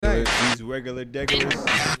these regular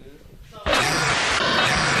degulars.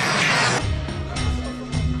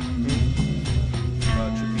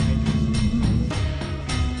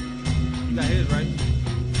 You got his, right?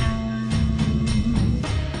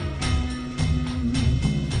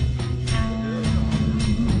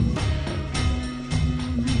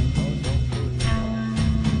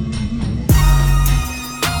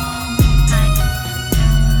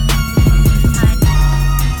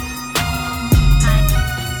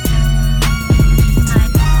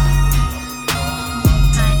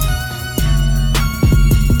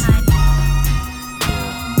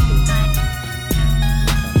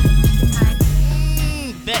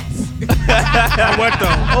 What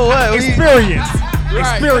though? Oh, what? Experience.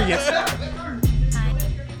 Right. Experience.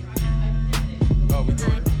 Oh, we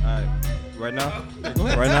doing it? All right, right now? Go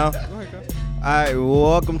ahead. Right now? Go ahead, guys. All right,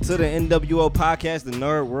 welcome to the NWO podcast, the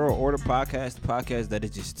Nerd World Order podcast, the podcast that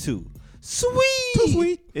is just too sweet. Too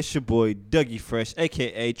sweet. It's your boy, Dougie Fresh,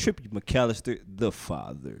 a.k.a. Trippy McAllister, the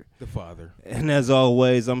father. The father. And as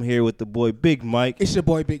always, I'm here with the boy, Big Mike. It's your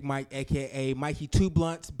boy Big Mike, a.k.a. Mikey Two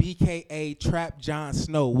Blunts, b.k.a. Trap John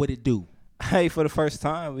Snow. What it do? Hey, for the first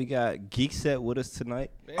time, we got Geekset with us tonight.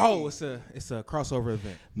 Oh, it's a crossover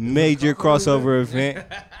event. Major crossover event.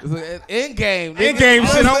 It's an in-game. In-game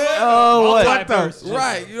shit. Oh, what?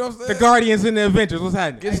 Right, you know what I'm saying? The Guardians and the Avengers. What's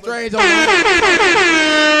happening? Get strange on Infinite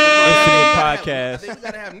I podcast. think you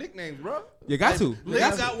gotta have nicknames, bro. You got to. Liv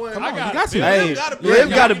got one. Come on, I you got to. Hey, got a Liv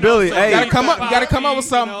got a billion. You Hey, gotta come up. You gotta come up with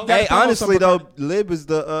something. hey, honestly though, Lib is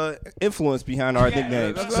the influence behind our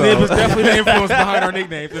nicknames. So. Lib is definitely the influence behind our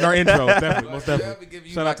nicknames and our intros. Definitely, most definitely.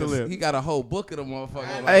 Shout out to Lib. He got a whole book of them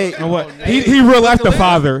motherfuckers. Hey, And what? He real life the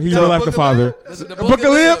father. He real life the father. The Book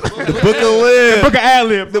of Lib. the book of Lib. Book of Ad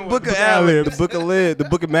Lib. The book of Ad Lib. The book of Lib. The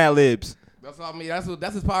book of Mad Libs. That's what I mean.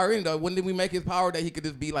 That's his power in though. When did we make his power that he could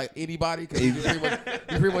just be like anybody? Because he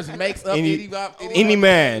pretty much makes up anybody. Any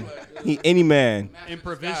man. Any man.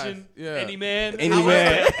 Improvisation. Yeah. Any man. Any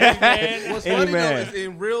man. What's Any funny man. though is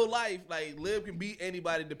in real life, like Liv can beat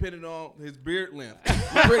anybody depending on his beard length.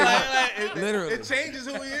 Pretty much. Literally. It changes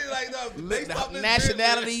who he is. Like based off The his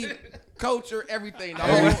nationality, beard length. culture, everything. The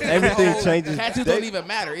Everything the whole changes. Tattoos don't even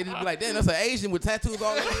matter. It just be like, damn, that's an Asian with tattoos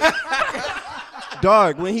all over.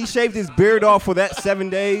 Dog, when he shaved his beard off for that 7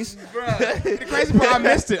 days. The crazy part, I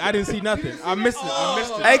missed it. I didn't see nothing. I missed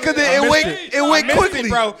it. Hey, cause it went quickly,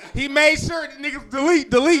 bro. He made sure the niggas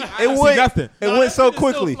delete. It went nothing. It went so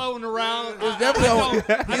quickly. Still floating around. It's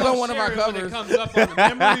definitely he's on one of our When it covers. comes up on the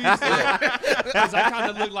memories, because I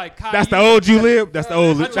kind of look like Kyle. That's the old you live. That's the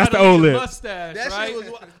old. That's the old live. Mustache, That right?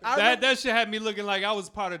 shit was. That shit had me looking like I was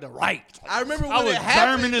part of the right. I remember when I was it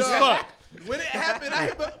happened. German as dog. fuck. When it happened,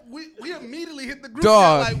 we immediately hit the group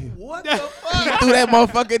Dog. chat like, what the He fuck? threw that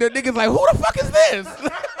motherfucker. The niggas like, who the fuck is this?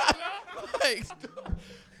 Like,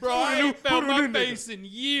 Bro, I ain't felt my face in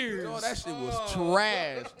years. oh, that shit was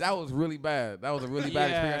trash. That was really bad. That was a really bad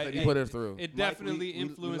experience that he put us through. It definitely we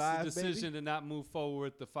influenced live, the decision baby? to not move forward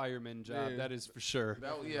with the fireman job. Yeah. That is for sure.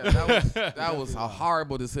 That was a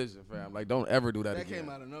horrible decision, fam. Like, don't ever do that That again. came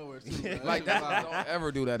out of nowhere too. man. Like, don't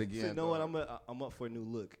ever do that again. You know what? dog. I'm up for a new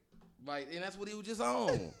look. Like, and that's what he was just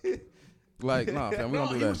on. Like, nah, fam, we Bro, don't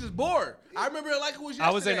do he that. was just bored. I remember it like it was yesterday.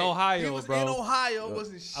 I was in Ohio, he was bro. in Ohio,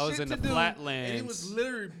 wasn't shit I was in to the do, flatlands. and he was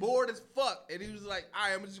literally bored as fuck. And he was like, "All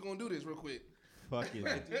right, I'm just gonna do this real quick." Fuck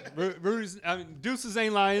it. Deuces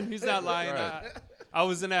ain't lying. He's not lying. Right. I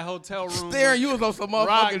was in that hotel room. Staring, you was on some motherfucking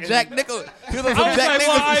Rockin'. Jack Nicholas. He was on I some was Jack like, Nicholas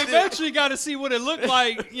well, I shit. eventually got to see what it looked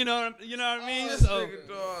like. You know what I mean? This So, nigga,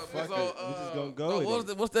 dog. Fuck So, it. We just gonna go with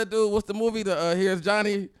it. what's that dude? What's the movie? The Here's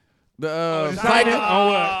Johnny. The Johnny. sighting.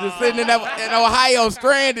 Oh, Just sitting in Ohio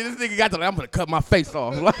stranded. This nigga got to. I'm gonna cut my face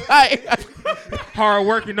off. Like, Hard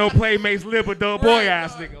working, no playmates, live a dull boy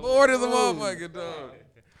ass nigga. bored as a motherfucker, dog.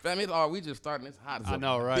 Fam, it's all we just starting this hot as a I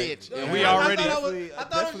know, right? bitch. And And we we already- I thought it was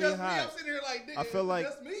Definitely just me. hot. I'm sitting here like, nigga, I feel like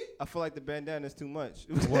just me. I feel like the bandana is too much.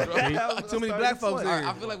 Too many black folks here.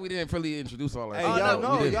 I feel like we didn't really introduce all that. Hey, Oh, y'all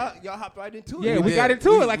no, know, we didn't. y'all hopped right into it. Yeah, We we got did. into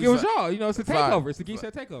We- it like we it was saw- y'all. You know, it's a Fine. takeover. It's a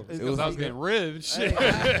Geekset takeover. It because was I was getting ribbed. Shit.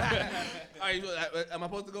 All right, am I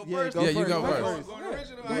supposed to go Yeah, first? go Yeah, you first. go Go first. Going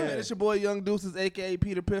original. All right, man, it's your boy Young Deuces, aka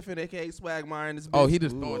Peter Piffin, aka Swagmire, and this Oh, bitch. he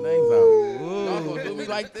just throwing names out. Y'all gonna do me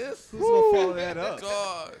like this? Who's gonna follow that up?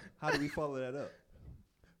 Dog. How do we follow that up?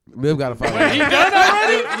 Liv gotta follow. He done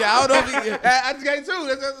already? Yeah, I don't know if he. I just got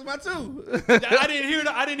two. That's my two. I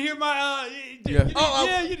didn't hear my.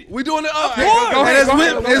 Yeah. We doing it. All course. right. Go And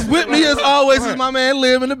ahead, it's with me as always is my man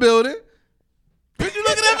Liv in the building. What you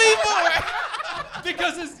looking at me for?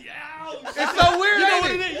 Because it's so weird, You know ain't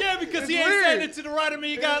what it? it is? Yeah, because he It's ain't weird. saying it to the right of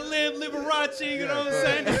me. You got Liberace, you know what I'm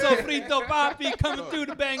saying? The Sofrito Papi coming through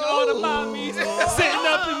to bang all the mommies, sitting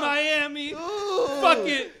up in my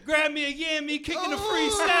fucking grab me a yammy, kicking a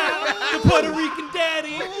freestyle, the Puerto Rican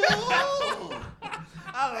daddy.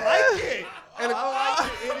 I like it. And, I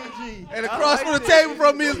like the energy. and across from the table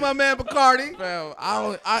from me is my man Bacardi. Fam,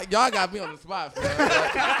 y'all got me on the spot,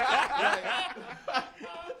 fam.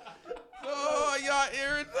 Oh, y'all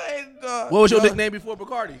irritating, dog. What was your nickname before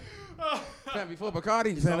Bacardi? Fam, before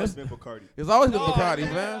Bacardi, It's fam. always been Bacardi. It's always been Bacardi,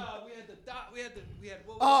 fam. We had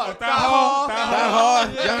what Oh, Thigh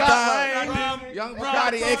Hard, Yeah. Young Thigh, Young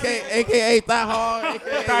Bacardi, aka Thigh Hard,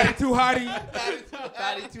 aka Thotty too hotty.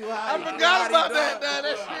 Thotty Too I High. forgot about that.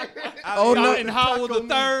 That shit. Oh no, and Howell the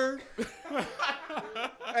third.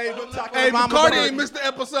 Hey, Mama Bacardi Bacardi. ain't missed the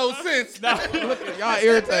episode since. Look, y'all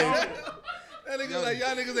irritating. That nigga like,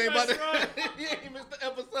 y'all niggas ain't about to. He ain't missed the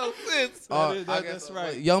episode since. That's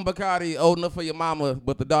right. Young Bacardi, old enough for your mama,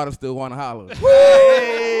 but the daughter still want to holler. Look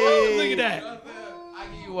at that. I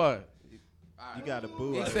give you one. You got a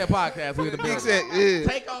boo. Geekset podcast. We the big Geekset, yeah.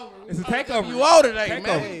 Take over. It's a takeover. You older today, Take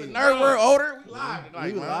man. over. The nerd world older. We live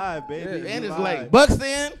tonight, We man. live, baby. And We it's live. late.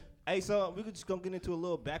 Buxton. Hey, so we could just gonna get into a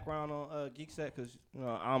little background on Geekset because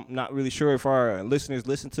I'm not really sure if our listeners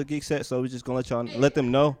listen to Geekset, so we're just gonna let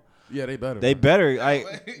them know. Yeah, they better. They better.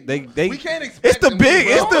 They. We can't expect It's the them to, big.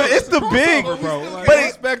 bro. It's the big. But But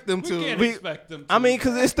expect them We to. can't We- expect them to. I mean,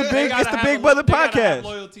 because it's the They big. gotta It's the have Big a- Brother they gotta have podcast.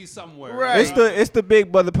 loyalty somewhere. Right. It's the Big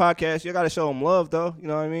Brother podcast. You gotta show them love, though. You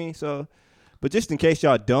know what I mean? So, but just in case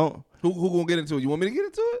y'all don't, Who gonna get into it? You want me to get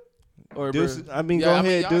into it? Or Deuce. I mean, Yeah, go I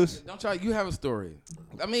mean, ahead, y'all- Deuce. Don't y'all? You have a story.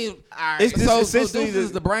 I mean, It's just so essentially Deuce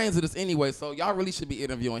is the brains of this anyway. So y'all really should be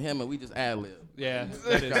interviewing him, and we just ad lib. Yeah,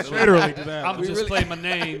 that is true. Literally do that. I'm We just really- play my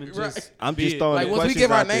name and Right. just. I'm be just it. throwing Like the once we questions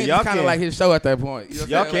give our out there. names, Y'all it's kind of can- like his show at that point. You know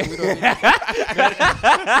Y'all what I'm saying?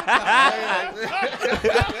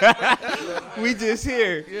 We just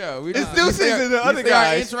here. Yeah, we It's just Deuces say- and the we other say our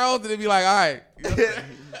guys. intros, and then be like, all right.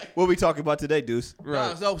 What we talking about today, Deuce?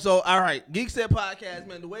 Right. So all right. Geekset podcast,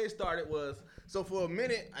 man. The way it started was so for a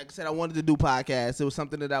minute, like I said, I wanted to do podcasts. It was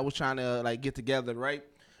something that I was trying to like get together, right?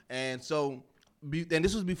 And so, and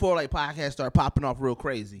this was before like podcasts started popping off real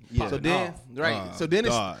crazy. Yeah. So then, right. Oh, so then,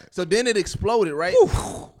 God. it exploded, right?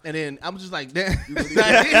 And then I'm just like, damn. You really do an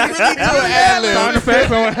ad lib. Sound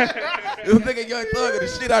effects on. This nigga Young Thug and the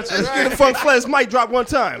shit out your Get the funk flex mic drop one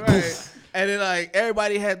time. Right. And then like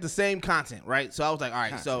everybody had the same content, right? So I was like, all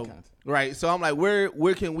right, Content. right. So I'm like, where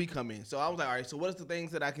can we come in? So I was like, all right, so what is the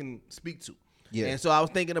things that I can speak to? Yeah. And so I was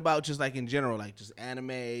thinking about just like in general, like just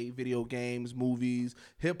anime, video games, movies,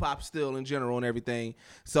 hip hop still in general and everything.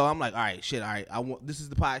 So I'm like, all right, this is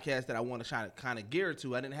the podcast that I want to try to kind of gear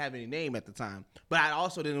to. I didn't have any name at the time, but I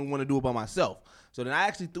also didn't want to do it by myself. So then I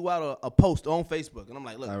actually threw out a post on Facebook, and I'm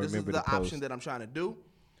like, look, I this is remember the the post. option that I'm trying to do.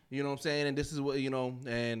 You know what I'm saying? And this is what,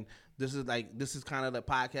 and this is kind of the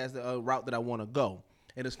podcast route that I want to go.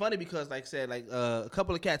 And it's funny because, like I said, like a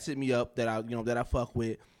couple of cats hit me up that I fuck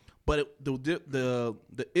with, but the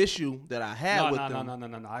issue that I had with them.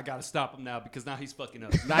 No. I gotta stop him now because now he's fucking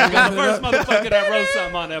up. Now the first motherfucker that wrote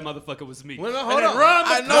something on that motherfucker was me. Well, no, And hold then on. Ron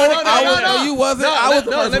I McCullough- know. No, you wasn't. I was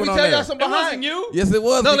the first let me one tell on y'all there. something It behind. wasn't you. Yes, it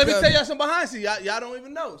was. No, let me because tell y'all something behind. See, y'all don't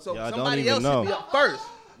even know. So Y'all don't somebody even else know. hit me up first.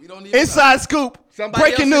 You don't even Inside scoop. Somebody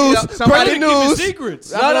Breaking else hit me news. up. Somebody Breaking Keep his news.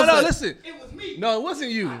 secrets. No, listen. It was me. No, it wasn't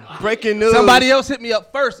you. Breaking news. Somebody else hit me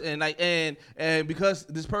up first, and and because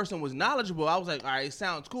this person was knowledgeable, I was like, all right, it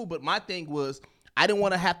sounds cool. But my thing was, I didn't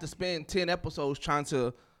want to have to spend 10 episodes trying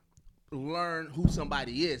to learn who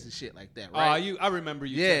somebody is and shit like that, right? I remember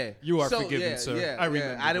you. Yeah, You are So, forgiven, yeah, sir. Yeah, I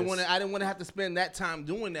remember. I didn't this. want to have to spend that time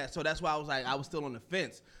doing that, so that's why I was like, I was still on the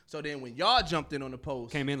fence. So then when y'all jumped in on the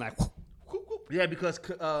post, Came in like. yeah, because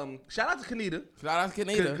shout out to Kanita, Shout out to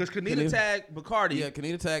Kanita. because Kanita tagged Bacardi. Yeah,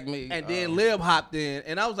 Kanita tagged me. And then Lib hopped in,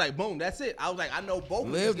 and I was like, boom, that's it. I was like, I know both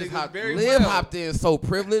of Liv these just niggas hopped. very Liv well. hopped in so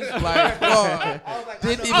privileged, like, dog, I was like,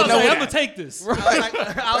 didn't I even I was know like, what. I'm gonna take this.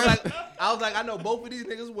 I was like, I know both of these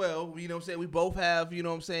niggas well. You know what I'm saying? We both have, you know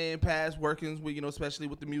what I'm saying, past workings with, especially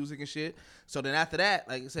with the music and shit. So then after that,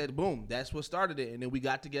 like I said, boom, that's what started it. And then we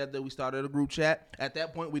got together, we started a group chat. At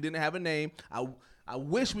that point, we didn't have a name. I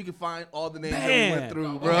wish we could find all the names that we went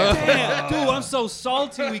through, bro. Damn, dude, I'm so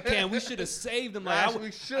salty. We can't. We should have saved them. Like,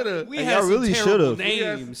 Actually, should have. we Hey, had y'all some really terrible should've.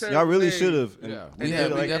 names. Y'all really names. should have. Yeah, And we then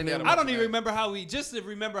had. we We got- definitely had. I don't even remember how we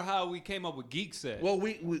remember how we came up with Geekset. Well,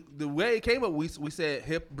 we the way it came up, we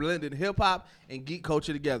said blended hip hop and geek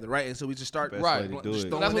culture together, right? And so we just start Best Right. way to do just it.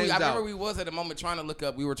 throwing That's what names I remember. out. We was at the moment trying to look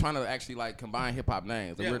up. We were trying to actually like combine hip hop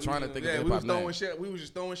names. Like, we were trying to think of we hip was hop throwing names. shit. We was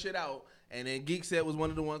just throwing shit out, and then Geekset was one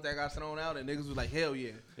of the ones that got thrown out, and niggas was like, hell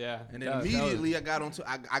yeah. Yeah. And then that was- immediately I got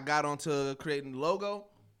onto creating the logo,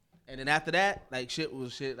 And then after that, like shit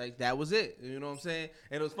was shit. Like that was it. You know what I'm saying?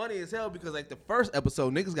 And it was funny as hell because like the first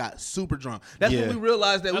episode, niggas got super drunk. That's when we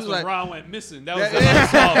realized that That's we when was like, Ron went missing. That was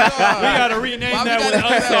unsolved. We gotta rename that with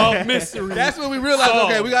unsolved mystery. that's when we realized,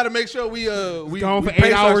 okay, we got to make sure we gone for pace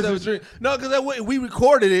 8 hours ourselves drink. No, because we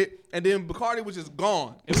recorded it and then Bacardi was just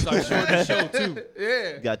gone. It was our shortest show too.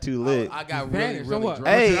 Yeah. Got too lit. I got really, Vanished, really so what? drunk.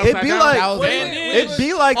 Hey, Upside it be down, like that was it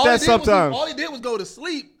be like All that he did was- sometimes. all he did was go to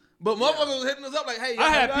sleep. But motherfuckers was hitting us up like, hey, I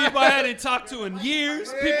had people I hadn't talked to in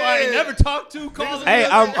years. People I ain't never talked to. Calling Hey, me.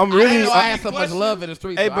 I'm I didn't really. know I had so much love in the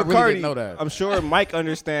streets. Hey, so I really Bacardi, didn't know that. I'm sure Mike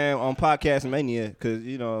understand on Podcast Mania because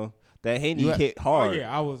you know that Haney hit Oh hard.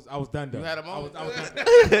 yeah, I was done though. You had a moment. I was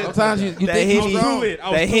done. Sometimes you That think Henny, you're strong. lit. I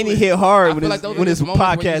was that Henny lit. hit hard I when feel like it's those are when the it's moments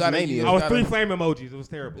where you Podcast gotta Mania. use- I was gotta- 3 flame emojis. It was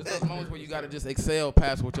terrible. It's those moments where you gotta just excel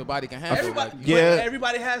past what your body can handle. Everybody, Like,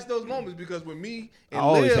 everybody has those moments because when me I and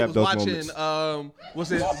always Liv have was those watching, moments. what's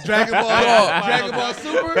it, Dragon Ball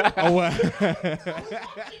Super, Oh what?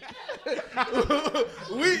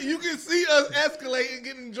 you can see us escalating,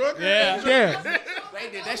 getting drunker. Yeah. and drunker. Yeah. they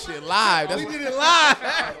did that shit live. That's We what, did it live.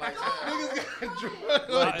 Niggas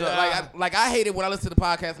got drunk. like I hate it when I listen to the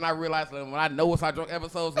podcast and I realize that when I know it's our drunk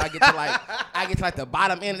episodes, and I get to like the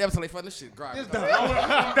bottom end of the episode, like, fuck, this shit garbage.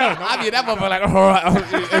 I be that motherfucker like, all right,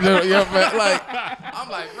 and then, like I'm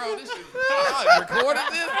like, bro, this shit. I recorded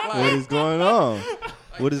this. Like, What is going on?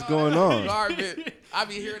 What is going on? garbage. I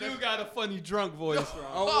be hearing You that. got a funny drunk voice, Ron.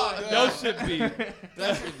 Oh, Yo should be.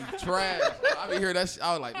 that shit be trash. I be hearing that shit.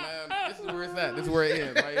 I was like, man, this is where it's at. This is where it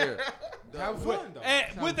ends, right here. Have fun though.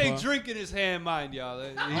 And with a drink in his hand, mind y'all.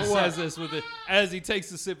 He says this with it as he takes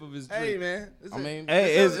a sip of his drink. Hey man, I mean,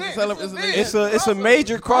 Hey, it's it's- a a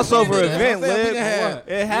major crossover event, Lib. Liv.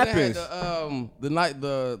 It happens. The night,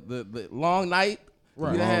 the long night.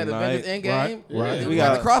 Right. We done had Long Avengers night. Endgame. Right. We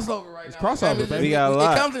got the crossover right now. crossover, It's baby. We got a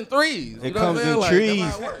lot. It comes in threes. It you know comes what in I'm saying? trees.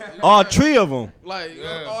 Like, that's how it works, you know? All 3 of them. Like,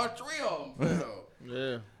 all 3 of them.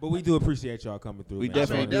 yeah. But we do appreciate y'all coming through. We man.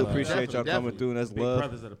 definitely do Definitely, appreciate y'all coming definitely. through, and that's Big love.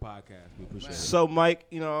 brothers of the podcast. We appreciate it. So, Mike,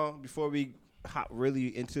 you know, before we hop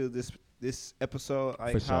really into this episode,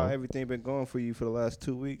 like For how sure. everything been going for you for the last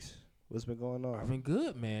 2 weeks? What's been going on? I've been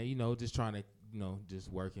good, man. You know, just trying to, just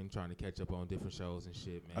working, trying to catch up on different shows and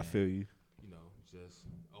shit, man. I feel you. You know, just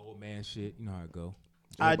old man shit. You know how it go.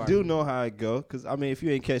 I do know how it go, because, I mean, if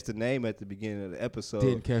you ain't catch the name at the beginning of the episode,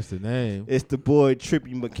 Didn't catch the name. it's the boy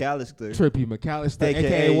Trippy McAllister, Trippy McAllister, AKA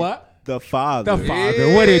aka what? the father. The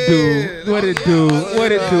father. What it do? What it do?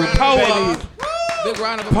 What it do? Pull up. Big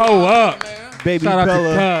round of Pull applause, up. man. Baby Shout out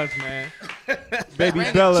Bella. to Cuz, man. Baby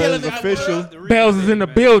Randy Bella chilling is in the official. Bells is in the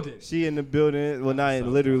building. She in the building. Well, not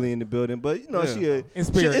literally in the building, but, you know, In spirit, it's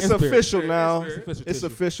in spirit. official now. It's official It's tissue.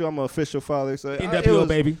 official. I'm an official father. So it NWO, was,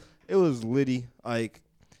 baby. It was litty. Like,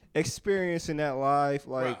 experiencing that live,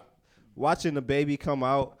 like, watching the baby come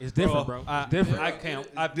out. It's different, bro. I, It's different. I can't.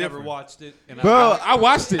 I've never watched it. And Bro, I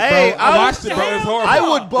watched it, bro. Hey, I watched it, bro. It's horrible. I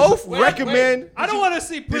would both recommend. I don't want to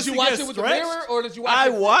see Did pussy you watch get it with the stretched. mirror or did you watch I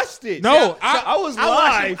it? watched it. No, I was I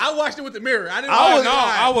watched live. it. I watched it with the mirror. I didn't. I watch was- it no,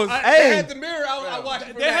 live. I was- They Hey. had the mirror. I watched it.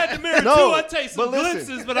 From They that. had the mirror No, too. I'd take some but listen.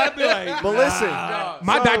 glimpses, but I'd be like, But listen,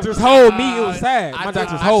 My doctors hold me. It was sad. My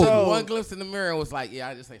doctors I hold took me. one glimpse in the mirror and was like, yeah,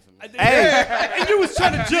 I just ain't for me. hey, and you was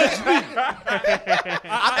trying to judge me. I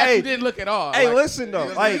thought Hey. you didn't look at all. hey, Like, listen though,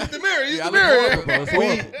 like Use the mirror. Use yeah, I the look mirror. horrible, bro. It's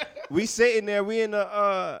horrible. we sitting there, we in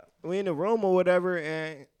the room or whatever,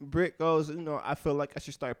 and Britt goes, you know, I feel like I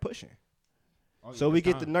should start pushing. So we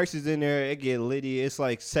get the nurses in there. It get litty. It's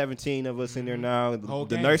like 17 of us in there now. Whole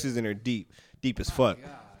The gang. nurses in there deep as fuck.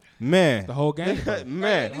 Man, The whole game. bro.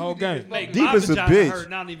 man, The whole game. Make Deep my as a vagina bitch. hurt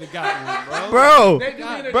and I don't even got one, bro. bro. They do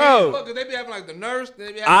in there, Bro. They be having like the nurse.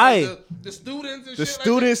 They be having Aye. like, the students and The shit.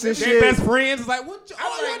 students like and that. shit. Their best friends is like, what? I'm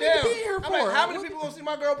Oh, like, I need to be damn. here I'm for. like, how many people gonna see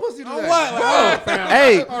my girl pussy today? What? Like, Bro, fam.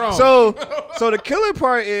 hey, Hold on. so the killer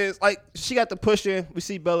part is like she got the pushing. We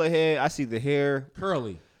see Bella head. I see the hair.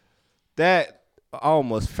 Curly. That I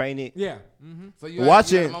almost fainted. Yeah. So you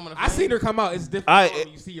Watching- had a moment of I seen her come out. It's different when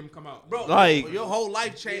you see him come out. Bro, Like- your whole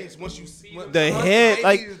life changed once you see when The once head, baby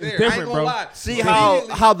like, is there. different, I ain't gonna bro. lie. See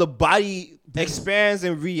Immediately- how the body expands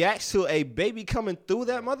and reacts to a baby coming through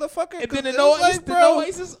that motherfucker. And 'Cause then it the was noise, like,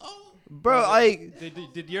 bro, like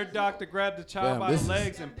Did your doctor grab the child Damn, by this the is-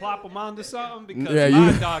 legs and plop him onto something? Because Yeah,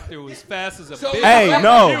 my you- doctor was fast as a So- bitch. hey, He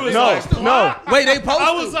no, was no, like, no. Wait, they posted.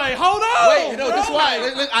 I was like, hold on. Wait, no, this is why.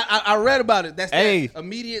 Look, I read about it. That's Hey. that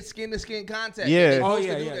immediate skin to skin contact. Yeah. They Oh, supposed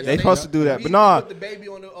yeah, to do yeah, that. yeah. They supposed to do that, but nah. Put the baby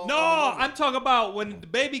on the. No, I'm talking about when the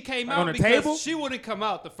baby came out on the because table? she wouldn't come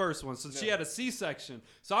out the first one, so she had a C-section.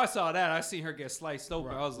 So I saw that. I seen her get sliced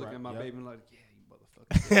open. I was looking at my baby and like,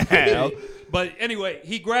 yeah, you motherfucker. But anyway,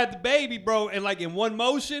 he grabbed the baby, bro, and like in one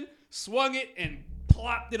motion, swung it and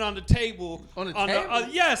plopped it on the table. On the table?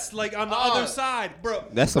 Yes, like on the other side, bro.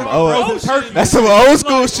 That's some Bro, old. shit. That's some old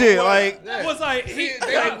school shit. Like It was like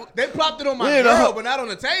They plopped it on my Yeah, girl, no. but not on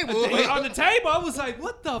the table. on the table. I was like,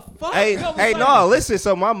 what the fuck? Hey, I was hey, like, no, listen.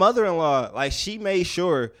 So my mother-in-law, like, she made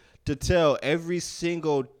sure to tell every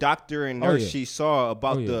single doctor and nurse she saw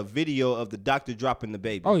about the video of the doctor dropping the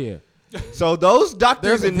baby. Oh yeah. So those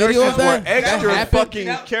doctors There's a and video nurses of were that? That extra happened? fucking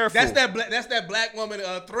careful. That's that black woman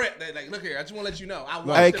threat. That, like, look here, I just want to let you know. I Hey,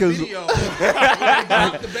 watched the 'cause- video.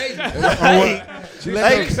 Drop the baby. Hey, She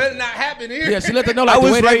let hey, them- Better not happen here. yeah, she let them know I like the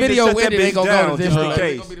was way that ready to video shut that ended ain't bitch gonna down go to just this. in Like,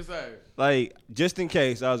 case. it's gonna be the same. like, just in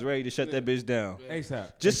case, I was ready to shut that bitch down.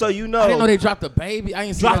 ASAP. Just so you know. I didn't know they dropped the baby. I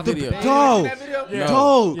ain't seen that dropped the video. dog. That video? Yeah.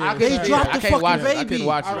 Dog, Yeah, they yeah. dropped I the can't fucking watch it. I baby. couldn't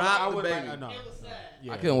watch it. Drop I the would baby. no.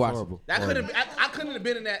 Yeah, I couldn't watch it. horrible. I couldn't have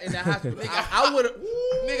been in that hospital. I would have.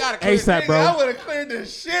 Nigga, I'd have ASAP, bro. I would have cleared the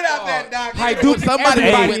shit out that doctor. Hey, Dude, dude, somebody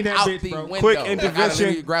everybody went in that out bitch, the bro. window. Quick Like, I intervention.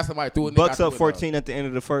 literally grabbed somebody, threw it. Bucks up 14 at the end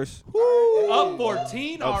of the first. Up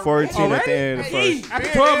 14 Up already? 14 at the end of the first.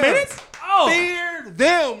 After 12 minutes, Oh, Fear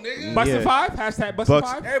them, nigga. Bustin' Yeah. 5. Hashtag Bustin'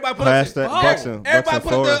 Bucks. 5. Everybody put Past up. that, Oh. Bucks and Everybody Bucks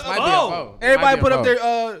put and up fours. Might be a Oh. foe. Everybody Might be put a up foe. the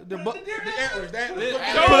antlers.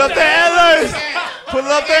 Pull up the antlers. Pull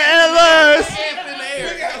up the antlers.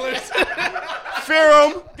 Fear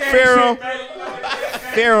them. Fear them.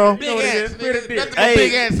 Fear them. Big ants. Nothing but Hey.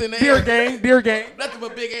 big ants in Deer there. gang, deer gang. Nothing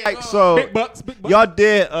but big ants. So Big bucks, big bucks. y'all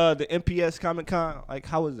did the MPS Comic Con. Like,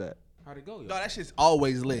 how was that? How'd it go, yo? No, that shit's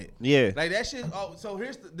always lit. Yeah. Like that shit. Oh, so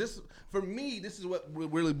here's this for me. This is what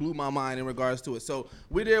really blew my mind in regards to it. So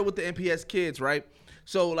we're there with the NPS kids, right?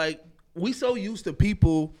 So like we so used to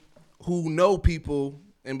people who know people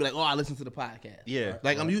and be like, oh, I listen to the podcast. Yeah.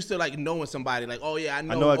 Like I'm used to like knowing somebody. Like, oh yeah, I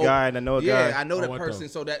know a guy and I know a yeah, guy. I know that what person, though?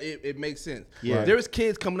 so that it makes sense. Yeah. There was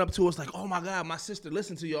kids coming up to us like, oh my god, my sister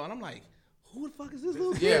listened to y'all, and I'm like, who the fuck is this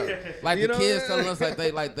little kid? Yeah, like You the know kids what I telling us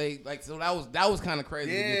like so that was kind of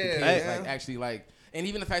crazy to get the Yeah, kids yeah. like actually like, and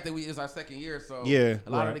even the fact that it's our second year, so Yeah. a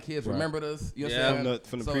lot of Right, the kids right. remembered us. You know Yeah. what I'm saying?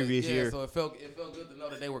 From the So, previous yeah, year. So it felt good to know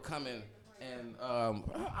that they were coming. And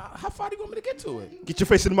how far do you want me to get to it? Get your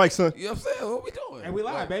face in the mic, son. You know what I'm saying? What we doing? And we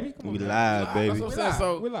live, baby. Come on, We man. live, That's baby. what I'm saying.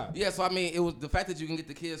 So We live. yeah, so I mean, it was the fact that you can get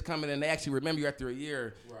the kids coming and they actually remember you after a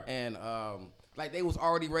year, Right. and like they was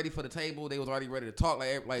already ready for the table. They was already ready to talk.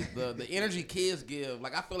 Like the energy kids give.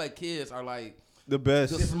 Like I feel like kids are like The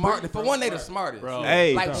best. the smart. For one, they the smartest. Bro.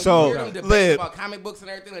 Hey, like when so, you hear them debate Lib. about comic books and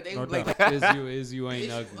everything, like they No like doubt. is you ain't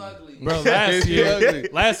it's ugly. ugly.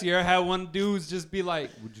 Bro, last year I had one dudes just be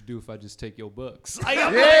like, "What'd you do if I just take your books?" Like,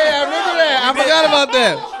 I'm Yeah, I remember that. I forgot about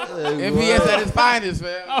that. MPS at its finest,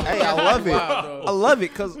 man. Hey, I love it. Wow, bro. I love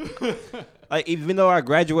it because, like, even though I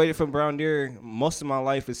graduated from Brown Deer, most of my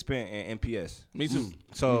life is spent in MPS. Me too.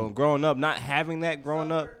 So growing up, not having that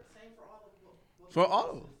growing up, For all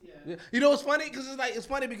of them. Yeah. You know what's funny? Because it's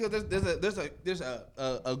funny because there's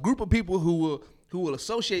a group of people who will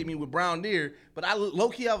associate me with Brown Deer, but low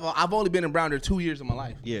key I've only been in Brown Deer 2 years of my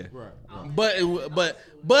life. yeah. Right. But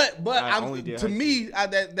I only I'm, did to high me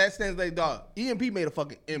that stands like dog. EMP made a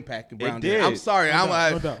fucking impact in Brown It Deer. did. I'm sorry, No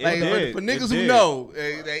doubt. like, It did. for It niggas who did. know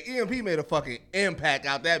that EMP made a fucking impact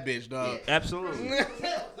out that bitch, dog. Absolutely.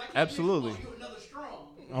 Absolutely.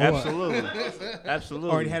 Oh, what? Absolutely. Absolutely.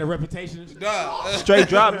 Already had a reputation. Dog. Straight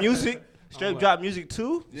drop music. Straight drop music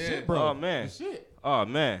too. Yeah. Bro. Oh man. Shit. Oh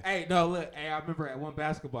man. Hey, no, look. Hey, I remember at one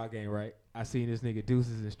basketball game, right? I seen this nigga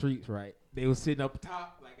Deuces in the streets, right? They was sitting up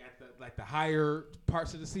top, like at the higher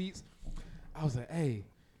parts of the seats. I was like, hey,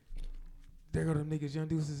 there go them niggas, Young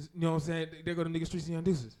Deuces. You know what I'm saying? There go them niggas, Streets and Young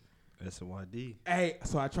Deuces. That's a YD. Hey,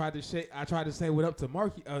 so I tried to say what up to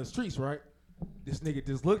Marky Streets, right? This nigga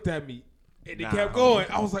just looked at me and they kept going.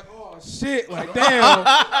 I was like, oh shit, like damn.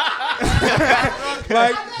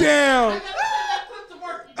 Like damn.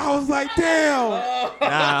 I was like, damn.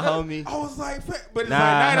 Nah, homie. I was like, but it's Nah,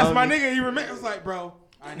 like, nah, that's my homie. nigga. You remember? It's like, bro,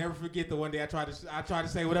 I never forget the one day I tried to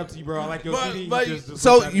say what up to you, bro. I like your CD. But Just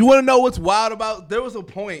so looked at you me. want to know what's wild about? There was a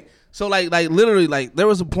point. So like literally like there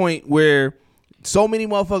was a point where so many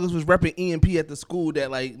motherfuckers was repping EMP at the school that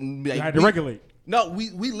like You had to regulate. No, we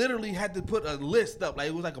literally had to put a list up. Like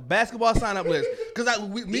it was like a basketball sign up list. Cause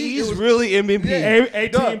He's it was really MVP. Yeah. A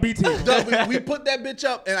team, B team. Dog, we put that bitch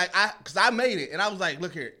up and cause I made it and I was like,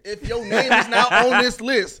 look here, if your name is not on this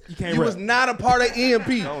list, can't you rep. was not a part of EMP.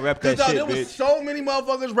 Don't rep 'Cause, that shit, there was bitch. so many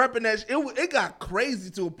motherfuckers repping that shit. It got crazy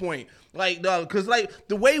to a point. Like, dog, cause like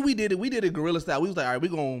the way we did it guerrilla style. We was like, all right, we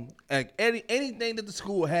gonna like anything that the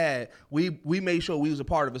school had, we made sure we was a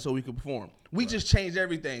part of it so we could perform. We just changed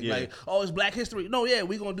everything. Yeah. Like, oh, it's Black History. No, yeah,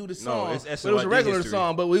 we gonna do the song. it's But it was a SNYD regular history.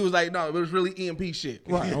 song, but we was like, no, it was really EMP shit.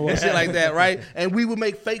 Right. And shit like that, right? And we would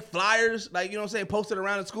make fake flyers, like, you know what I'm saying, posted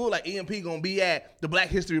around the school, like EMP gonna be at the Black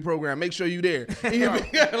History program. Make sure you there.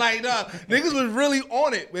 EMP, like, nah, niggas was really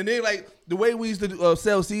on it. And then, like, the way we used to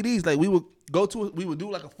sell CDs, like, we would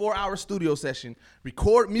do like a 4-hour studio session,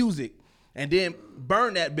 record music, and then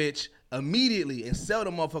burn that bitch immediately and sell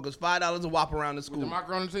the motherfuckers $5 a whop around the school. The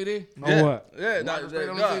marker on the CD? Oh, what? Yeah, Microphone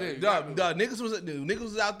on the niggas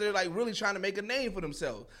was out there like really trying to make a name for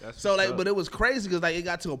themselves. That's So what's like, up. but it was crazy because like it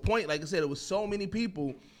got to a point, like I said, it was so many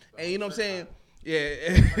people, and you know what I'm saying. Yeah,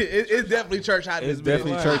 it's definitely church hot in this It's bitch.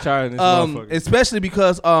 definitely church high in this motherfucker. Especially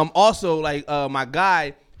because also like my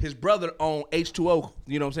guy, his brother owned H2O.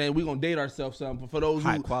 You know what I'm saying? We gonna date ourselves some. But for those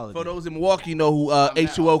High quality. for those in Milwaukee, you know who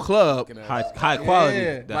H2O Club. High quality.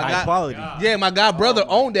 Yeah, The my high guy- quality. Yeah, my guy brother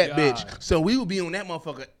owned that God. bitch. So we would be on that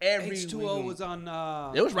motherfucker every H2O week. was on.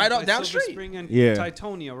 It was right on off down the Silver street. Spring and Yeah.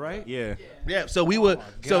 Titonia, right? Yeah. Yeah, so we would.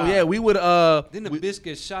 So God. yeah, we would. Didn't the bitch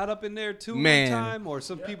get shot up in there too Man. one time? Or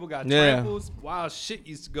some people got Yeah. trampled? Wild shit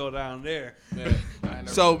used to go down there.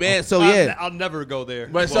 So man, so yeah, I'll never go there.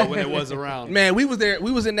 But But so- when it was around. man, we was there.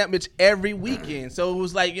 We was in that bitch every weekend. So it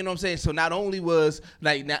was like, you know what I'm saying. So not only was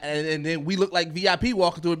like, and then we looked like VIP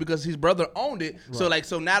walking through it because his brother owned it. So like,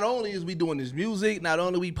 so not only is we doing this music, not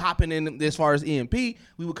only we popping in as far as EMP,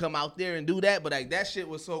 we would come out there and do that. But like that shit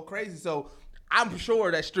was so crazy. So I'm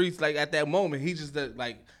sure that Streets like at that moment he just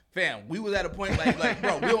like. Fam, we was at a point like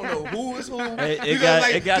bro, we don't know who is who. It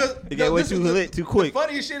got way too lit too quick. The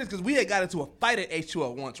funniest shit is because we had got into a fight at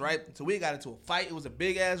H2O once, right? So we had got into a fight. It was a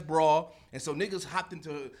big ass brawl, and so niggas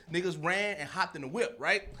ran and hopped in the whip,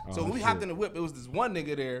 right? So when we hopped in the whip, it was this one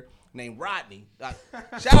nigga there named Rodney.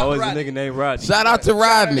 Shout out Always to a Rodney. nigga named Rodney. Shout out to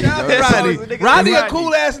Rodney. Shout out to That's Rodney. always a nigga Rodney named a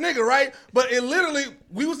cool ass nigga, right? But it literally,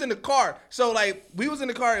 we was in the car. So like, we was in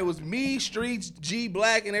the car. It was me, Streets, G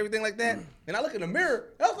Black, and everything like that. And I look in the mirror.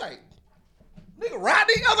 And I was like, nigga,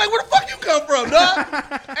 Rodney? I was like, where the fuck you come from,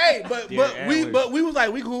 dog? Hey, but we was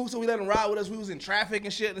like, we cool, so we let him ride with us. We was in traffic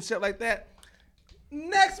and shit like that.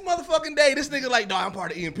 Next motherfucking day, this nigga like, dog, I'm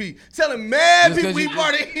part of EMP. Telling mad Just people 'cause we you-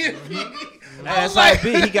 part of EMP. I That's was like, like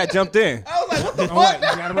B. He got jumped in. I was like, what the All right,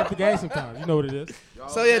 fuck? you gotta rep the game sometimes. You know what it is.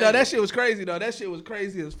 So yeah, dog, that shit was crazy, dog. That shit was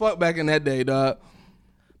crazy as fuck back in that day, dog.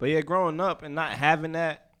 But yeah, growing up and not having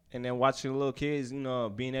that, and then watching little kids, you know,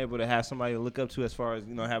 being able to have somebody to look up to as far as,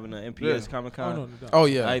 you know, having an MPS Comic Con. No. Oh,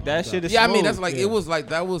 yeah. Like that shit is Yeah, I mean, smooth. that's like, it was like,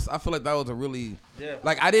 that was, I feel like that was a really,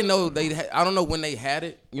 like, I didn't know I don't know when they had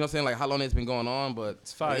it, you know what I'm saying, like how long it's been going on, but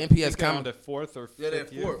It's five. the I MPS think they're on Comic, the fourth or Yeah, fifth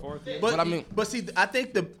they're year. fourth. Fourth year. But I mean- but see, I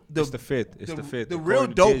think the It's the fifth. It's the fifth. The real According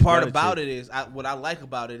to dope Kids part Belichick. about it is, what I like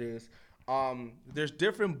about it is, there's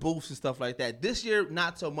different booths and stuff like that. This year,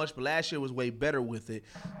 not so much, but last year was way better with it.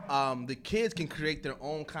 The kids can create their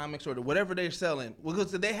own comics or whatever they're selling.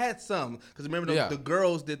 Because they had some. Because remember, the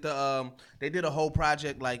girls did they did a whole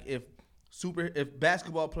project like if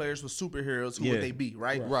basketball players were superheroes, who would they be,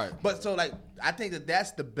 right? Right. But so like, I think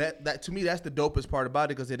that's the that to me that's the dopest part about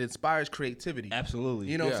it because it inspires creativity. Absolutely.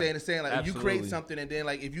 You know what I'm saying? It's saying like if you create Absolutely. something and then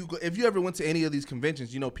like if you ever went to any of these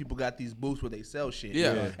conventions, you know people got these booths where they sell shit.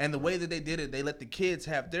 Yeah. And the way that they did it, they let the kids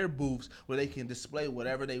have their booths where they can display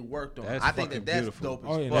whatever they worked on. That's I think fucking that's beautiful. dope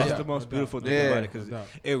Oh, as yeah, fuck. That's Yeah. the most No beautiful doubt. thing Yeah. about it because No doubt.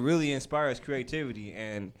 it really inspires creativity.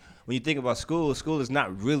 And when you think about school is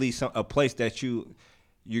not really a place that you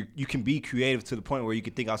can be creative to the point where you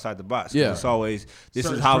can think outside the box. Yeah. It's always, this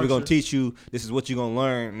Certain is how we're going to structure. teach you, this is what you're going to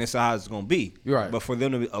learn, and this is how it's going to be. You're right. But for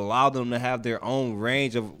them to allow them to have their own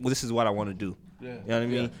range of, well, this is what I want to do. Yeah. You know what I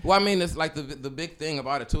mean? well, I mean, it's like the big thing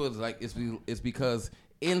about it too is like it's because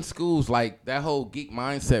in schools like that whole geek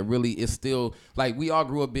mindset really is still like we all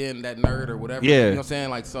grew up being that nerd or whatever. Yeah. You know what I'm saying?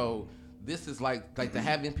 Like so. This is like to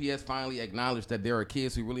have NPS finally acknowledge that there are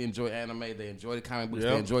kids who really enjoy anime, they enjoy the comic books,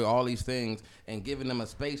 they enjoy all these things, and giving them a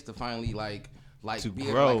space to finally like To be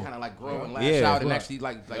grow. able to kind of like grow and lash Yeah. out and Right. actually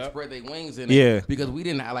like spread their wings in it. Yeah. Because we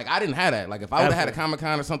didn't like I didn't have that. Like if I would have had a Comic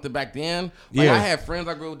Con or something back then, like Yeah. I had friends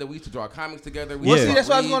I grew up with that we used to draw comics together. We Well, used see, to that's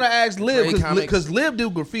what I was read, gonna ask Lib trade comics. because Lib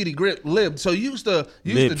do graffiti. Lib, so you used to Lib,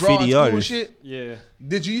 draw in graffiti school and artist. shit. Yeah,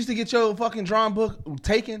 Did you used to get your fucking drawing book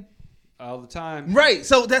taken? all the time. Right,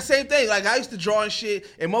 so that same thing. Like I used to draw and shit,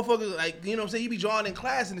 and motherfuckers like you know what I'm saying. You be drawing in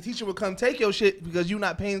class, and the teacher would come take your shit because you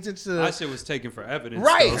not paying attention to. My shit was taken for evidence.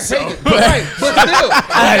 Right, though, so- take it. Right, but still,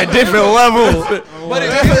 At a different level. but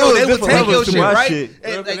It they was would different take your levels to shit, my right? shit.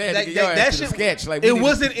 And, They had to get your that ass to the shit, sketch, like, we it need-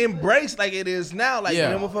 wasn't embraced like it is now. Like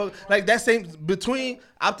Yeah. you know, motherfucker, like that same between.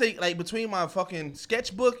 I'll take like between my fucking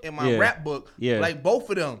sketchbook and my Yeah. rap book. Yeah. Like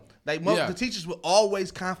both of them. Like the teachers would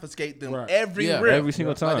always confiscate them every rip. Every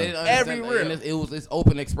single time. Like, every rip. And it's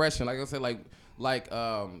open expression. Like I said,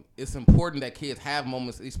 it's important that kids have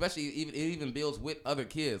moments, especially it even builds with other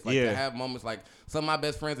kids. Like to have moments like some of my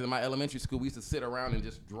best friends in my elementary school, we used to sit around and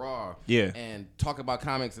just draw and talk about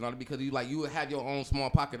comics and all that because you would have your own small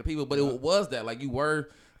pocket of people, but it was that like you were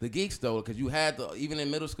the geeks though, because you had even in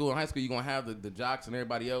middle school and high school, you're gonna have the jocks and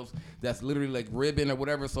everybody else that's literally like ribbing or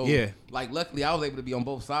whatever. So like luckily I was able to be on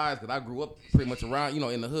both sides because I grew up pretty much around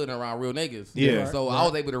in the hood and around real niggas. Yeah. So I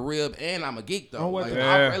was able to rib and I'm a geek though. Like,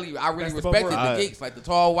 I really respected the geeks, like the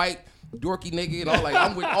tall white dorky nigga and all. Like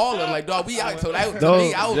I'm with all of them. Like dog, we out. So that to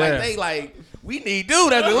me, I was like they like. We need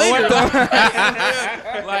dude as a leader.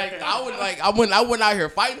 I went out here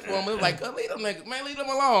fighting for him. It was like, leave them niggas, man, leave them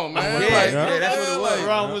alone, man. That's what it was.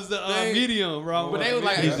 Ron was the medium. Ron, but they was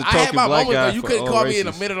like, I had my moments where you couldn't call me in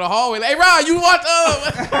the middle of the hallway. Like, hey, Ron, you want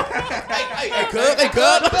hey, cuz.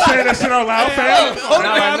 Say that shit out loud, fam.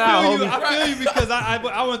 I feel you because I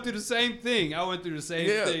went through the same thing. I went through the same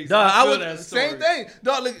thing. So I was that same thing.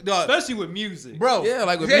 Dog, especially with music, bro. Yeah,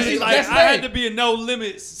 like with music. Like, I had to be a no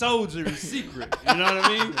limit soldier in secret. You know what I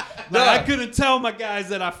mean? Like, I couldn't tell my guys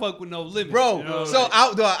that I fuck with no limit. Bro, you know so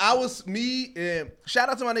I was me and shout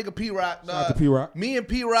out to my nigga P-Rock. Shout out to P-Rock. Me and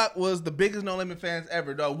P-Rock was the biggest No Limit fans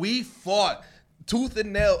ever, dog. We fought tooth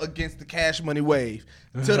and nail against the Cash Money wave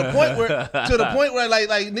to the point where like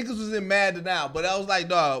niggas was in mad to now. But I was like,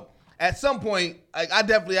 dog, at some point, like I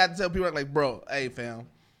definitely had to tell P-Rock, like, bro, hey fam.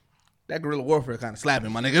 That guerrilla warfare kind of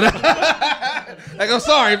slapping, my nigga. Like, I'm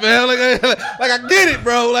sorry, man. Like I get it,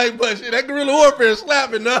 bro. Like, but shit, that guerrilla warfare is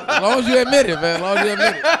slapping, dog. As long as you admit it, man. As long as you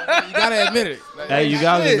admit it. You gotta admit it. Like, hey, you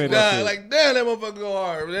gotta admit it. Like, damn, that motherfucker go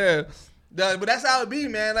hard, man. But that's how it be,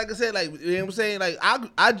 man. Like I said, like, you know what I'm saying? Like,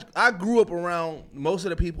 I grew up around most of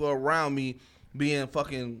the people around me being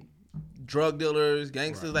fucking drug dealers,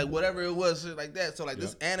 gangsters, like whatever it was, shit like that. So like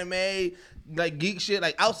this anime, like geek shit,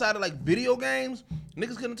 like outside of like video games,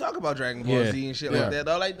 niggas couldn't talk about Dragon Ball Z and shit like that.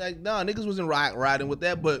 Though. Like nah, niggas wasn't riding with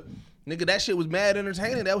that, but nigga, that shit was mad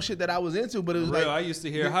entertaining. That was shit that I was into, but it was real, like I used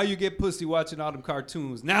to hear how you get pussy watching all them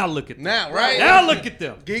cartoons. Now look at them. Now, right? Now look at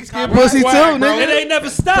them. Geeks get pussy too, nigga. It ain't never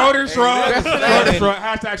stopped. Shoulder shrug. Shoulder shrug.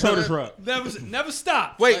 Hashtag shoulder shrug. Never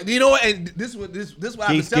stopped. Wait, like, you know what? And this what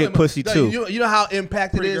I was telling get pussy too. You know how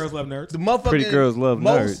impacted Pretty it is. girls love nerds. The motherfucking Pretty girls love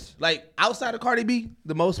nerds. Like outside of Cardi B,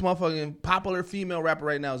 the most motherfucking popular female rapper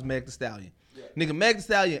right now is Meg Thee Stallion. Nigga, Meg Thee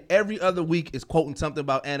Stallion every other week is quoting something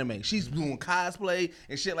about anime. She's doing cosplay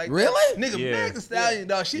and shit like really? that. Nigga, Meg Thee Stallion,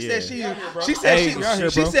 dog. She said she's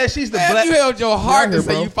the man, black. You held your heart to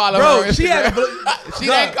say you follow her. Bro, she had she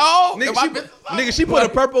that cold? Nigga, she put a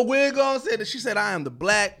purple wig on. She said, I am the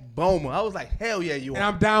black Boomer. I was like, hell yeah, you are. And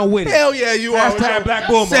I'm down with it. Hell yeah, you are. Hashtag Black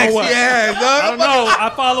Boomer. Sexy ass, dog. I don't know.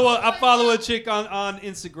 I follow a chick on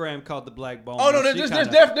Instagram called the Black Bone. Oh no, there's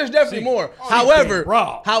definitely more. However,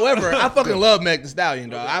 I fucking love Meg Thee Stallion,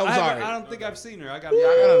 dog. I'm sorry. I don't think I've seen her. I've seen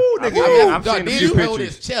a few you hold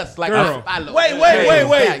pictures. his chest like Wait.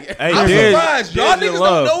 Hey, I'm surprised. Y'all niggas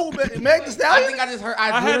love. don't know Meg Thee Stallion? I think I just heard.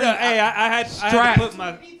 I had to put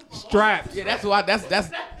my straps. Yeah, that's why.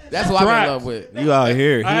 That's who I'm in love with. You out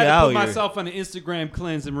here. I had to put myself on an Instagram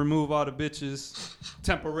cleanse and remove all the bitches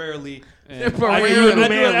temporarily. And I do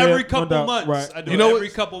it every couple months. Right. I do it every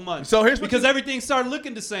couple months. So here's because everything started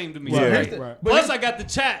looking the same to me. Right. Plus, I got the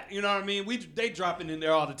chat. You know what I mean? They dropping in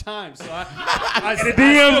there all the time. So the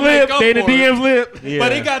DMs lip. They the DMs lip. Yeah.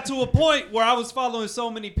 But it got to a point where I was following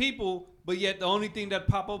so many people. But yet the only thing that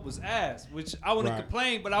pop up was ass, which I wouldn't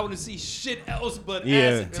complain, but I wouldn't see shit else but ass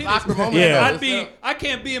and titties. I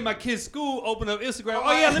can't be in my kid's school, open up Instagram.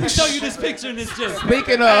 Oh yeah, let me show you this picture and this just.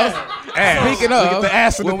 Speaking of, look at the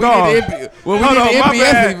ass of the dog.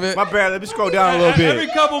 My bad. Let me scroll down a little bit. Every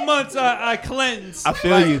couple months I cleanse. I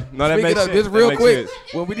feel you. No, that makes sense. Just real quick,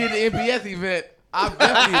 when we did the NPS event, I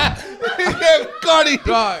definitely Cardi.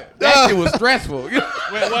 God, that shit was stressful. Wait,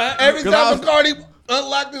 what? Every time Cardi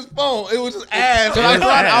unlocked his phone, it was just ass. So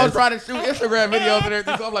I was trying to shoot Instagram videos and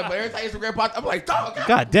everything. So I'm like, but every time Instagram popped, I'm like, dog.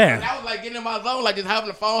 God damn. And I was like getting in my zone, like just having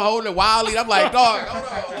the phone, holding it wildly. I'm like, dog, hold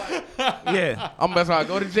on. Yeah. I'm about to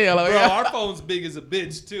go to jail. Bro, our phone's big as a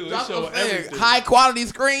bitch too. It show everything. High quality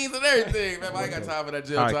screens and everything. Man, I ain't got time for that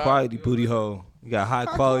jail time. High quality booty hole. You got high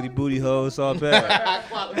quality booty hole. It's all bad.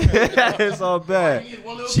 It's all bad.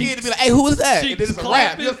 One little kid to be like, hey, who is that? And then it's a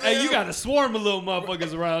rap. Hey, you got to swarm of little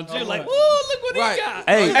motherfuckers around you. Like, ooh, look what he got.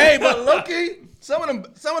 Hey, but low-key, some of them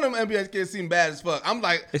NBA kids seem bad as fuck. I'm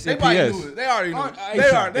like, it's they NPS. probably knew it. They already knew it.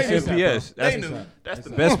 It's NPS. That's the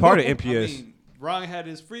best part of NPS. Ron had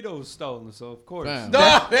his Fritos stolen, so of course. No,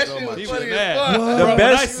 that shit was He was funny mad.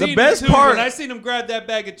 as fuck. The best part. When I seen him grab that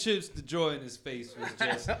bag of chips, the joy in his face was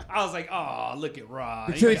just. I was like, oh, look at Ron.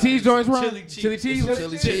 The chili cheese joints, Ron. Chili cheese. Chili cheese.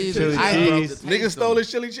 Chili cheese. Chili I cheese. love the taste Niggas of stole them.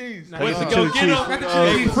 his chili cheese. Went to Chili go get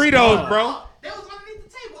cheese. him. Fritos, bro. They was underneath the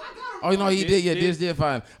table. I got Oh, you know he did. Yeah, Diz did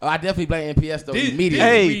fine. I definitely blame NPS though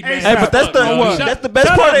immediately. Hey, but that's the best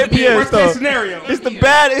part of NPS Worst case though. scenario. It's the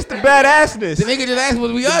badassness. The nigga just asked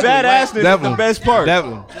was we The ugly. badassness is the best part.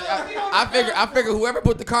 I figure whoever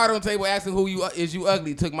put the card on the table asking who you is you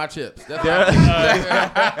ugly took my chips. That's what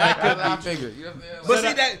I figured. You know what I'm saying? But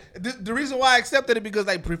see that the reason why I accepted it because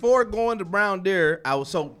like before going to Brown Deer, I was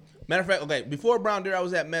so matter of fact, okay, before Brown Deer I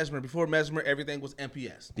was at Mesmer. Before Mesmer, everything was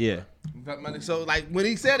MPS. Yeah. So like when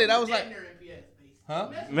he said it, I was like, huh?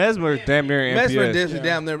 Mesmer damn near Mesmer MPS.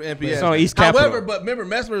 damn near MPS. It's on East Capitol. However, but remember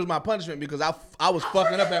Mesmer was my punishment because I was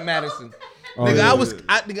fucking up at Madison.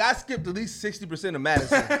 I skipped at least 60% of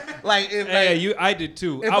Madison. Like, if, I did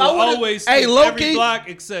too. if I would I would've- always hey, skip low every key- block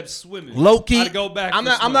except swimming. low key, I'd go back. I'm for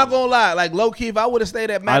not swimming. gonna lie. Like low key, if I would have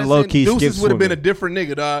stayed at Madison, low-key Deuces skip would have been a swimming. different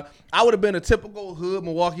nigga, dog. I would have been a typical hood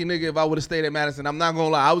Milwaukee nigga if I would have stayed at Madison. I'm not gonna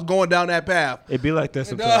lie. I was going down that path. It be like that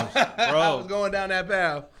sometimes. I was going down that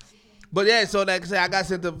path. But yeah, so like I say, I got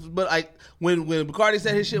sent to. But like when Bacardi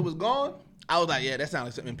said his shit was gone, I was like, yeah, that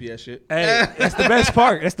sounds like some MPS shit. Hey, that's the best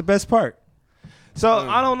part. That's the best part. So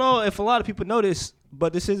I don't know if a lot of people know this,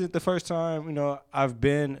 but this isn't the first time I've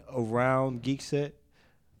been around Geekset.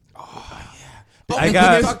 Can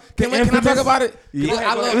I talk about it? Yeah.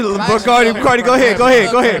 I love Bacardi, go ahead.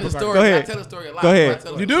 I tell the story a lot. Go ahead.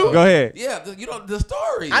 You do? Go ahead. Yeah, the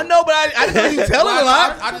story. I know, but I didn't know you tell it a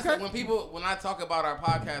lot. I just when I talk about our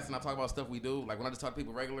podcast and I talk about stuff we do, like when I just talk to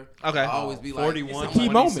people regular, Okay. I always be like, 41. Key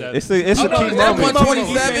moment. It's a key moment.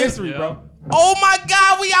 127 history, bro. Oh my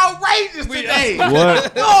God, we outrageous today.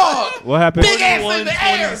 What? Dog. What happened? Big ass in the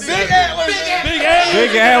air.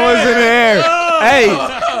 Big antlers in the air. Hey,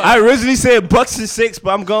 I originally said Bucks and 6, but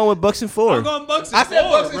I'm going with Bucks and 4. I'm going Bucks and I said 4,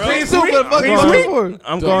 Bucks and bro. Clean Sweep, but fucking sweep.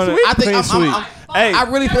 I'm going I think clean sweep. Hey, I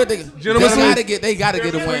really feel they gotta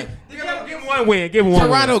get a win. Give one win. Give one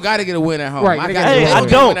Toronto win. got to get a win at home. Right, hey,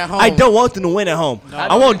 I don't want them to win at home.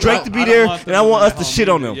 I want Drake to be there, and I want us to shit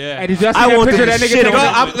on them. Yeah. Hey, did y'all see I that want picture them of that to shit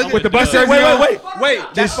nigga on with the bus jersey? Wait.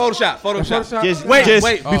 That's Photoshop. Just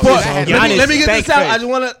Wait. before Giannis Let me get stank this out. face. I just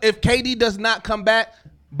want to. If KD does not come back,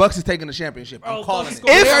 Bucks is taking the championship. I'm calling Bucks it.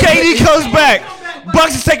 scored. If KD comes back,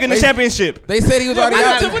 Bucks is taking the championship. They said he was already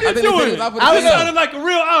out. What are I you think they said he doing? was out for the I was season. sounding like a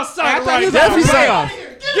real outsider thought he right was out now. for playoffs.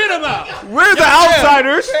 Get him out. We're the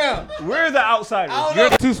outsiders. Yeah. We're the outsiders. You're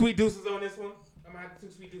the 2 sweet deuces on this one. I'm gonna have the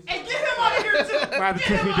 2 sweet deuces. Hey, get him out of here too. I'm gonna have the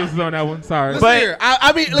 2 sweet deuces on that one. Sorry. Listen here.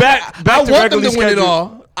 I mean, back I to want them regularly to win it scheduled.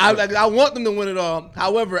 all. I want them to win it all.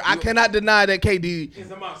 However, I cannot deny that KD. It's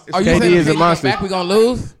a monster. Are you KD saying is if a KD monster. come back, we gonna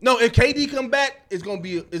lose? No, if KD come back, it's gonna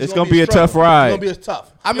be a a tough struggle. ride. It's gonna be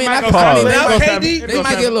tough. I mean, might I go I mean, seven. without Go KD, seven. they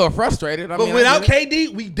might get a little frustrated. I But mean, without I get it.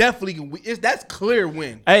 KD, we definitely can. That's clear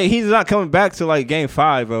win. Hey, he's not coming back to like game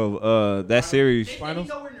 5 of that series. He's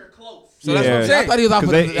nowhere near close. So that's what I'm Yeah. I saying. thought he was out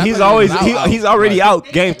for the He's already out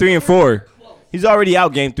game 3 and 4. He's already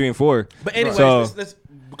out game 3 and 4. But anyways, So- let's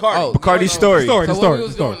Bacardi. Bacardi's story. So what we story.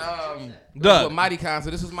 was doing, Doug. with Mighty Con. So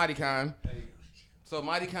this was Mighty Con. So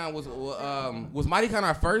Mighty Con was Mighty Con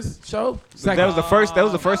our first show? That was the first. That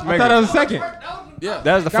was the first I mega. thought that was the second. Yeah.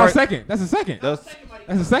 That was the That was first. second. That's the second. That was,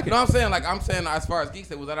 That's the second. No, No, I'm saying as far as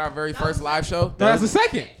Geekset, was that our very first live show? that's the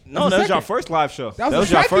second. no, that was your first live show. That was That was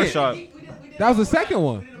the your second. first shot. That was the second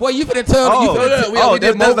one. Boy, you finna tell. you Oh, finna we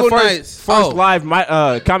did that was the Mogul first Nights. first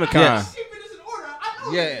live Comic Con. Yes.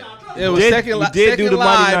 Yeah. It was did- second we did do second the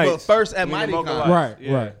Mighty live, but Nights. first at We did Mighty Mogul Con.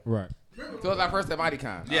 Nights. Right. So it was our first at Mighty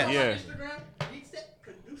Con. Yeah. Yeah.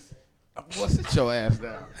 Boy, sit your ass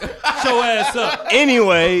down. Shut your ass up.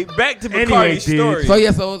 Anyway, back to Bacardi's dude. story. So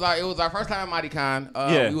yeah, so it was our first time at Mighty Con.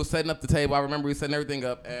 Yeah. We was setting up the table. I remember we setting everything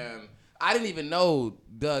up, and I didn't even know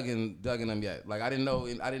Doug and them yet. Like I didn't know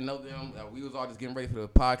them. We was all just getting ready for the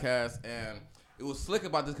podcast, and it was slick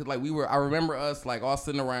about this because like I remember us like all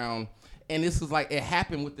sitting around, and this was like it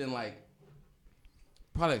happened within like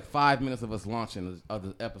probably like 5 minutes of us launching of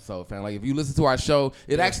the episode, fam. Like if you listen to our show,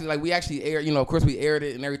 it actually like we actually aired. Of course we aired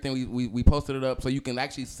it and everything. We posted it up so you can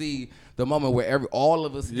actually see the moment where all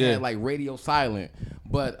of us had like radio silent.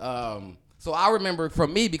 But so I remember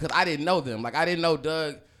from me because I didn't know them. Like I didn't know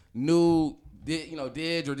Doug knew.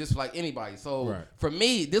 Did or just like anybody. So for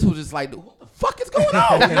me, this was just like, what the fuck is going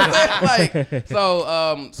on? You know what I'm saying?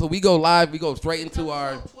 Like, so we go live. We go straight into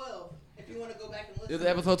our. 12, if you want to go back and listen. Is it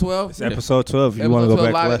episode 12? It's episode 12. If you want to go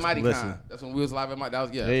back live and at Mighty listen. Con. That's when we was live at Mighty. That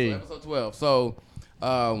was Hey. so episode 12. So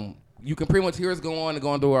you can pretty much hear us go on and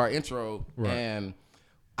go into our intro, and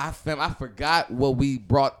I forgot what we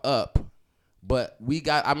brought up, but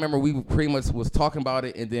I remember we pretty much was talking about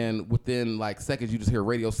it, and then within like seconds you just hear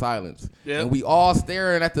radio silence, and we all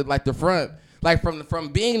staring at the front, like from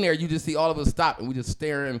being there, you just see all of us stop, and we just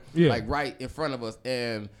staring like right in front of us,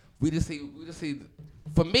 and we just see.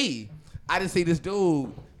 For me, I just see this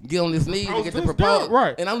dude get on his knees and get the proposal,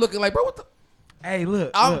 and I'm looking like, bro, what the? Hey,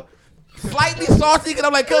 look. Slightly salty, because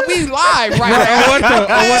I'm like, cause we live right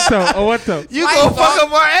now. Oh, what the? You gonna fuck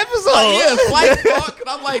up our episode? Yeah, slight thought, because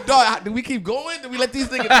I'm like, dog, do we keep going? Do we let these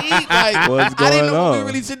niggas eat? Like, what's I didn't going know on? what we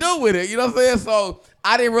really should do with it. You know what I'm saying? So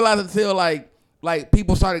I didn't realize until like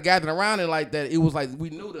people started gathering around and like that it was like we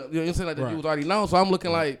knew them. You know what I'm saying? Like that you was already known. So I'm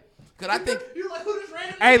looking like, cause I think. You like who this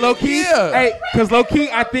random? Hey, low key. Yeah. Hey, cause low key,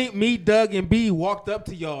 I think me, Doug, and B walked up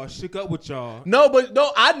to y'all, shook up with y'all. No,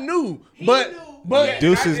 I knew, but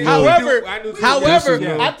Deuces knew. however, Deuces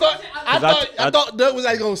knew. I thought Doug was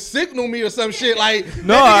like gonna signal me or some shit. Like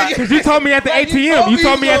Cause you told me at the ATM. You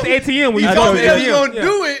told me at the ATM when you told me he was gonna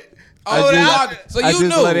do it. So you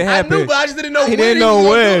knew. Let it I happen. knew, but I just didn't know. He when didn't he know was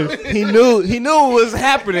when. gonna do it. He knew it was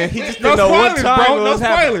happening. He just No didn't know what spoilers, time bro. it No was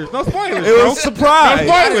happening. spoilers. No spoilers. It was a surprise. No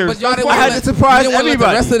spoilers. But y'all didn't I wanna had let- to surprise you didn't wanna let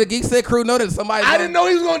everybody. The rest of the Geekset crew know that somebody. I didn't know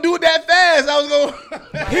he was gonna do it that fast. I was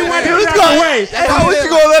gonna. He went He was out going. the way. Hey, how was you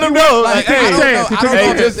gonna let him know? Like, Like, I don't hey, know. I don't know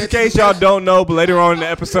hey, if just in it's- case y'all don't know, but later on in the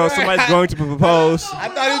episode, somebody's going to propose. I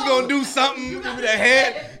thought he was gonna do something. Give me the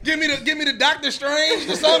head. Give me the Doctor Strange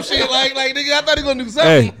or some shit. Like nigga, I thought he was gonna do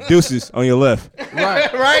something. Hey, deuces on your left.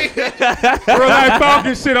 Right. Right? Real life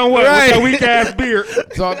Falcon shit on what? Right. With that weak ass beard.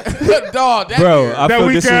 So, dog, that Bro, beard. I That feel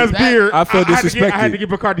weak ass beard. I feel I had disrespected. to get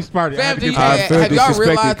Bacardi Sparty. Fam, do you, I feel have y'all disrespected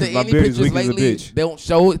realized 'cause that my any beard is pictures weak as a lately bitch. they don't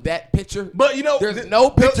show that picture? But you know, There's no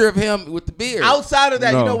picture of him with the beard. outside of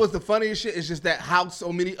that, No. you know what's the funniest shit? It's just that how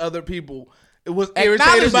so many other people was Acknowledge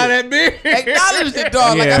irritated by it. that beard. Acknowledge it,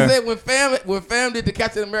 dog. Like Yeah. I said, when Fam did the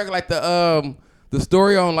Captain America, like the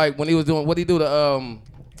story on like when he was doing what he do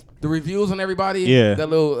the reviews on everybody. Yeah. That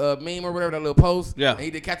little meme or whatever, that little post. Yeah. And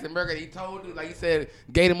he did Captain America. And he told you, like he said,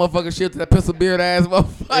 gave the motherfucking shit to that pistol beard ass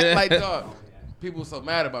motherfucker. Yeah. Like dog. People were so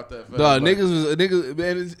mad about that. Fam. Dog, Like, niggas,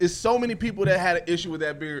 man, it's so many people that had an issue with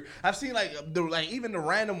that beard. I've seen even the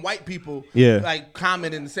random white people, like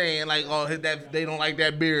commenting and saying like, oh, that they don't like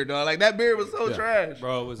that beard, dog. Like that beard was so trash,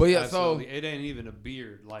 Bro, it was But yeah, absolutely, it ain't even a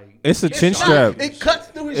beard. Like It's a chin not. strap. It cuts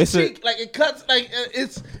through his cheek, like it cuts, like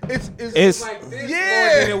it's like this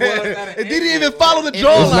yeah. more than it was at an It didn't angle. even follow the It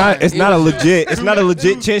jawline. It's not a legit. It's not a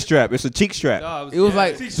legit chin strap. It's a cheek strap. dog, it was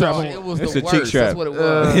like Cheek strap. dog, it was It's the a cheek worst. strap. That's what it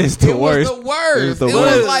was. It's the It worst. was the worst. It was the It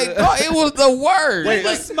worst. was like dog, it was the worst. with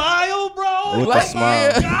Like, the smile, bro. With the like,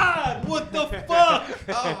 smile. God, what the fuck?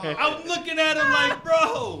 I'm looking at him like, bro. It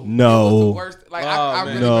was the No. worst. Like Oh, I man.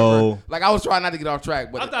 really No. remember. Like I was trying not to get off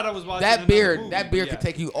track, but I thought I was watching that another beard. movie, That beard but could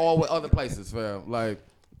yeah. take you all other places, fam. Like,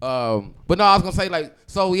 but no, I was gonna say like,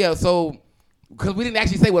 so yeah, so because we didn't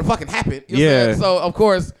actually say what fucking happened. You know what I'm Yeah. saying? So of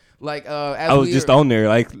course, like as I was we just on there.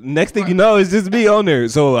 Like next thing you know, it's just me on there.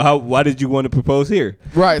 So why did you want to propose here?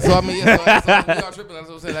 right. So I mean, yeah, so we all tripping. That's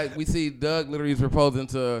what I'm saying. Like we see Doug literally is proposing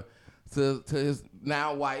to his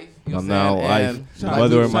now wife. You know I'm what I'm now saying? wife, And, Shout out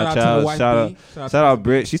mother to- of my shout out to the child. wife Shout B. out, shout out,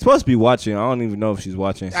 Britt. She's supposed to be watching. I don't even know if she's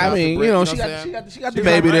watching. I mean, Britt, you know, you she know what got I'm saying? the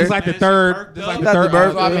baby there. It's like the Man, third. she perked It's like up. the third.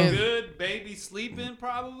 bird. So, I mean, Good baby sleeping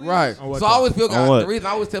probably. right. On what So I time? always feel On what? the reason I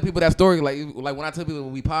always tell people that story, like when I tell people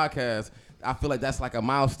when we podcast, I feel like that's like a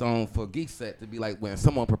milestone for Geekset to be like when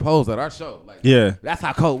someone proposed at our show. Like, Yeah. that's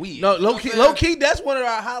how cold we. No, is. You know low key, what I'm saying? low key. That's one of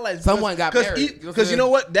our highlights. Someone got married. You know what I'm Because you saying? know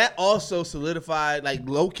what? That also solidified, like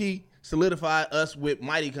low key, solidified us with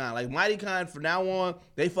Mighty Con. Like Mighty Con, from now on,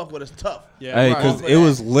 they fuck with us tough. Yeah. Hey, Right. because it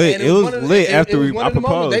was lit. And It was one of the- lit and after it was one I of the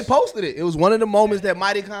moments- proposed. They posted it. It was one of the moments that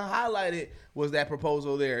Mighty Con highlighted was that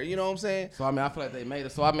proposal there. You know what I'm saying? So I mean, I feel like they made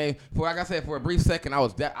it. So I mean, for like I said, for a brief second, I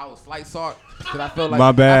was slight salt because I felt like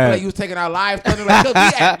My bad. I feel like you was taking our lives thunder like 'cause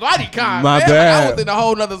we at BlodyCon. My man. bad. Like, I was in a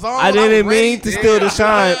whole nother zone. I didn't was ready. mean to steal the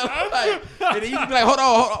shine. Like, and then you be like, hold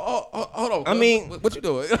on. I mean- what you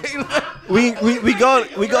doing? we go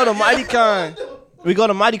to MightyCon. We go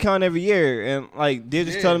to MightyCon every year, and like they're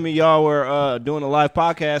just telling me y'all were doing a live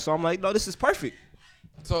podcast. So I'm like, no, this is perfect.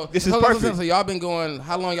 So This is so perfect. So y'all been going?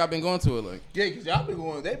 How long y'all been going to it? Like, Yeah, because y'all been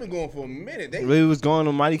going. They've been going for a minute. We was going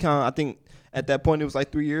to MightyCon. I think at that point it was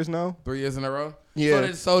like 3 years now. 3 years in a row.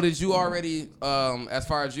 Yeah. So did you already? As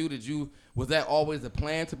far as was that always the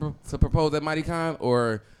plan to propose at MightyCon,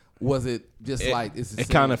 or was it just like it's? It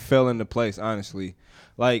kind of fell into place, honestly.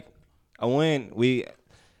 Like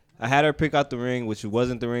I had her pick out the ring, which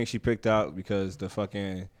wasn't the ring she picked out because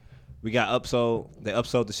we got upsold. They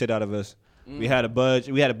upsold the shit out of us. We had a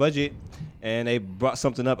budget, and they brought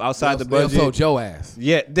something up outside the budget. They upsold your ass.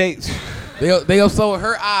 Yeah, they upsold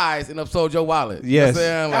her eyes and upsold your wallet. Yes. You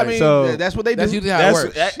know what I'm saying? I mean, so that's what they do. That's usually how it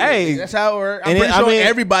works. Hey, that's how it works. I'm And pretty it- I sure mean-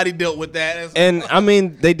 everybody dealt with that. and I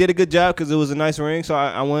mean, they did a good job because it was a nice ring. So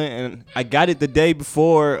I went and I got it the day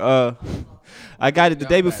before.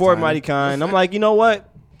 MightyCon. And I'm like, you know what?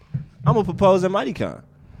 I'm gonna propose at MightyCon.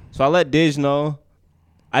 So I let Didge know.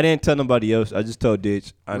 I didn't tell nobody else. I just told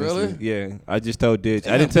Didge. Honestly. Really? Yeah, I just told Didge.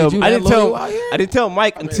 Damn, I didn't tell. Didge, you I that didn't tell. loyal out here? I didn't tell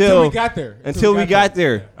Mike Until we got there. Until we got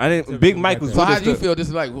there. I didn't. Until Big we Mike got was there. So with how us. do you feel? This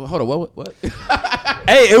is like, hold on, what?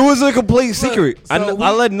 Hey, it was a complete secret. so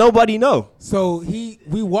I let nobody know. So we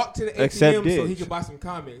walked to the ATM Except so he Didge. could buy some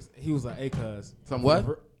comics. He was like, "Hey, cuz, Some what?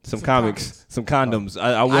 Some comics, some condoms.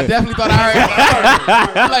 I I went. definitely thought I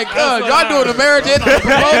heard. I'm like, y'all doing the marriage and the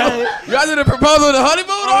proposal? Y'all did the proposal and the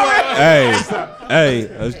honeymoon already?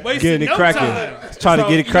 Hey, I was Wasted getting it no cracking. time. I was trying to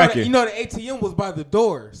get it cracking. You know the ATM was by the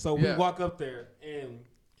door, so Yeah. we walk up there and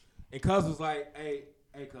cuz was like, "Hey,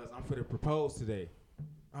 cuz, I'm for to propose today."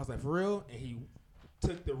 I was like, "For real?" And he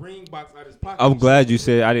took the ring box out of his pocket. I'm glad you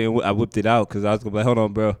said I didn't. I whipped it out because I was gonna be like, hold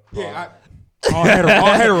on, bro. Yeah, all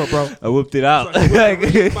hetero, bro. I whipped it out. So he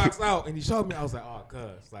whipped the ring box out and he showed me. I was like, "Oh,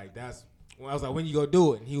 cuz, like that's." I was like, "When you go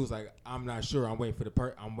do it?" And he was like, "I'm not sure. I'm waiting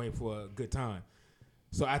for I'm waiting for a good time."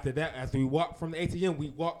 So after that, after we walked from the ATM, we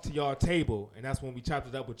walked to y'all table, and that's when we chopped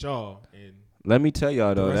it up with y'all. And Let me tell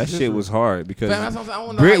y'all though, The that rest is shit history. was hard because Fam, that's what I'm saying. I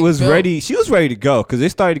wanna know how Britt you was felt. ready. She was ready to go because it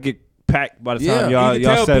started to get packed by the Yeah. time you y'all could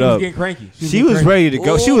tell set Boo was up. getting cranky. She was ready to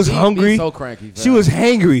go. She Ooh, was be hungry. so cranky. Fam. She was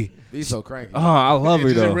hangry. Be so cranky. Oh, I love her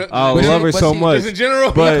Just in though. real- I but love she- her but so she- much. Just in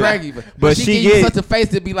general. But- cranky, but she she give you get- such a face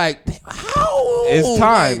to be like, how? It's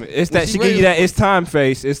time. Like, It's that was she ready give you to- that it's time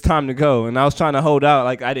face. It's time to go. And I was trying to hold out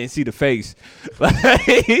like I didn't see the face. When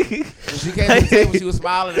she came to the table, she was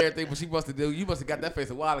smiling and everything, but you must have got that face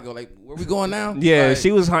a while ago. Like, where we going now? Yeah, Like,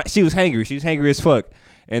 she was hangry. She was hangry as fuck,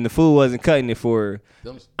 and the food wasn't cutting it for her.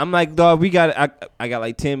 them- I'm like, dog, we got. I got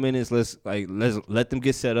like 10 minutes. Let's let them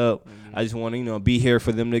get set up. I just want to be here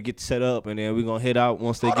for them to get set up, and then we're gonna head out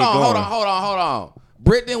once they get going. Hold on.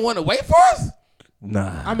 Britt didn't want to wait for us?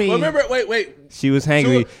 Nah, I mean, Well, remember, wait. she was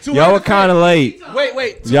hangry. To Y'all her were kind of late.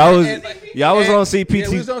 Wait. Y'all was And- on Yeah, CPT.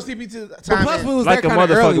 we was on CPT but time. plus we was like a there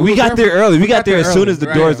kinda motherfucker. early. We got there early. We got there as soon as the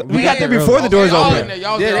Right. doors. We got there before the doors Y'all in opened. there,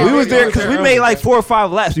 y'all Yeah, there We was already. there because we made like 4 or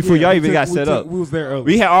 5 laps before y'all even got set up. We was there early.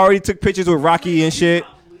 We had already took pictures with Rocky and shit.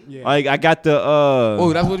 Yeah. Like I got the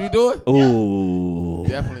Oh, that's what you doing? ooh.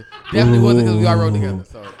 Definitely wasn't because we all rode together.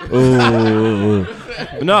 So. Ooh.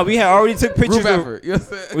 No, we had already took pictures. Group effort. You know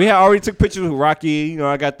what I'm saying? We had already took pictures with Rocky.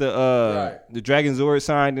 I got the Right. the Dragon Zord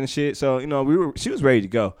signed and shit. So she was ready to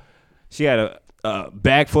go. She had a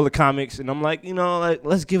bag full of comics, and I'm like,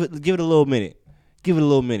 let's give it a little minute. Give it a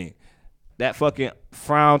little minute. That fucking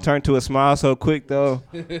frown turned to a smile so quick though.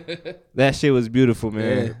 That shit was beautiful,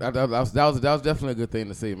 man. That was definitely a good thing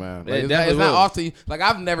to see, man. Like, Yeah, it's definitely not was. often. Like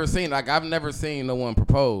I've never seen no one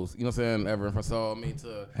propose. You know what I'm saying? Ever. So I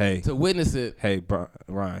mean to witness it. Hey,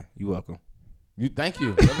 Ryan, you welcome. Thank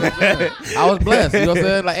you. That's what I'm saying. I was blessed. You know what I'm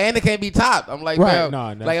saying? Like, and it can't be topped. I'm like, Right,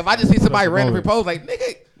 man, no, like if I just see somebody that's random the propose, like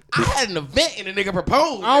nigga, I had an event and the nigga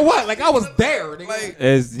proposed. On what? Like I was there. Nigga.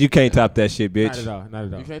 Like, You can't top that shit, bitch. Not at all. Not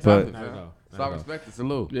at all. you can't But- top it, Not man. at all. So I respect it.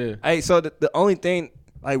 Salute. Yeah. Hey, so the only thing,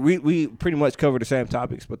 like we pretty much cover the same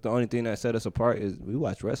topics, but the only thing that set us apart is we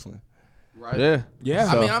watch wrestling. Right. Yeah. Yeah.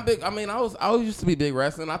 I mean, I'm big. I mean, I was used to be big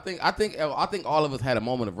wrestling. I think all of us had a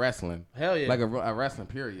moment of wrestling. Hell yeah. Like a wrestling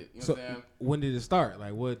period. You know So what I'm saying? when did it start?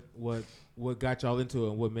 Like what got y'all into it,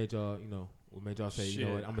 and what made y'all say, you know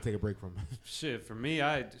Shit. what, I'm gonna take a break from it. Shit, for me,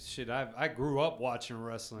 I grew up watching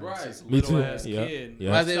wrestling. Right. Since a Me little too. ass Yeah. kid.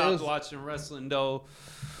 Yeah. I stopped watching wrestling though.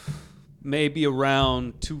 Maybe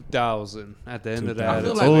around 2000 at the end of I that.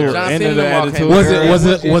 feel It's like Oh, when John end Cena of the walked attitude in, era.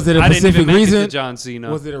 Was it a I didn't specific even make it reason? to John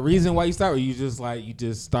Cena. Was it a reason why you started, or you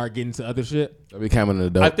just start getting to other shit? I became an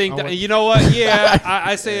adult. I think that, you know what? Yeah,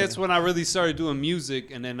 I say it's when I really started doing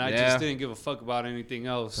music, and then I Yeah. just didn't give a fuck about anything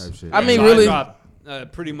else. Type shit. I mean, So really- dropped,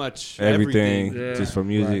 pretty much Everything everything. just for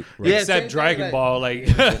music. Yeah, Except same thing, Dragon like- Ball, like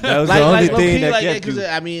That was Like, the only low thing key, that like, kept because you.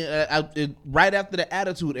 I mean, right after the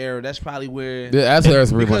Attitude Era, that's probably where. Yeah, that's where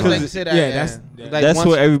it's pretty Because much. like you said, That's once-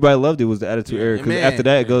 what everybody loved. It was the Attitude Era. Because Man. after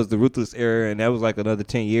that, it goes the Ruthless Era, and that was like another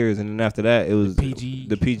 10 years. And then after that, it was PG.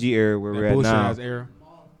 the PG era where we're at bullshit now. ass era.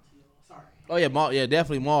 Oh yeah, Maul. Yeah,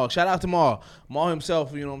 definitely Maul. Shout out to Maul. Maul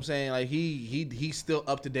himself. You know what I'm saying? Like he's still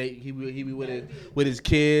up to date. He be with his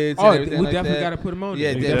kids. Oh, and we everything like definitely that. got to put him on. Yeah,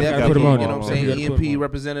 there. We definitely. gotta put him on. You know what I'm there. saying? We gotta put him EMP on.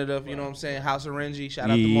 representative. You know what I'm saying? House of Renji. Shout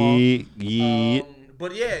out to Maul. Yeah.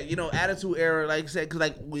 But yeah, Attitude Era, like I said,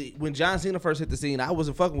 because when John Cena first hit the scene, I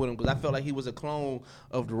wasn't fucking with him because I felt like he was a clone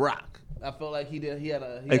of The Rock. I felt like he had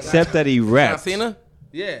Except that he rapped. John Cena?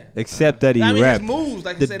 Yeah. Except that he rapped. His moves,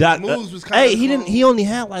 like I said, his moves was kind of. He only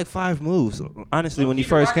had like 5 moves. Honestly, when he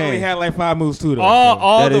first came, he had like 5 moves too. Though.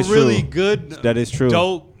 All that the is really true. good, that is true.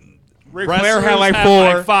 Dope. Ric Flair had like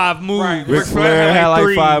 4. Like 5 moves. Right. Ric Flair had like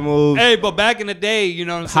 3. 5 moves. Hey, but back in the day, you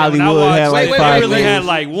know what I'm saying? Hollywood had like 5 they really moves. had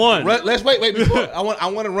like 1. Let's wait before I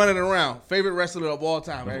want to run it around. Favorite wrestler of all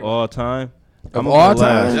time. Of all time. Of all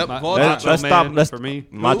time. Yep, Macho let's stop. Man Let's for me.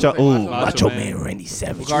 Macho Man Randy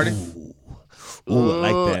Savage. Ooh,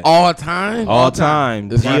 I like that. All time? All time.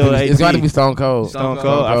 It's got to be Stone Cold. Stone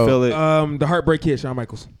Cold. I feel it. The Heartbreak Kid, Shawn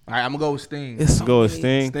Michaels. All right, I'm gonna go with Sting. Go with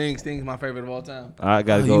Sting. Sting's my favorite of all time. I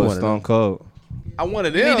gotta go with Stone Cold. I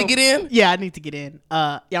wanted You him. need to get in? Yeah, I need to get in.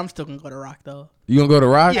 Yeah, I'm still gonna go to Rock though. You gonna go to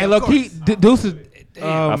Rock? Hey, look, Deuce is. I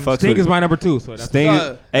fucks Sting with is it. my number 2. So that's Sting.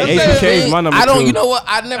 let's Hey, say HBK is my number 2. I don't. You know what?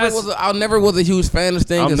 I never was a huge fan of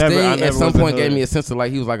Sting. I And never Sting at some was a point gave hood. me a sense of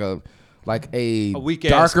like he was like a weak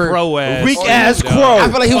ass darker crow ass. Weak ass crow. I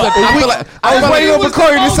feel like he was. I was waiting on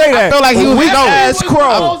Corey to say that. I feel like he was weak ass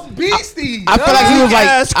crow. Most beastie. I feel like he was like.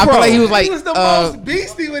 I feel like he was like. He was the most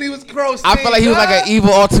beastie when he was Crow. I feel like he was like an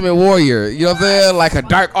evil Ultimate Warrior. You know what I'm saying? Like a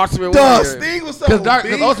dark Ultimate Warrior. Sting was so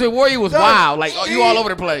Because Ultimate Warrior was wild. Like you all over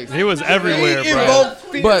the place. He was everywhere, bro.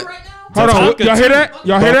 But Hold on, y'all hear that?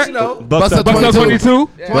 Y'all hear that? Bucks up Bucks up 22.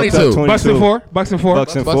 22. Bucks and 4. Bucks and 4.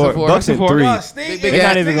 Bucks and 4. four. Bucks and 3. They're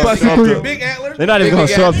not even gonna show up to. Big antlers. They're not even gonna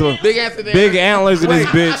show up to him. Big answer there. Big antlers in this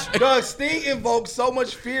bitch. Dog, Sting invokes so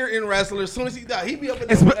much fear in wrestlers. As soon as he died, he be up at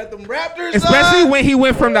them Raptors. Especially when he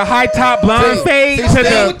went from the high top blonde fade to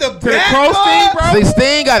the crow Sting, bro. See,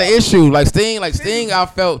 Sting got an issue. Like Sting, I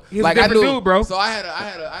felt He's like a I different knew, dude, bro. So I had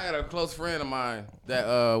a close friend of mine that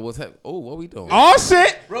was. What we doing? Oh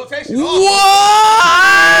shit! Rotation. Hey,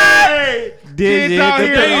 Did out it?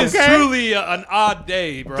 here. Today is Okay. truly an odd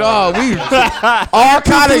day, bro. Dog, we all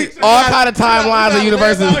kind of timelines of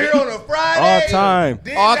universes. Out here on a Friday. All time.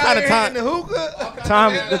 All kind of time. In the hookah.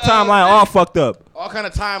 The timeline all fucked up. All kind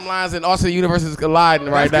of timelines and also universes colliding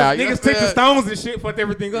right now. You know Niggas what I'm took the saying? stones and shit, fucked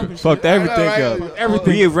everything up. And Fucked shit. everything right. up. Everything.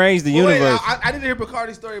 Rearranged the universe. I didn't hear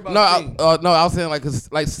Bacardi's story about No, Sting. no, I was saying like,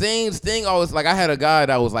 cause like Sting always like I had a guy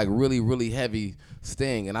that was like really, really heavy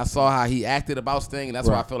Sting, and I saw how he acted about Sting, and that's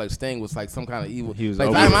why I felt like Sting was like some kind of evil. He was like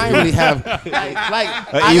over I it. ain't really have evil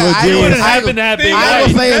genius. I ain't gonna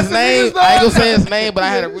say his name. I ain't gonna say his name, but I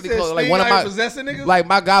had a You really said close like Sting one of out my possessing niggas? like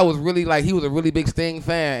my guy was really like he was a really big Sting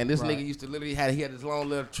fan, and this nigga used to literally had his long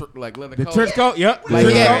little leather The coat. trench coat, yep. Like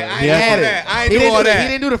he I had ain't it. I ain't He do all didn't that. he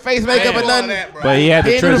didn't do the face makeup or nothing. But he had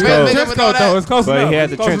He the didn't do trench the face coat. makeup and all that. Though, it's close But enough. he had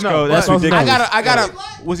the It's close trench enough. coat. That's Close enough. ridiculous. I gotta.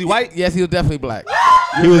 Was he white? Yes, he was definitely black.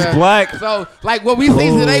 He was black. So like what we see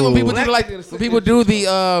today when people Ooh. do like when people do the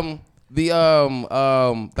like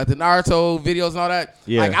the Naruto videos and all that.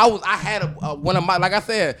 Yeah. Like I had one of my like I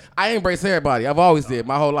said I embrace everybody. I've always did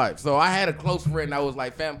my whole life. So I had a close friend that was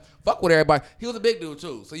like fam fuck with everybody. He was a big dude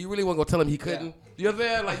too. So you really want to go tell him he couldn't. You know what I'm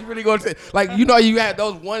saying? Like you really go to like you know you had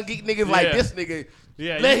those one geek niggas like Yeah. this nigga.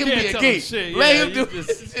 Yeah, Let you him can't be a tell him geek. shit. Let Yeah, him do you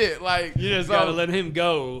this shit. Like You just so- gotta let him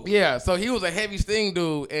go. Yeah, so he was a heavy Sting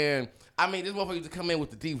dude, and I mean, this motherfucker used to come in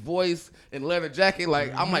with the deep voice and leather jacket.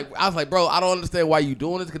 Like, I was like, bro, I don't understand why you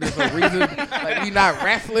doing this because there's no reason. Like, we not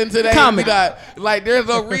wrestling today. We not, like, there's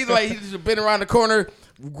no reason. Like, he just been around the corner.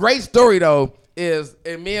 Great story though is,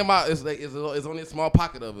 and me and my, it's only a small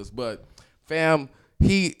pocket of us, but fam,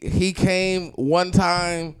 he came one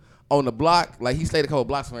time on the block, like he stayed a couple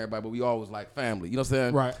blocks from everybody, but we all was like family. You know what I'm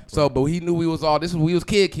saying? Right. So, but he knew we was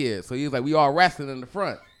kids. So he was like, we all wrestling in the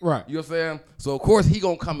front. Right. You know what I'm saying? So of course he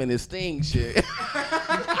gonna come in his Sting shit.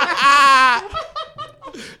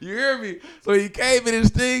 You hear me? So he came in his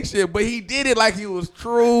Sting shit, but he did it like he was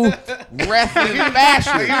true wrestling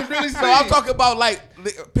fashion. So I'm talking about like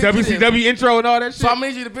WCW intro and all that shit. So I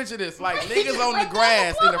need you to picture this, like niggas on the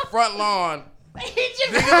grass in the front lawn.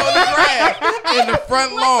 Niggas on the grass in the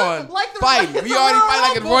front lawn fighting. We already fight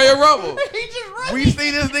like it's Royal Rumble. We see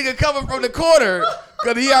this nigga coming from the corner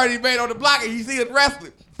because he already made on the block and he see us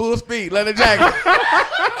wrestling. Full speed, leather jacket.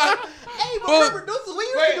 Hey, but remember, Deuces, we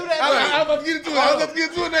used to do that. I'm about to get into it. I'm about to get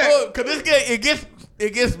into it now. Because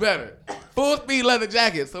it gets better. Full speed leather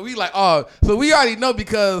jacket. So we like, so we already know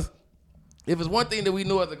because if it's one thing that we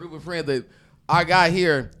knew as a group of friends that our guy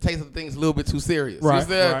here takes some things a little bit too serious. Right,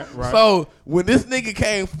 You know right. So when this nigga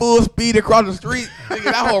came full speed across the street, nigga,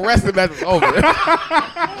 that whole wrestling match was over.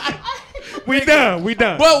 We done.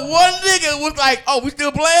 But one nigga was like, oh, we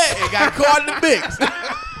still playing? And got caught in the mix.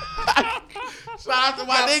 Shout out to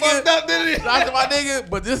my nigga. Shout out to my nigga.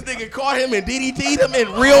 But this nigga caught him and DDT'd him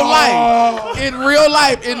in real life. In real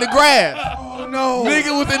life, in the grass. Oh no.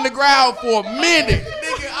 Nigga was in the ground for a minute.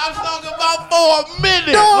 Nigga, I'm talking about for a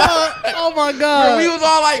minute. Oh my God. We was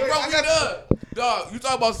all like, bro, we done. Dog, you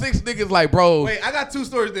talking about 6 niggas like, bro. Wait, I got 2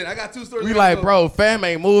 stories then. We like, bro, fam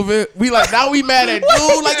ain't moving. We like, now we mad at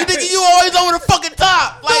dude. Like, nigga, you always over the fucking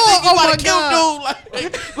top. Like, nigga, you about to kill dude. Like,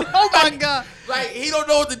 oh my God. Like, he don't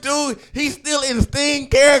know what to do. He's still in Sting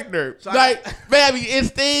character. So like, fam, he in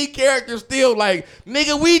Sting character still. Like,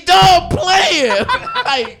 nigga, we done playing.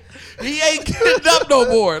 Like, he ain't getting up no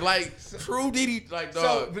more. Like, true DD, like,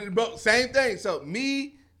 dog. So, bro, same thing. So,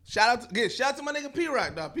 me... Shout out to my nigga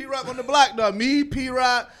P-Rock, dog. P-Rock on the block, dog. Me,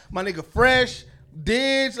 P-Rock, my nigga Fresh,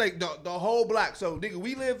 Didge, like the whole block. So, nigga,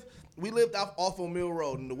 we lived off on Mill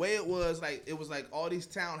Road, and the way it was like all these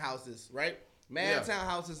townhouses, right?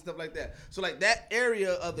 Townhouses and stuff like that. So, like that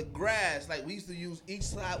area of the grass, like we used to use each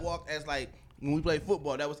sidewalk as like when we played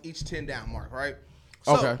football. That was each 10 down mark, right?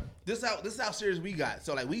 So, okay. This is how serious we got.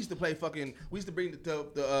 So like we used to play we used to bring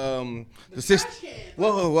the 60.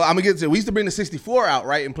 Well, I'm gonna get to it. We used to bring the 64 out,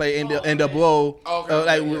 right, and play NWO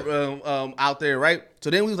out there, right? So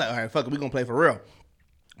then we was like, all right, fuck it, we gonna play for real.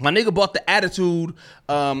 My nigga bought the Attitude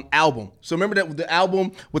album. So remember that the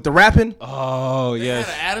album with the rapping? Oh, yes.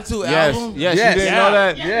 They had an Attitude album? Yes, you didn't know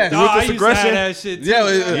that? Yeah. No, I Ruthless used to have Aggression? that shit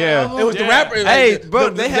too. Yeah. It was the rapper. Hey, like, bro,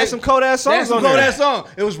 they had some cold ass songs on cold there. ass song.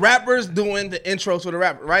 It was rappers doing the intros for the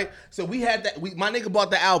rapper, right? So we had that. My nigga bought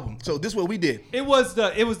the album. So this is what we did. It was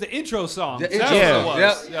the intro song. The That's intro. what it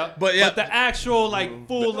was. Yep. But the actual like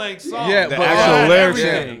full length song. Yeah, The but actual lyrics.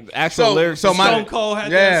 everything. The actual lyrics. So my Stone Cold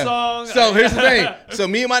had that song. So here's the thing. So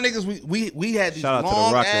me and my niggas, we had these Shout out to the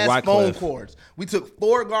long Rock ass and phone Wyclef. cords. We took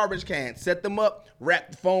 4 garbage cans, set them up,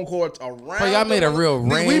 wrapped the phone cords around. So y'all made a real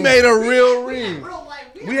ring? We made a real ring.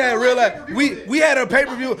 We had real life. We had a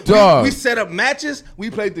pay-per-view. Dog. We set up matches. We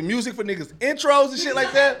played the music for niggas intros and shit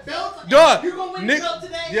like that. Belts? Dog. You gonna win the belt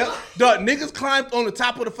today? Yep. Dog. Niggas climbed on the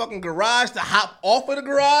top of the fucking garage to hop off of the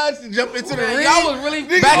garage and jump into the ring. Y'all was really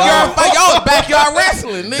Niggas- backyard fight. Y'all was backyard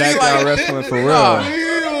wrestling. Nigga, Backyard like, wrestling for real. Dog.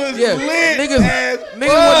 Niggas was Yeah, lit niggas as wasn't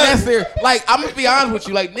fuck. necessary. Like, I'm gonna be honest with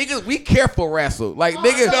you. Like, niggas, we careful wrestle. Like,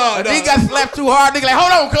 niggas, no. nigga got slapped too hard. Nigga, like,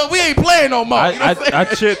 hold on, cuz we ain't playing no more. You know what I'm saying? I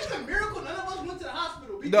chipped. It's a miracle none of us went to the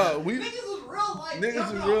hospital. No, Because we- niggas was real life. Niggas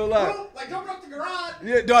jumping was off real the life. roof, like jumping off the garage.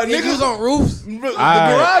 Yeah, dog. Niggas Niggas on roofs. The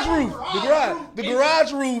garage roof. The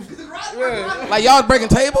garage roof. The garage Yeah. Like, y'all was breaking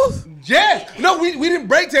tables. Yes. No, we didn't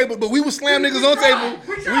break tables, but we would slam niggas on table.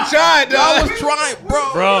 We tried, Y'all dog. was trying,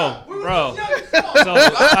 bro. Bro. So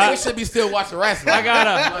I think we should be still watching wrestling. I gotta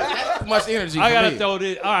That's too much energy. I for gotta me. throw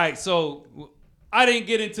this. All right, so I didn't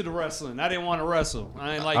get into the wrestling. I didn't want to wrestle.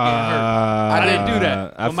 I didn't like getting hurt. I didn't do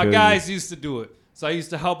that. I But my feel guys used to do it. So I used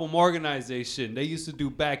to help them organize their shit. They used to do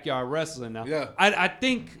backyard wrestling. Now, Yeah.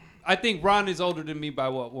 I think Ron is older than me by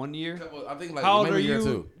what, 1 year? I think like How old maybe are a year or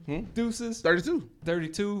you? two. Deuces? 32.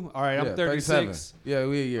 32? All right, I'm Yeah, 36. 37. Yeah,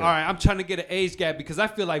 we a year. All right, I'm trying to get an age gap because I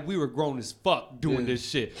feel like we were grown as fuck doing this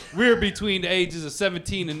shit. We were between the ages of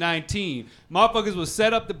 17 and 19. Motherfuckers would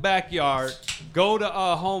set up the backyard, go to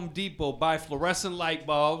Home Depot, buy fluorescent light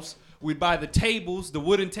bulbs. We'd buy the tables, the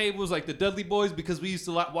wooden tables like the Dudley Boys, because we used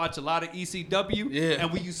to watch a lot of ECW. Yeah.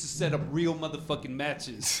 And we used to set up real motherfucking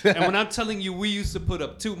matches. And when I'm telling you, we used to put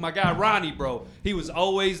up 2. My guy Ronnie, bro, he was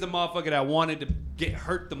always the motherfucker that wanted to get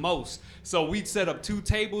hurt the most. So we'd set up 2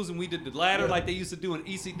 tables and we did the ladder like they used to do in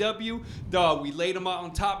ECW. Dog, we laid them out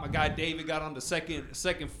on top. My guy David got on the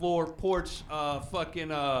second floor porch, balcony,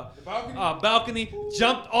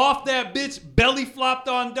 jumped off that bitch, belly flopped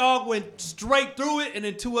on dog, went straight through it, and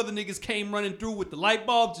then 2 other niggas came running through with the light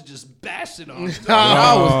bulbs and just bashed it on.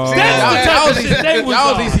 Y'all was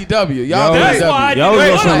ECW. Y'all That's was why I Y'all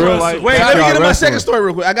did was on some real life. Wait, let me backyard get in my wrestling. second story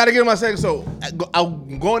real quick. I gotta get in my second. So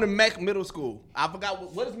I'm going to Mac Middle School. I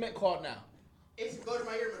forgot what is Mac called now. It's go to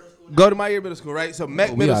my ear middle school. Go to my year middle school, right? So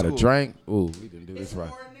Mac We Middle got a School. drink. Ooh, we didn't do It's this right.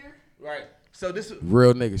 more in there. Right. So this is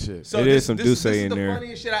Real nigga shit. so It this, is some this, Duce this is in the there.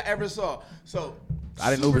 funniest shit I ever saw. So I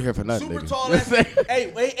didn't Uber here for nothing, Super nigga. tall ass.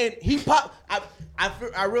 Hey, wait, and he popped.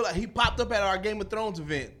 I realized he popped up at our Game of Thrones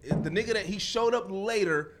event. The nigga that he showed up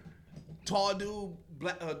later, tall dude,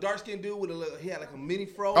 dark skinned dude with a little, he had like a mini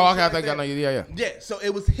fro. Oh, and okay, I shit think I like know that. you. Yeah. Yeah, so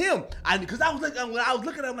it was him. Because I was like, when I was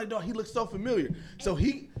looking at him, like, dog, he looks so familiar. So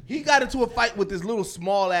he got into a fight with this little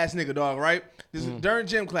small ass nigga, dog, right? This during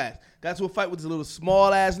gym class. Got into a fight with this little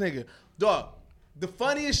small ass nigga. Dog, the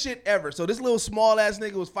funniest shit ever. So this little small ass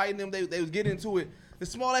nigga was fighting him. They was getting into it. The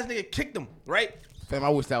small ass nigga kicked him, right? Fam, I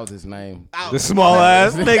wish that was his name. Out. The small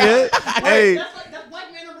ass nigga. Hey, That's black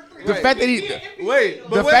man number 3. The fact that he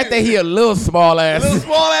that he a little small ass. Little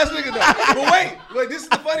small ass nigga though. But wait, this is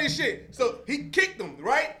the funniest shit. So he kicked him,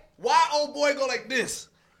 right? Why old boy go like this?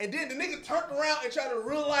 And then the nigga turned around and tried to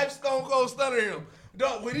real life Stone Cold Stunner him.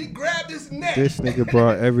 Dog, when he grabbed his neck, this nigga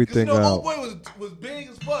brought everything out. Old boy was big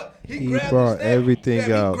as fuck. He grabbed brought his neck.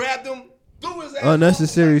 everything out. He grabbed him, threw his ass.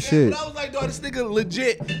 Unnecessary shit. But I was like, dog, this nigga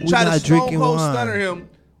legit tried to Stone Cold Stunner him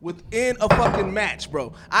within a fucking match,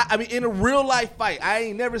 bro. I mean, in a real life fight, I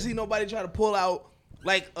ain't never seen nobody try to pull out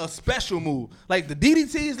like a special move. Like the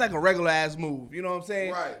DDT is like a regular ass move. You know what I'm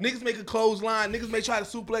saying? Right. Niggas make a clothesline. Niggas may try to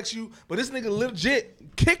suplex you, but this nigga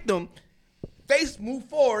legit kicked him. Face moved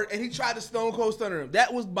forward and he tried to Stone Cold Stunner him.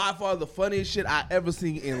 That was by far the funniest shit I ever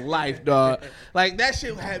seen in life, dog. Like that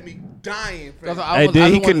shit had me dying. Hey,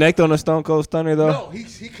 did he connect on a Stone Cold Stunner though? No,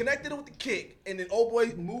 he connected it with the kick, and then old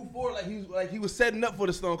boy moved forward like he was setting up for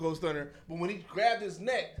the Stone Cold Stunner. But when he grabbed his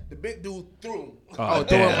neck, the big dude threw him.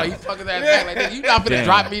 Threw him like you fucking that back like that. You not finna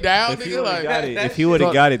drop me down, nigga. Like if he would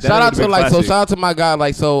have got it, shout out to shout out to my guy.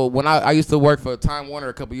 Like so, when I used to work for Time Warner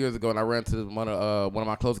a couple years ago, and I ran to one of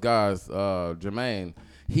my close guys, Jermaine.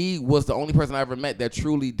 He was the only person I ever met that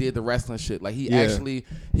truly did the wrestling shit. Like he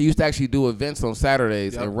used to actually do events on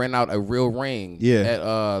Saturdays and rent out a real ring.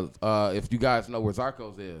 Yeah. At if you guys know where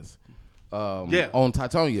Zarco's is. On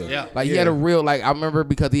Titonia. Yeah. Like he had a real I remember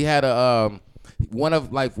because he had a one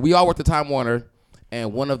of we all worked at Time Warner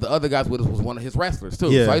and one of the other guys with us was one of his wrestlers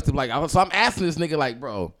too. Yeah. So I used to so I'm asking this nigga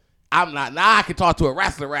bro, I'm not. Now I can talk to a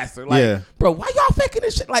wrestler. Like, bro, why y'all faking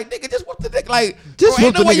this shit? Like, nigga, just whoop the nigga. Like, just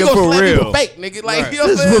whoop the nigga for real. Fake, nigga. Like, you know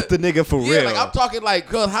just whoop the nigga for real. Like, I'm talking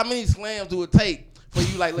cause how many slams do it take for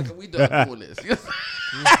you? Like, look, we done doing this. Cause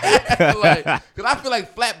I feel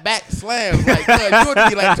like flat back slams. Like, you would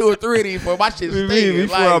be like 2 or 3 of these for my shit's stinging.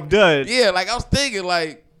 Before I'm done. Yeah, like I was thinking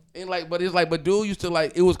but it's but dude used to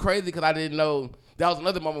it was crazy because I didn't know. That was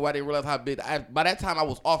another moment where I didn't realize how big. By that time, I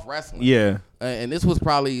was off wrestling. Yeah. And this was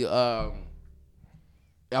probably, I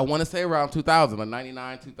want to say around 2000, like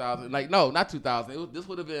 99, 2000. No, not 2000. This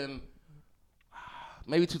would have been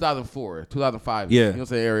maybe 2004, 2005. Yeah. You know what I'm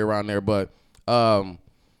saying? Area around there. But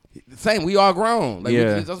same, we all grown.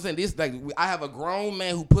 I'm saying this. I have a grown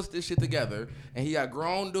man who puts this shit together, and he got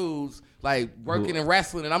grown dudes. Working and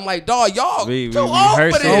wrestling, and I'm like, dog, y'all too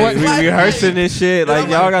old for this. We rehearsing this shit. Like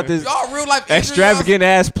y'all got this real life extravagant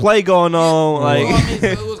ass play going on. So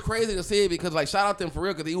it was crazy to see it because shout out to him for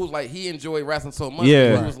real because he was he enjoyed wrestling so much.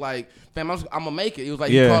 Yeah. He was like, fam, I'm gonna make it. He was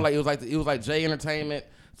like, he called it was J Entertainment.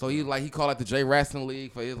 So he called the J Wrestling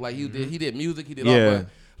League for his he did music, he did all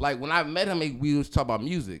but when I met him, we was talking about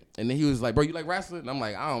music, and then he was like, bro, you like wrestling? And I'm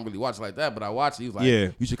like, I don't really watch it like that, but I watch it. He was like,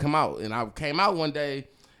 you should come out, and I came out one day.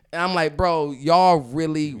 And I'm like, bro, y'all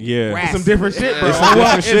really some different shit, bro.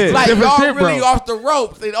 It's like y'all really off the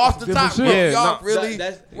ropes and off the top rope. Y'all really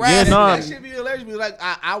that should be hilarious. Like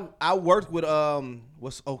I worked with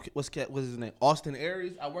what's his name? Austin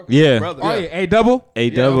Aries. I worked with his brother. Oh yeah, A-Double.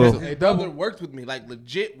 His brother worked with me,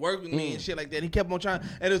 legit worked with me and shit like that. He kept on trying,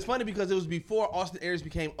 and it was funny because it was before Austin Aries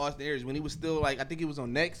became Austin Aries when he was still I think he was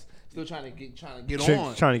on Next. Still trying to get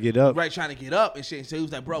on. Trying to get up. Right, trying to get up and shit. So he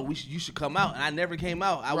was like, bro, you should come out. And I never came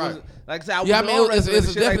out. I wasn't, like I said, I was it's a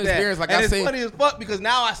different experience. It's funny as fuck because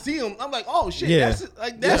now I see him. I'm like, oh shit,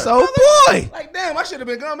 that's old boy. Like, damn, I should have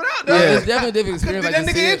been coming out. Yeah, it's definitely a different experience. That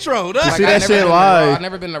nigga intro. You see that shit live. I've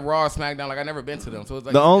never been to Raw, SmackDown. I never been to them. So it's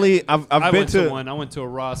the only I've been to one. I went to a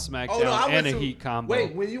Raw, SmackDown, and a Heat combo.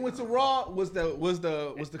 Wait, when you went to Raw, was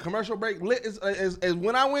the commercial break lit as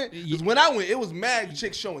when I went? Because when I went, it was mad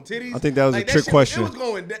chicks showing titties. I think that was a trick question. It was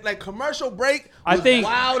going commercial break. I think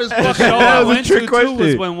wild as the fuck. show I went to too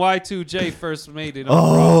was when Y2J first made it on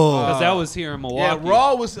Raw, because that was here in Milwaukee. Yeah,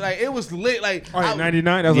 Raw was it was lit. 99.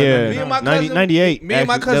 That was me and my cousin, 98. Me and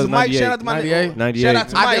my cousin Mike. Shout out to Mike. 98. Shout out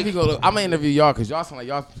to Mike. I'm gonna interview y'all because y'all sound like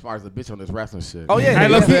y'all as far as a bitch on this wrestling shit. Oh yeah,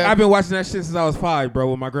 I've been watching that shit since I was 5,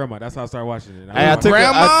 bro, with my grandma. That's how I started watching it. I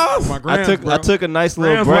took a nice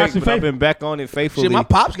little break, but I've been back on it faithfully. Shit, my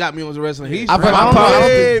pops got me on the wrestling.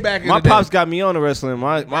 My pops got me on the wrestling.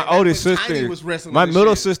 My oldest sister, my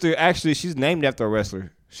middle sister, actually, she's named after a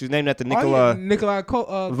wrestler. She's named after Nikolai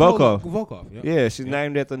Volkov. Yeah, she's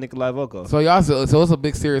named after Nikolai Volkov. So y'all, so it's a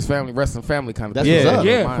big serious wrestling family kind of. That's what's up.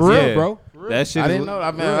 Yeah, for real, bro. That shit. I didn't know.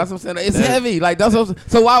 I mean, that's what I'm saying. It's heavy.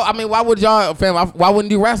 So why would y'all, fam? Why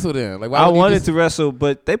wouldn't you wrestle then? I wanted to wrestle,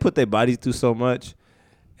 but they put their bodies through so much.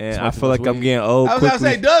 and I feel like I'm getting old. I was quickly.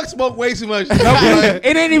 gonna say Doug smoked way too much. It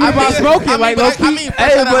ain't even about smoking. Like, low key.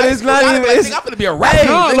 Hey, but it's not even. I'm gonna be a rapper.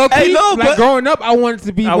 No, low key. no, like growing up, I wanted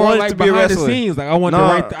to be more like behind the scenes. Like I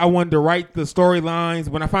wanted to write the storylines.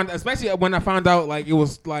 Especially when I found out like it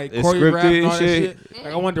was like choreographed and all that shit.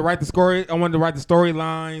 Like I wanted to write the story. I wanted to write the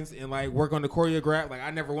storylines and like work on the choreograph. Like I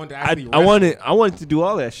never wanted to actually. I wanted to do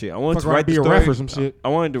all that shit. I wanted to write the story. Or some shit. I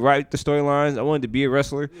wanted to write the storylines. I wanted to be a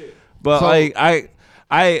wrestler, but like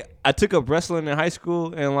I took up wrestling in high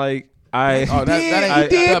school and like I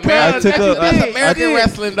That's American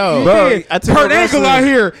wrestling though. Bro, I took Kurt Angle out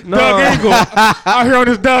here. No. Doug Angle out here on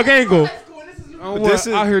this Doug Angle. This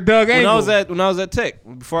is out here, Doug Angle. When I was at Tech,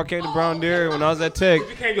 before I came to Brown Deer, when I was at Tech, You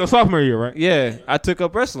became your sophomore year, right? yeah, I took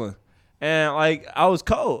up wrestling, and like I was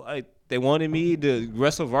cold. Like they wanted me to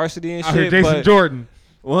wrestle varsity and Out here, shit. Jason But Jordan.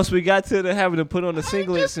 once we got to having to put on the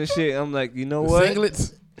singlets and shit, I'm like, you know what?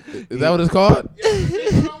 Singlets? Is that what it's called?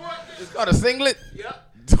 It's called a singlet? Yep.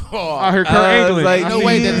 Out here, Kurt Angle. like, No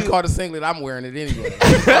way that it's called a singlet. I'm wearing it anyway.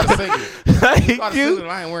 It's called a singlet. It's called a singlet.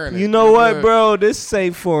 I ain't wearing it. You know what, bro? This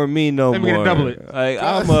ain't for me no Let me more. get double it.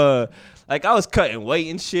 Like like I was cutting weight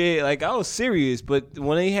and shit. Like I was serious, but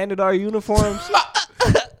when they handed our uniforms,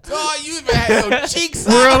 Oh, you even had your cheeks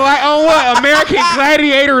We're out. like, on what? American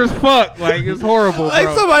Gladiator as fuck. Like, it's horrible, like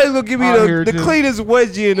bro. somebody's gonna give me Out here the just- cleanest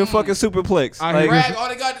wedgie in the fucking superplex. Out Like, here Grab all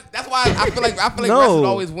they got. That's why I feel like No. wrestling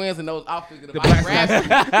always wins in those outfits. If I grab you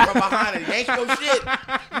from behind and yank your shit,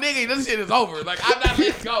 nigga, this shit is over. Like I'm not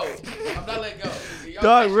letting go. I'm not letting go. Y'all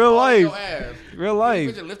Dog, that real shit all in life. your ass. real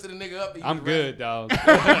life. Bitch lifted a nigga up. I'm good, dog. Like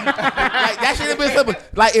that should have been something.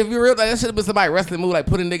 Like if you real, like, that should have been somebody wrestling move, like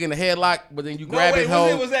put a nigga in the headlock, but then you grab his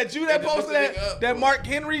hoe. Was that you that and then posted lift the nigga up. that Mark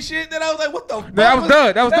Henry shit? That I was like, what the fuck? That was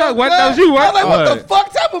Doug. That was Doug. What? That was you, I what? was like, what the What?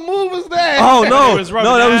 fuck type of move was that? Oh no, He was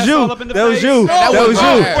rubbing no, that was ass you. all up in the That was face. you. No, that That was was you.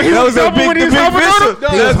 my ass. That was a When big, he the was big humping on him? Vince. He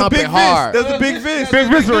That was was a humping big hard. Vince. That was a big Vince. Big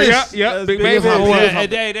Vince, yeah, That yeah. was Big big Vince. Vince.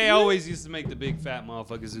 Yeah. Yeah, they always used to make the big fat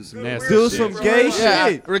motherfuckers do some nasty Do shit. some gay Yeah,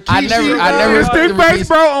 shit. I never Stick respected face,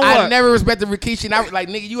 bro, on I what? never respected Rikishi. And I, like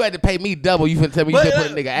nigga, you had to pay me double. You finna tell me you should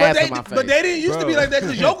put a nigga ass in my face. But they didn't used to be like that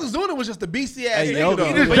because Yokozuna was just a beastie ass Hey, nigga. Yokozuna. though.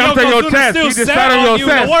 He just But jumped on your Yokozuna chest. still He just sat sat on your you.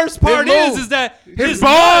 chest. The worst part moved. is that his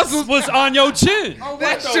balls nuts was on your chin.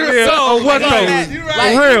 That's Yeah, true. on what Like, though? You like,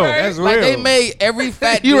 right. real. That's like real. they made every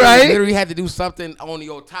fat You dude right. literally had to do something on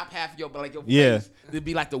your top half of your, like your Yeah. face to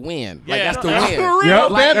be like the win. Like Yeah. that's the win. Yeah,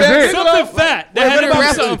 Like, that's it. Something fat. They had to do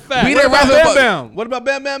something fat. We What didn't about wrestle, Bam but Bam? What about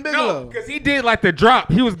Bam Bam No, Bigelow? because he did like the drop.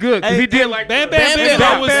 He was good. Because Hey, he did like Bam the- Bam Bam Bigelow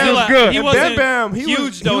Bam was Bam still was good. he And wasn't Bam, he was-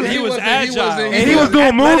 huge though. he He was wasn't- he agile. wasn't- And he was doing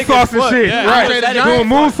athletic moonsaults as and fuck. shit. Yeah. Right. Andre the Doing Giant.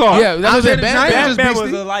 moonsaults. yeah, that was Andre it. the Bam Giant Bam. was Bam beastie.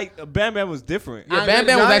 was Bam Bam was different. Yeah, Andre Bam the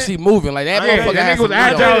Bam was Giant. actually moving. Like that Yeah, motherfucker that had nigga was some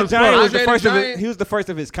agile Andre as the Giant was Andre the the first of Giant. his, he was the first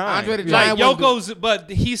of his kind. Andre the Like Giant wasn't Yoko's, but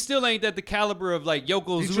he still ain't at the caliber of like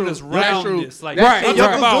Yokozuna's true. roundness. Like Right. I'm Right.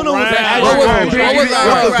 talking about Yokozuna was an round. agile What was, Right. what was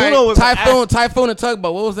Yokozuna was Typhoon and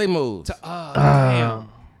Tugboat? What was they moves? Damn.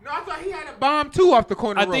 No, I thought he had a bomb too off the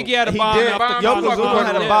corner. I think he had a He bomb did. off the Yokozuna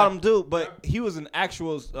had a yeah. bottom too, but he was an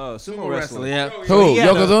actual sumo wrestler. Yeah. Who? He had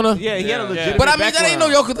a- Yokozuna? Yeah, he had a Yeah. legitimate But I mean, that ain't no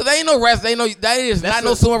background. Yokozuna. That ain't no wrestling. That is not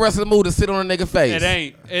no sumo wrestling move to sit on a nigga face. It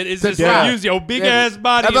ain't. It's That's just right. use your big Yeah. ass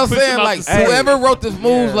body. That's what I'm and push saying. him out Like the city. whoever wrote this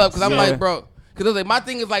moves up, because I'm Yeah. like, bro. Because like, my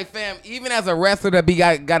thing is like, fam. Even as a wrestler that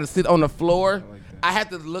got to sit on the floor, I have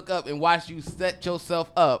to look up and watch you set yourself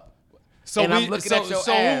up. So and I'm looking at your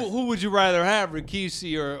ass. who would you rather have,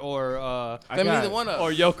 Rikishi or Fam, either one of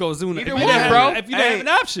or Yokozuna? Either If you one, didn't bro. have- If you didn't have an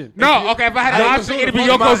option. No, okay. If I had the option, it'd be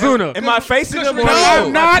Yokozuna. Am I facing them? or No, I'm my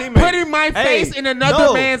not teammate? putting my face in another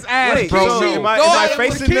no. man's ass, Wait, bro. so am I No,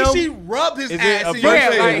 facing them? Rikishi rubbed his Is it ass a in your Yeah,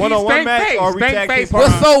 versus like, one-on-one stank match face, or we stank tag team face.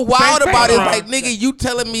 partners? What's so wild Same about it is thing. like, nigga, you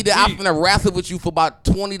telling me that I'm finna wrestle with you for about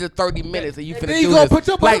 20 to 30 minutes and you finna then do you gonna this. put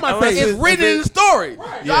your butt in like, my face. It's written in the story.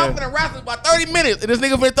 Yeah. Y'all finna wrestle about 30 minutes and this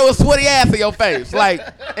nigga finna throw a sweaty ass in your face. Like,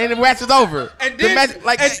 and the match is over. And The then, match,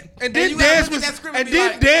 like, and then you gotta dance look with, at that script and be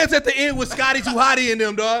then like- dance at the end with Scotty Too Hottie in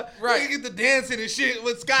them, dog. Right. You get the dancing and shit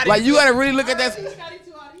with Scotty. Like, you gotta really look at that.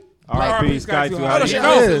 R.I.P. Sky Too Hold on,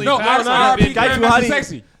 Hottie. no, R.I.P. Sky Too Grandmaster Hottie.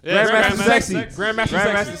 Sexy. Yeah, Grandmaster Sexy.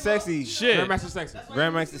 Grandmaster Sexy. Shit. Grandmaster Sexy.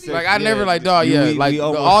 Grandmaster Sexy. Like, I never like, dog, We- yeah. we Like,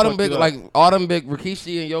 almost all them fucked big, it up. like, all them big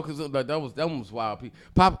Rikishi and Yokozuna, like, that was wild.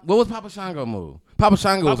 What was Papa Shango move? Papa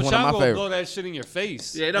Shango was Papa one of my Shango favorites. blow that shit in your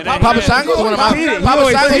face. Yeah, no, It Papa ain't Papa bad. Shango was one of my cheated. Papa He Shango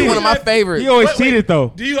always was one of my favorites. He always cheated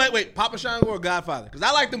though. Do you like Papa Shango or Godfather? Because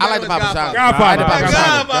I like them. I like the better Papa than Shango. Godfather. I like the Papa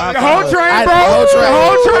Shango. Godfather. The whole train, I- bro.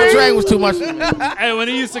 The whole train was too much for me. Hey, when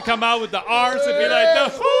he used to come out with the arms and be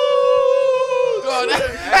like, the Bro,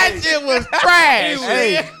 that shit was trash.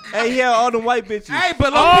 Hey, Hey, he had all the white bitches. Hey,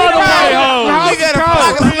 but all the white hoes. He got a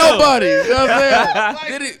flock of nobody. You know what I'm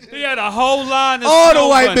saying? He had a whole line of All the snow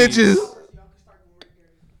white bunnies. bitches.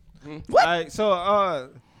 What? All right, so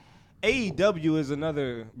AEW is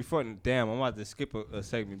another. I'm about to skip a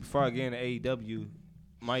segment before I get into AEW.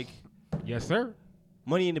 Mike, Yes, sir.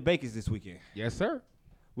 Money in the Bank is this weekend. Yes, sir.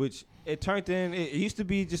 Which it turned in. It used to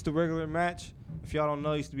be just a regular match. If y'all don't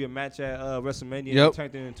know, it used to be a match at WrestleMania. Yep. It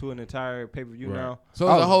turned it into an entire pay-per-view now.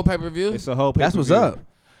 So it's a whole pay-per-view? It's a whole pay-per-view. That's what's up.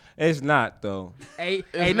 It's not though. Hey,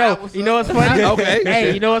 It's no. not what's You know up. what's funny? Okay.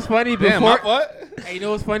 Hey, you know what's funny? Damn, Before, what? Hey, you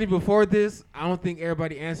know what's funny? Before this, I don't think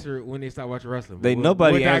everybody answered when they stopped watching wrestling.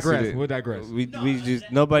 Nobody we'll answered digress. it. We'll digress.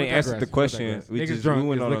 Nobody We'll answered the digress. question. We Niggas just drunk.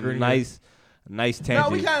 went There's on liquor a in nice No,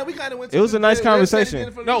 tangent. we kind of went. It was a nice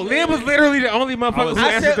conversation. No, Liam was literally the only motherfucker who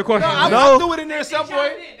I answered said the question. I threw it in there at some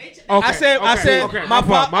point. I said my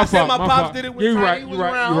pops did it when Tiny was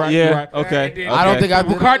around. Yeah. Okay. I don't think I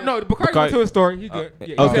did. Bacard went to his story. He good. Yeah,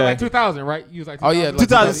 he okay. said like 2000, right? He was like, Oh, yeah, like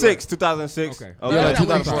 2006. Okay. Yeah, like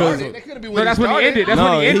 2004. They couldn't be No, when that's he when he started. ended. That's No,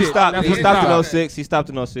 when he ended. he stopped. That's He when stopped in stopped. 06. He stopped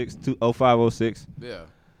in 06. 05, 06. Yeah.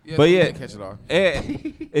 But so we yeah, didn't catch it all.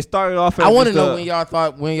 it started off. As I want to just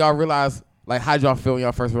know when y'all realized, like, how'd y'all feel when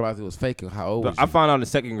y'all first realized it was fake and how old was I found out in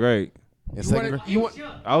second grade. in second grade?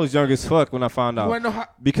 I was young as fuck when I found out. wanna know how-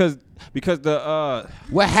 Because the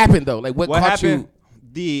What happened, though? Like, what caught happened?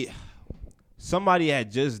 you? Somebody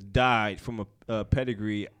had just died from a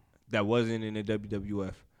pedigree that wasn't in the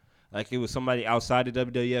WWF. Like it was somebody outside the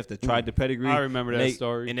WWF that tried the pedigree. I remember that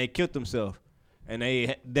story. And they killed themselves. And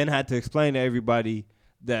they then had to explain to everybody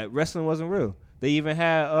that wrestling wasn't real. They even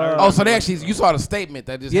had. So they actually, you saw the statement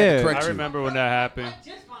that just had to correct I you. remember when that happened.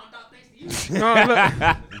 No,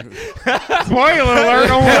 look. Spoiler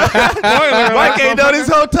alert on what? Spoiler alert. Mike ain't know this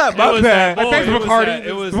whole time. My bad. Thanks, McCarty.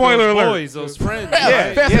 It was Spoiler those alert. boys, those friends.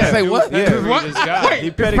 Yeah, Fast yeah. say what? Yeah. What? This guy. Wait, He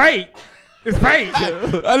it's pedigree- fake. It's fake.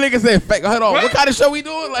 That nigga said fake. Hold on. What kind of show we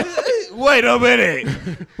doing? Like, Wait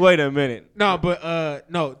a minute. No, but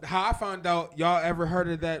no. How I found out, y'all ever heard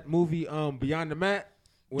of that movie, Beyond the Mat?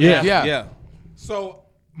 yeah. So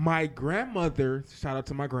my grandmother, shout out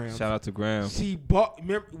to my grandma. Shout out to Graham. She bought.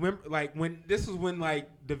 Remember, like when this was when like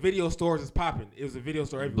the video stores was popping. It was a video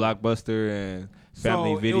store everywhere. Blockbuster and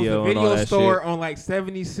Family So Video it was a and video all that store shit. on like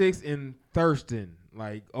 76 in Thurston,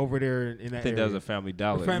 like over there in that I think area. that was a Family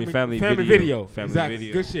Dollar. Family Family Video. Family Exactly.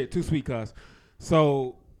 Video. Good shit. Too sweet, cuz.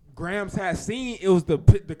 So Grams had seen it was the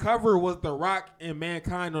cover was The Rock and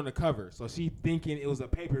Mankind on the cover. So she thinking it was a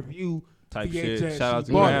pay-per-view Type VHS. shit. Shout out to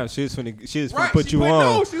She bought Graham. it. She was finna Right, put she you put- on.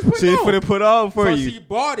 no, she was putting She was on. finna put on for So you. she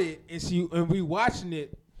bought it and we watching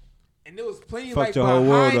it. And it was playing Fucked like your whole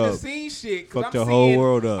world behind the up. scenes shit. 'Cause Fucked I'm your whole seeing-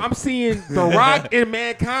 world up. I'm seeing The Rock and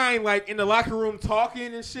Mankind like in the locker room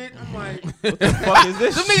talking and shit. I'm like, What the fuck is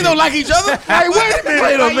this? Them shit? niggas don't like each other. hey, wait a minute.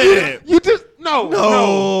 Wait a Like, minute. You just no.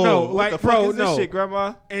 What Like, the fuck bro, is this no. shit,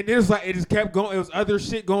 Grandma? And it was like it just kept going. It was other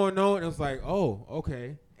shit going on. And it was like, oh,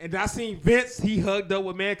 okay. And I seen Vince. He hugged up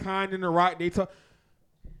with Mankind and The Rock. They talk.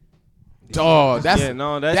 Oh, that's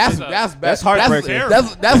that's heartbreaking.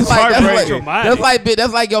 That's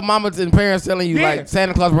like your mama's and parents telling you like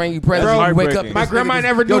Santa Claus bring you presents. Bro, You wake up, heartbreaking. My grandma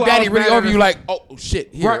never knew your I daddy was really mad over at you her. like, oh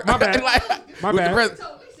shit, here. Right, my bad. Like, My with the bad. present.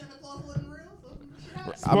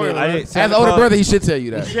 I mean, Spoiler. as an older brother, he should tell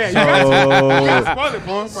you that. Yeah, you gotta spoil it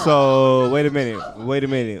for him. So wait a minute. That's Wait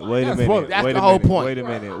the a whole minute. point. Wait a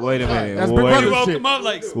minute. That's Big You Brother woke shit. him up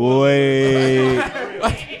like,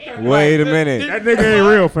 Wait a minute. That nigga ain't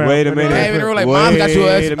real, fam. Wait a minute. Hey, man, like, mom got you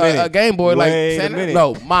Wait a minute. a Game Boy. Like, Wait a Santa? minute.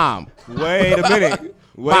 No, mom. Wait a minute.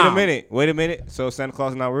 Mom. Wait a minute. So Santa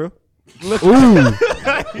Claus is not real? Hell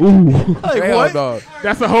no.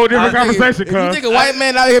 That's a whole different conversation, If you cuz. think a white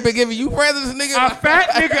man out here been giving you presents, nigga.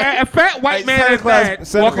 A fat white man Santa is Claus, bad.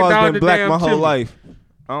 Santa Walking Claus down been the black damn my whole chimney. life.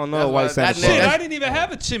 I don't know That's a white why- Santa that Claus. shit, nigga- I didn't even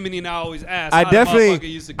have a chimney and I always asked. I how the definitely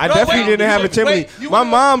motherfucker used to I go. definitely wait, didn't have a wait, chimney. you My wanna-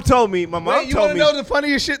 mom told me. My mom Wait, you told want me. to know the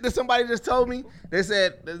funniest shit that somebody just told me? They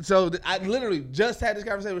said, I literally just had this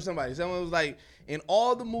conversation with somebody. Someone was like, in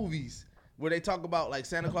all the movies where they talk about like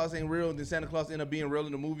Santa Claus ain't real and then Santa Claus end up being real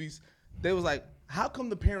in the movies, they was like, how come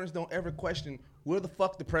the parents don't ever question where the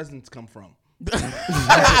fuck the presents come from? And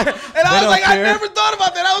I was like, care. I never thought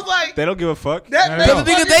about that. I was like, They don't give a fuck. that Because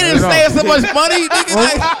the niggas, they didn't save so much money.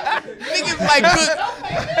 Niggas like good.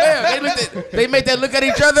 Yeah, they make that look at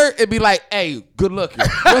each other and be like, hey, good looking. You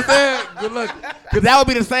know what I'm saying? Good looking. Because that would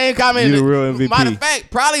be the same comment. You the real MVP. Matter of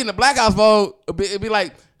fact, probably in the black household, it'd be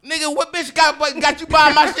like, nigga, what bitch got you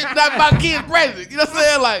buying my shit, not my kid's present? You know what I'm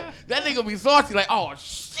saying? Like, that nigga be salty, like, oh,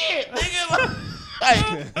 shit, nigga.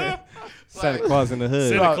 Like, Santa Claus in the hood.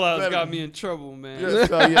 Santa Claus got me in trouble, man.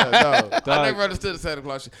 I never understood the Santa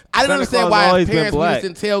Claus shit. I didn't understand why parents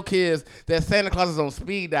didn't tell kids that Santa Claus is on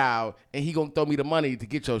speed dial and he gonna throw me the money to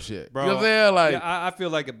get your shit. Bro, you know what I'm saying? Like, yeah, I feel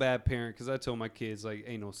like a bad parent because I told my kids like,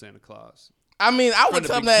 ain't no Santa Claus. I mean, I would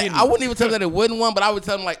tell them that. I wouldn't even tell them that it wasn't one, but I would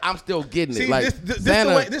tell them like I'm still getting it. See, like this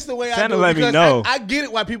is the way I Santa do it. let me know. I get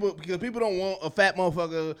it why people don't want a fat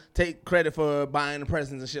motherfucker take credit for buying the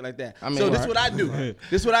presents and shit like that. I mean, so this is what I do.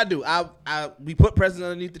 This is what I do. We put presents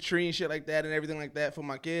underneath the tree and shit like that and everything like that for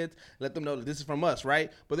my kids. Let them know that this is from us,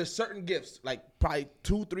 right? But there's certain gifts, like probably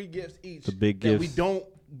 2-3 gifts each, the big that gifts we don't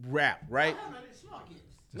wrap, right?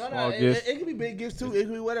 No, it can be big gifts too. It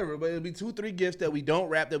can be whatever, but it'll be 2-3 gifts that we don't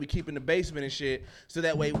wrap, that we keep in the basement and shit. So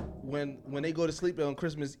that way, when they go to sleep on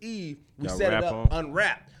Christmas Eve, we set it up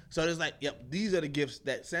unwrapped. So it's like, yep, these are the gifts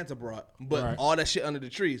that Santa brought, but all that shit under the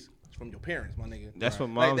trees is from your parents, my nigga. That's what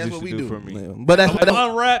moms used to do for me. But that's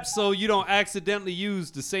unwrapped so you don't accidentally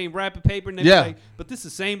use the same wrapping paper. And like, but this is the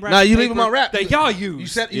same wrapping paper. No, you leave them unwrapped that y'all use. You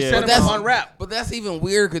set them unwrapped. But that's even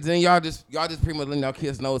weird because then y'all just pretty much letting y'all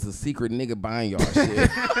kids know it's a secret nigga buying y'all shit.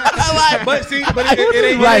 Like, but it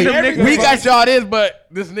ain't like we got y'all this, but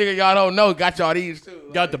this nigga y'all don't know got y'all these too.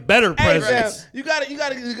 Like, got the better presents. You gotta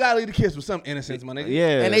leave the kids with some innocence, my nigga.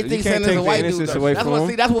 Yeah, and they think Santa's a white dude.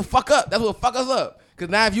 That's what fuck us up. Cause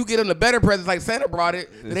now if you get them the better presents like Santa brought it,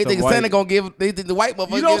 then they think Santa gonna give. They think the white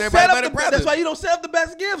motherfucker give everybody better presents. That's why you don't set up the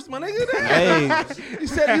best gifts, my nigga. Hey,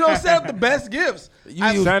 you don't set up the best gifts.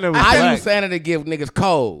 I use Santa to give niggas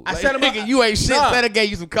codes. I set them up. You ain't shit. Santa gave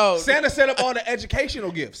you some codes. Santa set up all the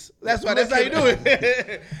educational gifts. That's how you do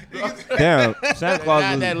it. Damn, Santa Claus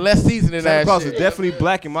was that less seasoning. Santa Claus is definitely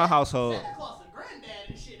black in my household. Santa Claus is granddad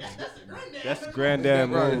and shit. That's a granddad. That's a granddad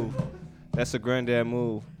move. That's a granddad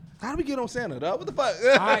move. How do we get on Santa, though? What the fuck?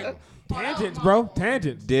 Tangents, bro.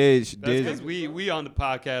 Tangents. That's because we on the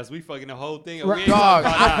podcast. We fucking the whole thing. Right. Dog,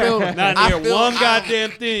 I feel one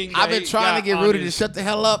goddamn thing. I've been trying to get Rudy to shut the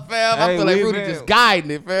hell up, fam. I feel like Rudy just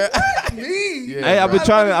guiding it, fam. Hey, I've been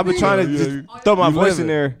trying to just throw my voice in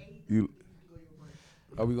there. We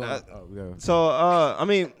going? So, I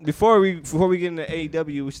mean, before we get into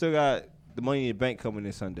AEW, we still got the Money in the Bank coming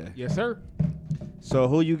this Sunday. Yes, sir. So,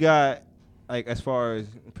 who you got, like, as far as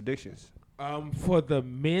predictions? For the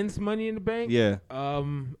men's Money in the Bank, yeah.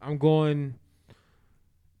 I'm going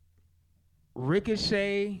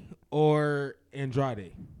Ricochet or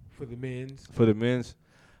Andrade for the men's. For the men's,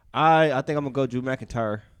 I think I'm gonna go Drew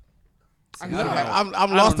McIntyre. I'm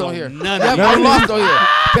lost on here. I'm lost on here.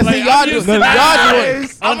 Cause see, y'all do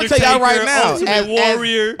it. I'm gonna tell y'all right now,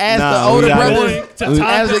 Warrior, as the older brother, as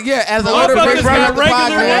the older brother,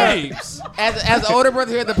 as the older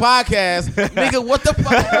brother here at the podcast, nigga, what the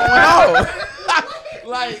fuck is going on?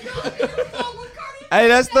 Like, hey,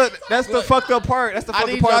 that's the fucked up part. That's the fucked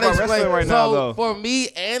up part about wrestling right now, though. For me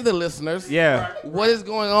and the listeners, what is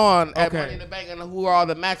going on at Money in the Bank and who are all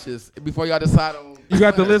the matches before y'all decide on? You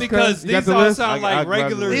got the list, because these all sound like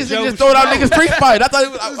regular. These niggas just throwing out niggas street fight. I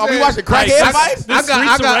thought are we watching crackhead fights?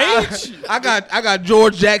 I got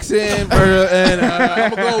George Jackson and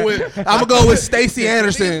I'm gonna go with Stacey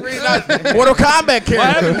Anderson. Mortal Kombat characters.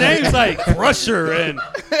 Why have names like Crusher and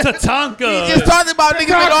Tatanka? He just talking about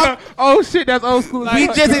niggas. Oh shit, that's old school. We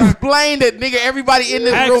just explained that nigga. Everybody in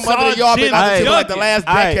this room other than y'all been on like the last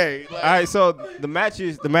decade. All right, so the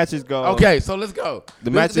matches go. Okay, so let's go.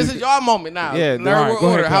 This is y'all moment now. Yeah. What's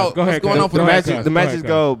going on for the matches? The matches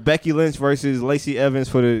go Becky Lynch versus Lacey Evans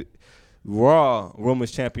for the Raw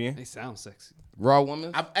Women's Champion. They sound sexy. Raw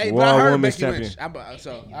Women's? I heard of Becky Lynch. I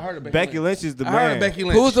heard of Becky Lynch is the man. I heard of Becky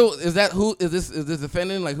Lynch. Is this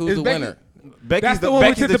defending? Like who's the winner? That's the one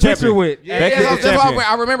we took the picture with.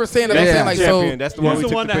 I remember saying that. That's like so. That's the one we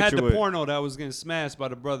took the picture with. Who's the one that had the porno that was getting smashed by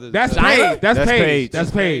the brothers? That's Paige. That's Paige. That's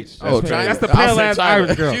Paige. Oh, that's the pale ass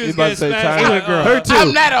Irish girl. She was getting smashed by girl. Her too.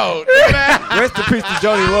 I'm that old. Rest in peace to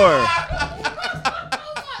Jody Laura.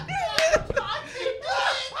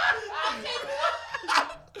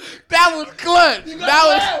 That was clutch.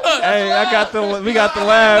 Hey, I got the. We got the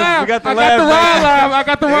laugh. We got the laugh. I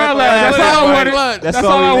got the Ron laugh. That's all I wanted. That's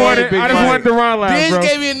all I wanted. I just wanted the Ron laugh, bro. Diz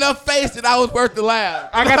gave me enough face that I was worth the laugh.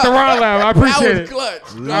 I got the Ron laugh. I appreciate it. That was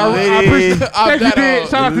clutch. I appreciate it. Thank you, Diz.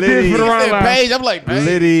 Shout out to Diz for the Ron laugh. Paige, I'm like,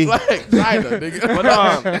 Liddy. Like China,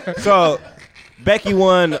 nigga. But so Becky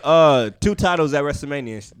won 2 titles at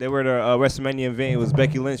WrestleMania. They were the WrestleMania event. It was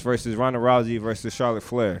Becky Lynch versus Ronda Rousey versus Charlotte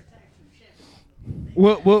Flair.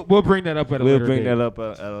 We'll bring that up at a later date. We'll bring that up at a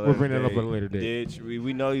later We'll bring that up at a later date. Didge,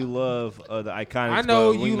 we know you love the Iconics. I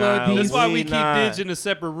know you love these. That's why we keep Didge in a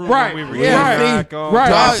separate room right. when we record.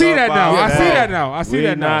 Right. I see that now. I see that now. I see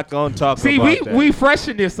that now. We're not gonna talk about that. See, we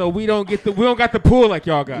freshen this, so we don't got the pull like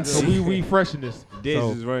y'all got. So we freshen this.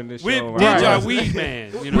 Didge is running this show. Didge our weed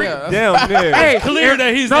man. You know? Damn, hey, clear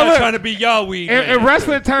that he's not trying to be y'all weed man. In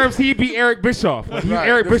wrestling terms, he'd be Eric Bischoff. Like, he's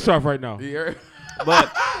Eric Bischoff right now.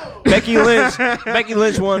 But Becky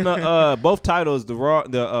Lynch won both titles, the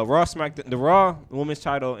Raw Women's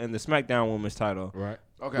title and the SmackDown Women's title. Right.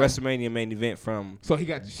 Okay. WrestleMania main event from. So she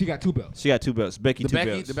got 2 belts. She got 2 belts. Becky she got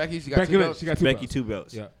 2 belts. She got 2 Becky belts. 2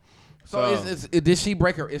 belts. Yeah. So did she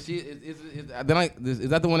break her? Is that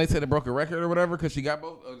the one they said that broke a record or whatever? Because she got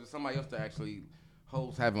both, or is somebody else that actually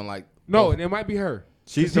holds having like? No, both? it might be her.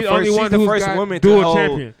 She's the only one who's got woman dual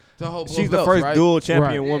champion. She's the first dual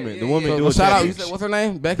champion woman. The woman dual shout champion. out. You said what's her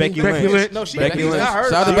name? Becky Lynch. No, Becky Lynch.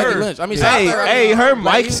 Shout out to Becky Lynch. I mean, hey, her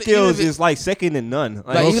mic skills is like second to none.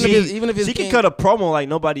 Like even if she can cut a promo like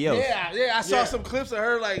nobody else. Yeah. I saw some clips of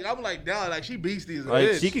her. Like I'm like, damn, like she beastie as a like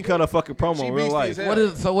bitch. she can ut a fucking promo in real life.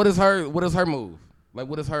 What is her move? Like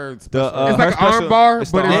what is her? It's like an arm bar, but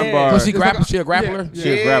so she a grappler. She's a grappler.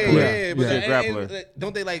 Yeah, but she's a grappler.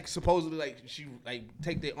 Don't they like supposedly like she like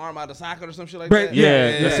take their arm out of the socket or some shit like that? Yeah,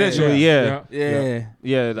 essentially, yeah.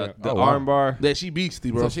 The arm bar. Yeah, she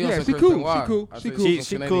beastie, bro. So she cool.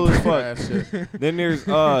 She cool as fuck. Then there's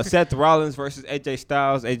Seth Rollins versus AJ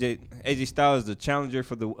Styles. AJ Styles is the challenger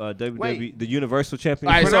for the WWE, the Universal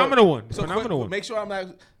Championship. Phenomenal one. So make sure I'm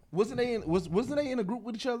not. Wasn't they in a group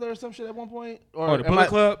with each other or some shit at one point? Or the Bullet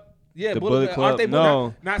Club? Yeah, the Bullet Club. Aren't they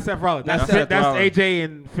not Seth Rollins. That's AJ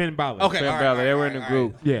and Finn Balor. Okay, Finn Balor. They were in a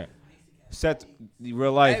group. Yeah. Seth,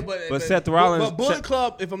 real life, but Seth Rollins. But Bullet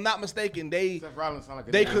Club, if I'm not mistaken, Seth Rollins sound like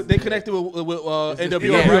they connected with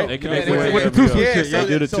NWO, right? They connected with the Too Sweet shit. They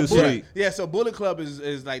do the Too Sweet. Yeah, so Bullet Club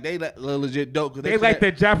is like they legit dope. They like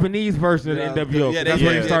the Japanese version of NWO. Yeah, that's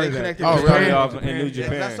where they started. In New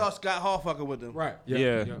Japan. I saw Scott Hall fucking with them. Right.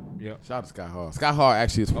 Yeah. Shout out to Scott Hall. Scott Hall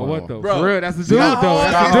actually is fun. What though? Bro, for real, that's the dude though.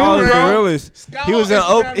 Scott Hall is the realest. He was an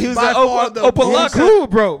Opalaka. Cool,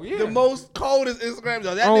 bro. The most coldest Instagram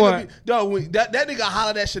though. That nigga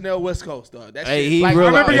hollered at Chanel West Coast, dog. That hey, shit. he I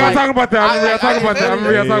remember y'all talking about that.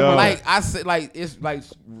 Like I said, like it's like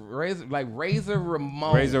Razor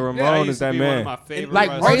Ramon. Razor Ramon is that man. One of my favorite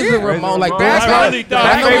like Razor Ramon, like that's I really thought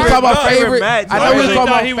I know we talking about favorite. I know we talking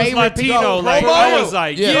about he was favorite. Latino. Like I was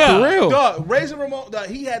like, yeah, for real. Dog, Razor Ramon, dog,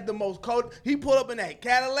 he had the most cold. He pulled up in that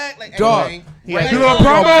Cadillac, like dog. You a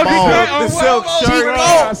promo? The silk shirt.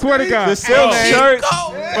 I swear to God. The silk shirt.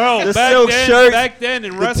 bro. The silk shirt. Back then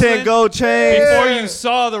in The wrestling, 10 gold chains. before you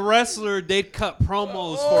saw the wrestler, they'd cut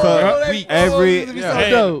promos for weeks. Every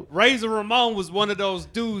Razor Ramon was one of those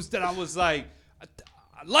dudes that I was like,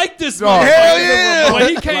 I like this Hell motherfucker. yeah. When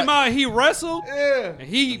he came out, he wrestled. Yeah. And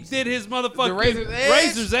he did his motherfucking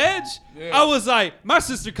Razor's Edge? Edge. I was like, my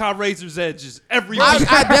sister caught Razor's Edges every week.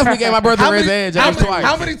 I definitely gave my brother Razor's Edge twice.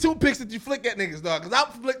 How many toothpicks did you flick at niggas, dog? Because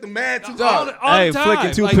I flicked the mad toothpicks. all the Hey, time.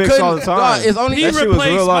 flicking toothpicks all the time. It's only He That shit was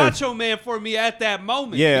replaced real life. Macho Man for me at that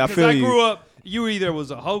moment. Yeah, I because feel I you. grew up. You either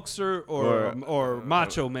was a hoaxer or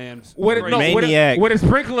Macho Man. Maniac. With a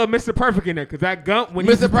sprinkle of Mr. Perfect in there, because that gum, when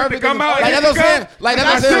Mr. you Perfect come out, like that's what I'm saying. Like that's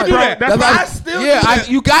what I'm saying. I still do Yeah,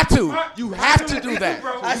 you got to. You have to do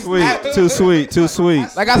that. Sweet, too sweet, too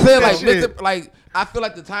sweet. Like I said, like Mr. Like I feel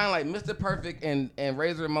like the time like Mr. Perfect and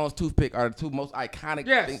Razor Ramon's toothpick are the two most iconic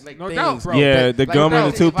things. Like, no doubt, bro. Yeah, the gum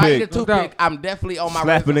and the If I eat a toothpick. toothpick, I'm definitely on my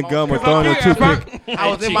Slapping the Razor gum or Ramon. throwing the toothpick. I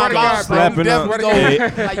was in my mouth, slapping up. Hey,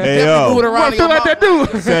 definitely yo. do it around your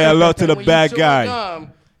mouth. Say hello to the When you bad chew guy.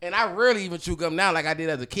 gum, and I rarely even chew gum now like I did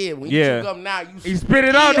as a kid. When you chew gum now, you spit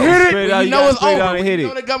it out and hit it. Spit it out, you you know gotta it's spit it over. out and When hit you it.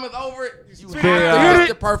 know the gum is over, you Spit have it to out. hit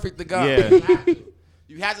the perfect the gum. Yeah.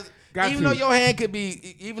 You have to. Even though your hand could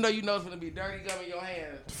be, even though you know it's gonna be dirty gum in your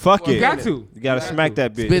hand. Fuck it. You got to. You gotta smack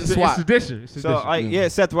that bitch. Spit and swat. It's tradition. So like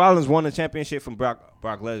Seth Rollins won the championship from Brock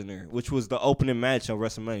Lesnar, which was the opening match on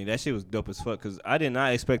WrestleMania. That shit was dope as fuck because I did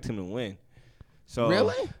not expect him to win. So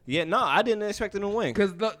really? Yeah, no, I didn't expect him to win.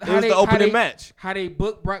 Because it was the opening match. How they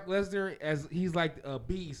booked Brock Lesnar as he's like a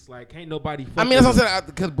beast, like ain't nobody. I mean, that's what I'm saying.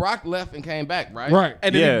 Because Brock left and came back, right? Right.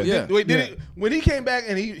 And then when he came back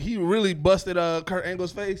and he really busted Kurt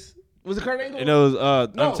Angle's face. Was it Kurt Angle? And it was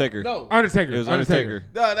Undertaker. No. Undertaker. It was Undertaker.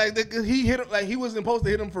 No, like he hit him like he wasn't supposed to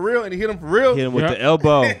hit him for real, and he hit him for real. Hit him with the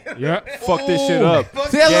elbow. Fuck this shit up.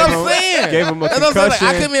 See, that's what I'm saying. Gave him a that's what I'm saying. concussion.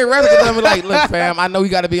 Like, I come here wrestling because I'm like, look, fam, I know you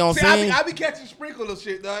got to be on scene. I be catching sprinkle of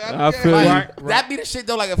shit, dog. I feel like, you. That be the shit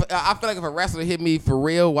though. Like, I feel like if a wrestler hit me for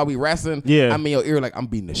real while we wrestling, I'm in your ear like I'm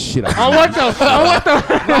beating the shit out of you. What the?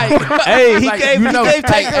 Like, hey, he gave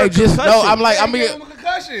Taker just know. I'm like, I'm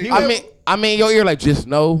in your ear like, just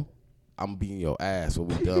know. I'm beating your ass when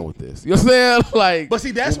we done with this. You know what I'm saying? Like, but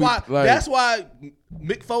see, that's why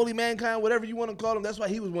Mick Foley, Mankind, whatever you want to call him, that's why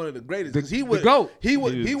he was one of the greatest. Because he would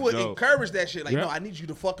encourage that shit. Like, no, I need you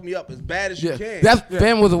to fuck me up as bad as you can.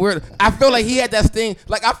 Fam was a weird. I feel like he had that sting.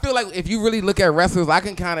 Like, I feel like if you really look at wrestlers, I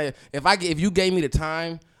can kind of, if you gave me the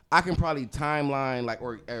time, I can probably timeline like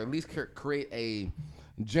or at least create a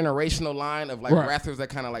generational line of like wrestlers that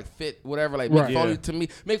kind of like fit whatever. Like Mick Foley to me,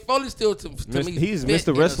 Mick Foley still to me. He's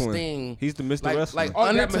Mr. Wrestling. He's the Mr. Wrestling.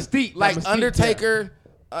 Like Mystique, like Undertaker.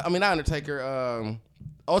 I mean not Undertaker.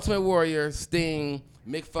 Ultimate Warrior, Sting,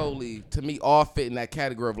 Mick Foley. To me, all fit in that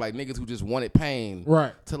category of like niggas who just wanted pain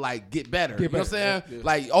to like get better. You know what I'm saying? Yeah.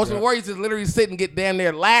 Like Ultimate Warrior just literally sit and get damn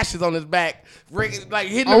near lashes on his back, like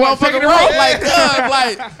hitting the motherfucking rope.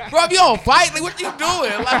 Like bro, if you don't fight, like what you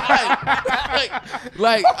doing?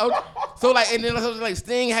 And then like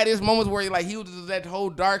Sting had his moments where like he was just that whole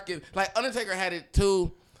dark and like Undertaker had it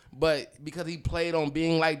too. But because he played on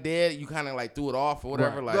being like dead, you kind of like threw it off or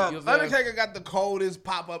whatever. Like dog, Undertaker got the coldest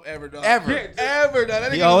pop up ever, dog. Ever, dog.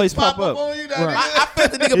 That he always pop up on you, dog. I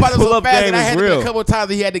felt the nigga pop up so fast that I had to a couple of times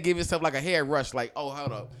that he had to give himself like a hair rush. Like, oh,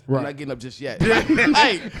 hold up, I'm not getting up just yet.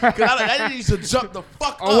 Hey, because I need to jump the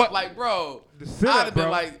fuck up, like, bro. I'd have been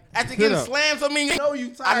like, after getting slammed so many. No, you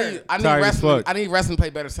tired. I need wrestling. I need wrestling to pay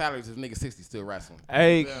better salaries if niggas 60 still wrestling.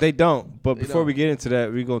 Hey, they don't. But before we get into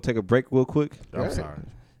that, we're gonna take a break real quick. I'm sorry.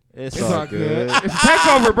 It's all good. It's a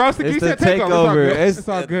takeover, bro. It's the takeover. It's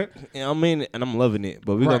all good. I mean, and I'm loving it.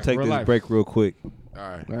 But we're going to take this break real quick. All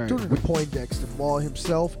right. Tune in to Poindexter, Maul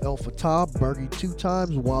himself, El Fatah, Bergie 2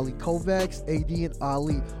 times, Wally Kovacs, AD, and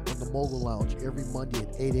Ali on the Mogul Lounge every Monday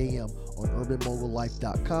at 8 a.m. on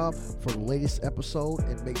UrbanMogulLife.com for the latest episode,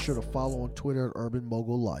 and make sure to follow on Twitter at Urban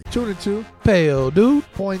Mogul Life. Tune into Pale Dude,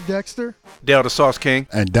 Poindexter, Dale the Sauce King,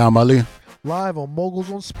 and Dam Ali. Live on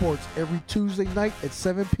Moguls on Sports every Tuesday night at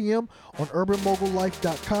 7 p.m. on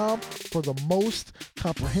UrbanMogulLife.com for the most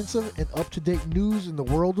comprehensive and up-to-date news in the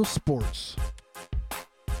world of sports.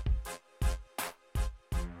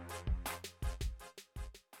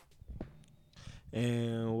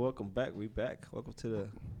 And welcome back. We back. Welcome to the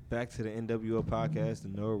NWO podcast, the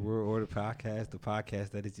No World Order podcast, the podcast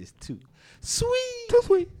that is just too sweet.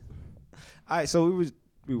 All right, so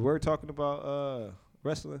we were talking about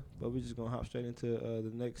wrestling, but we're just gonna hop straight into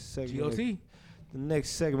the next segment. The next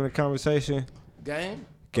segment of conversation. Game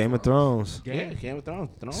of Thrones. Game of Thrones.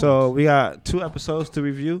 So we got 2 episodes to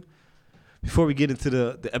review. Before we get into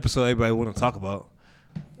the episode everybody want to talk about,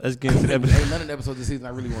 let's get into the episode. Ain't none of the episodes this season I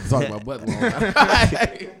really want to talk about, but long.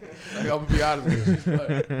 I'm gonna be honest with you.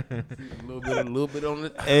 A little bit on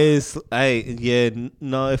it. It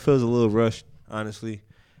feels a little rushed, honestly.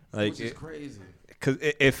 Like, which is crazy. Because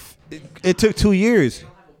if it took 2 years.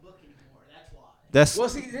 That's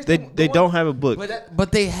they don't have a book.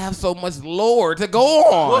 But they have so much lore to go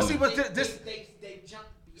on. Well, see, but they jump.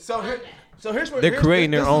 So here's what they're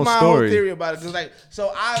creating their own story. This is my whole theory about it. Like,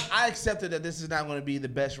 so I accepted that this is not going to be the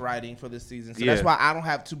best writing for this season. So that's why I don't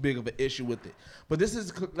have too big of an issue with it. But this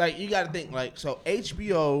is like, you got to think like, so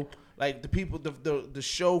HBO, like the people, the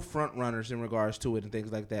show front runners in regards to it and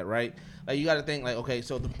things like that, right? Like you got to think like, okay,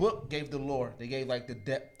 so the book gave the lore, they gave like the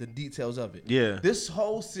depth, the details of it. Yeah. This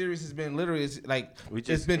whole series has been literally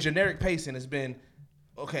it's been generic pacing. It's been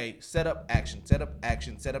okay, set up, action, set up,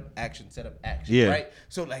 action, set up, action, set up, action. Yeah. Right.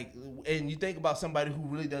 So like, and you think about somebody who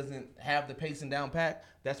really doesn't have the pacing down pat.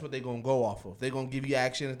 That's what they're gonna go off of. They're gonna give you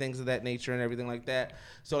action and things of that nature and everything like that.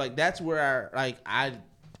 So like that's where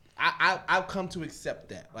I've come to accept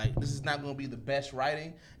that. Like, this is not going to be the best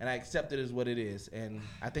writing, and I accept it as what it is. And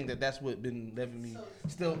I think that's what been letting me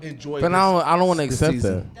still enjoy it. But I don't want to accept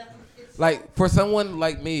that. Like, for someone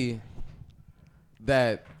like me,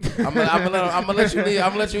 that I'm gonna let you leave. I'm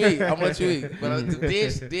gonna let you eat. But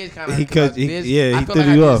Diz kind of he threw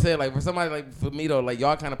you off. Said, like, for somebody like for me though, like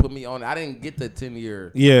y'all kind of put me on. I didn't get the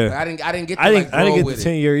 10-year. Yeah. Like, I didn't get. I didn't get the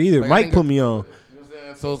 10-year either. Like, Mike put me on. You know what I'm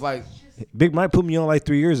saying? So it's like. Big Mike put me on like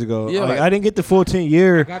 3 years ago. Yeah, like, I didn't get the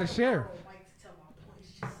 14-year. I gotta share.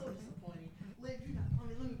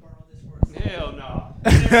 Hell no.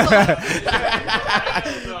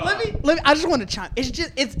 Let me. I just want to chime.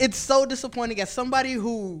 It's so disappointing as somebody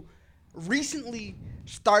who recently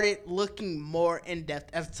started looking more in depth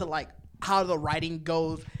as to like how the writing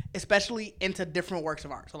goes, especially into different works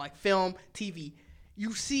of art. So like film, TV,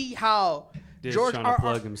 you see how George trying to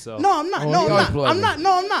plug himself. No, I'm not.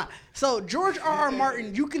 I'm not. So George R.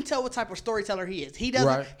 Martin, you can tell what type of storyteller he is. He doesn't.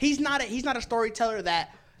 Right. He's not a storyteller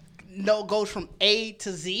that goes from A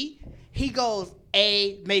to Z. He goes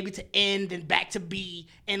A maybe to N, then back to B,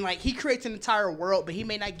 and like he creates an entire world, but he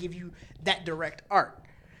may not give you that direct art.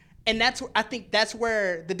 And I think that's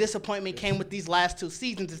where the disappointment came with these last 2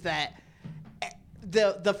 seasons, is that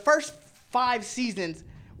the first 5 seasons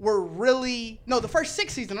were really the first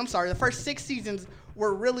 6 seasons. I'm sorry, the first 6 seasons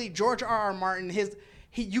were really George R. Martin.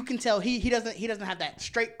 You can tell he doesn't have that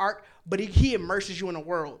straight arc, but he immerses you in a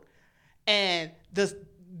world. And the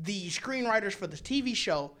screenwriters for this TV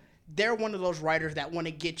show, they're one of those writers that want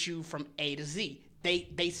to get you from A to Z.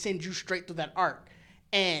 They send you straight through that arc.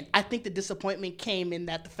 And I think the disappointment came in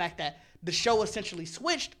that the fact that the show essentially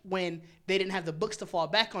switched when they didn't have the books to fall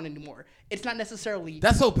back on anymore. It's not necessarily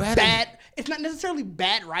that's so bad. It's not necessarily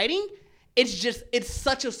bad writing. It's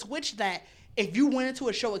such a switch that if you went into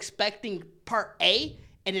a show expecting part A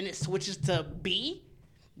and then it switches to B,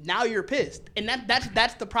 now you're pissed. And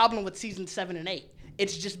that's the problem with season 7 and 8.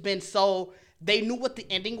 It's just been so they knew what the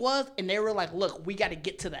ending was and they were like, look, we got to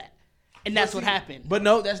get to that. And that's what happened. But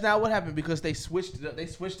no, that's not what happened because they switched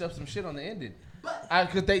up some shit on the ending.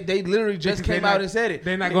 Because they literally just came out and said it.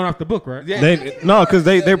 They're not going off the book, right? Yeah. Because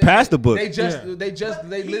they're past the book. They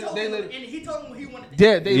literally. And he told them he wanted to.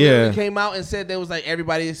 Yeah, they literally came out and said they was like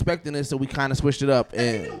everybody expecting this, so we kind of switched it up. And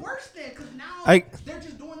and even worse then, because now they're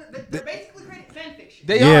just doing it. They're basically creating fan fiction.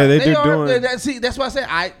 They are. See, that's why I said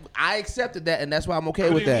I accepted that, and that's why I'm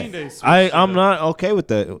okay with that. I'm not okay with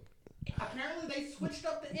that. Apparently, they switched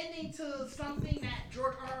up the ending to something that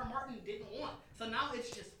George R. Martin didn't want. So now it's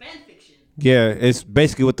just fan fiction. Yeah, it's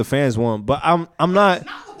basically what the fans want, but I'm not.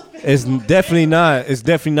 It's definitely not. It's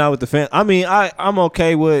definitely not what the fans. I mean, I'm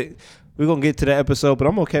okay with. We're gonna get to the episode, but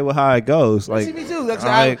I'm okay with how it goes. Like, me too.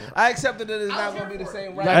 I accepted that it's not gonna be the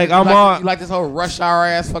same. Right? You like this whole rush hour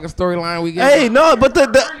ass fucking storyline we get. Hey, no, but the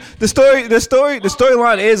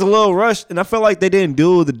storyline is a little rushed, and I feel like they didn't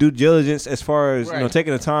do the due diligence as far as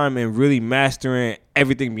taking the time and really mastering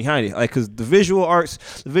everything behind it. Like, cause the visual arts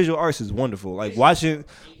is wonderful. Like watching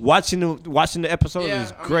the episode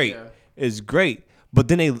is great. It's great, but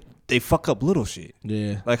then they fuck up little shit.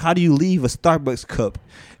 Yeah. Like, how do you leave a Starbucks cup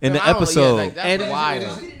in the episode? That's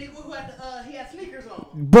wild. He had sneakers on.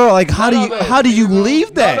 Bro, like, how do you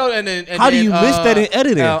leave that? How do you miss that in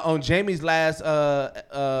editing? On Jamie's last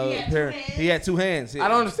appearance, he had 2 hands. I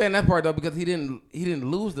don't understand that part though, because he didn't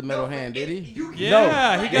lose the metal hand, did he?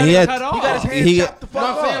 Yeah, he got it cut off. He got his hand chopped the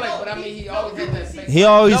fuck off. But I mean, he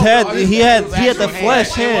always had that. He had the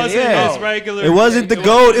flesh hand. Yeah, it wasn't the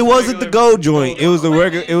gold. It wasn't the gold joint. It was the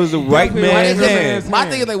regular. It was the right man's hand. My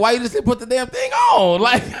thing is like, why you just didn't put the damn thing on?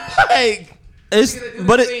 Like. It's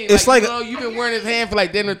like you've been wearing his hand for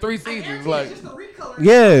like 3 seasons. Like,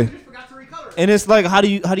 yeah. And it's like, how do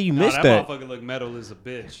you miss that? That motherfucker look metal as a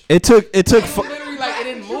bitch. It took. Literally, like, it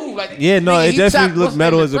didn't move. Like, it definitely looked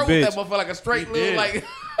metal as a bitch. That motherfucker like a straight little like.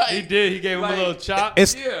 He did. He gave him a little chop.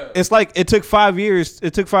 It's like it took 5 years.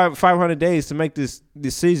 It took 500 days to make this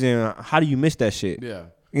season. How do you miss that shit? Yeah.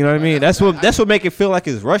 You know what I mean? That's what make it feel like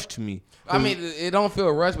it's rushed to me. I mean, it don't feel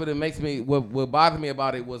rushed, but it makes me. What bothered me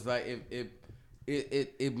about it was like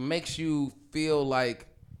it makes you feel like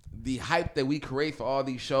the hype that we create for all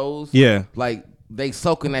these shows. Yeah. Like, they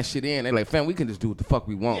soaking that shit in. They like, fam, we can just do what the fuck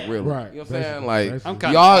we want, really. Right. You know what I'm saying? Like, I'm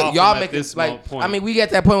y'all make this like. I mean, we get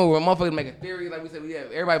that point where motherfuckers make a theory. Like we said,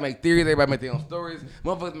 everybody make theories. Everybody make their own stories.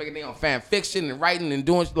 Motherfuckers making their own fan fiction and writing and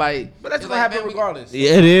doing like. But that's gonna happen regardless.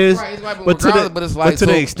 Yeah, it is. Right, it's but it's like, to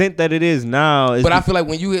the extent that it is now. But I feel like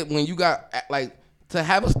when you got like. To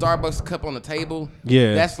have a Starbucks cup on the table,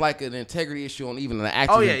 that's like an integrity issue on even the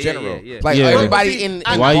actors in general. Like everybody in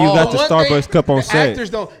why you got the Starbucks cup on set? Actors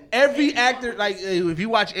don't. Every actor, like if you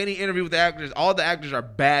watch any interview with the actors, all the actors are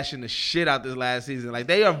bashing the shit out this last season. Like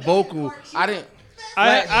they are vocal.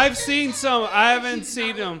 I've seen some. I haven't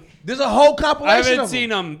seen them. There's a whole compilation. I haven't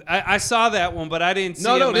seen them. I saw that one, but I didn't see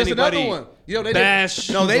there's anybody another one. Yo, they bash.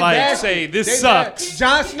 They like say this sucks.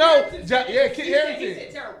 Jon Snow. Kit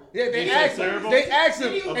Harington. Yeah, they asked him,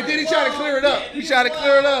 and then he tried to clear it up. He tried to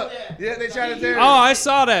clear it up. Yeah, they tried to tear it up. Oh, I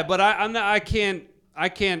saw that, but I can't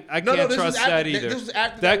trust that either. This was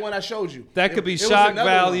after that one I showed you. That could be shock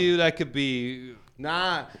value. That could be.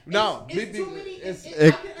 No. It's too many. I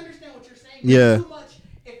can understand what you're saying. Yeah. It's too much.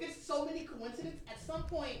 If it's so many coincidences, at some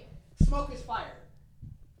point, smoke is fire.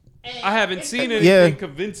 And I haven't seen anything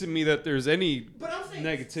convincing me that there's any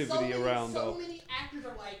negativity around though. So many actors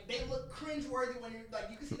are like, they look cringe cringeworthy when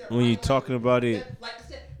you can see that. When you're talking about it. Like I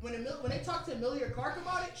said, when they talked to Amelia Clark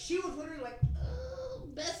about it, she was literally like,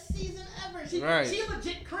 best season ever. She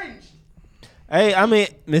legit cringed. Hey, I mean,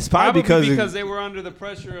 it's probably because they were under the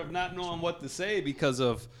pressure of not knowing what to say because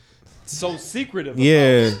of so secretive. About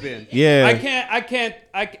it's been. Yeah. I can't.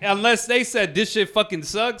 Unless they said this shit fucking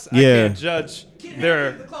sucks. I can't judge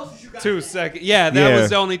their 2 seconds. Yeah, that was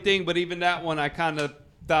the only thing. But even that one, I kind of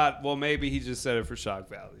thought, well, maybe he just said it for shock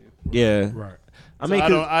value. Yeah. Right. I mean,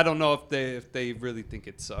 I don't know if they really think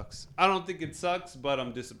it sucks. I don't think it sucks, but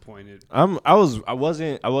I'm disappointed. I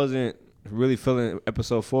wasn't really feeling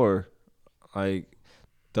episode 4. Like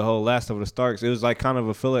the whole Last of the Starks, it was like kind of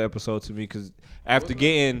a filler episode to me because after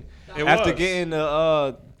getting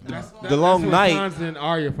the long night, Sansa and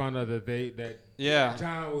Arya found out that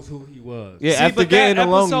Jon was who he was. Yeah, after getting the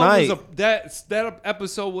long night, that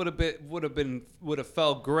episode would have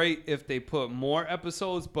felt great if they put more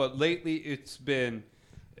episodes. But lately, it's been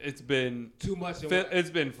too much. It's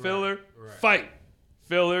been filler, fight,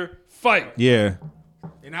 filler, fight. Yeah.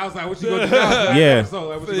 And I was like, what you gonna do now?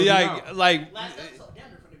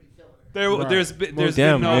 There's been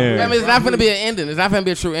no. I mean, it's not going to be an ending. It's not going to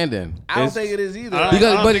be a true ending. I don't think it is either.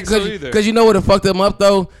 Because you know what fucked them up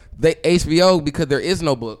though? They HBO, because there is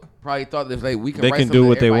no book, probably thought that we can. They write can do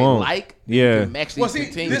what they want. Yeah, we can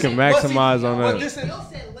maximize on that.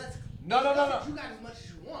 No. You got as much as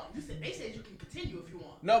you want. They said you can continue if you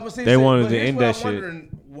want. No, but see, they wanted to end that shit. I'm wondering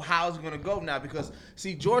how it's gonna go now because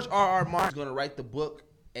George R.R. Martin's gonna write the book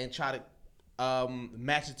and try to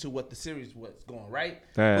match it to what the series was going, right?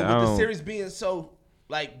 But with the series being so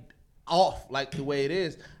like off, like the way it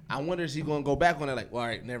is, I wonder is he gonna go back on it? Like, well, all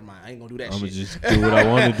right, never mind, I ain't gonna do that. I'm gonna just do what I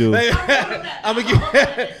want to do. I'm gonna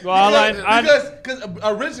get because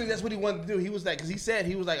originally that's what he wanted to do. He was like, because he said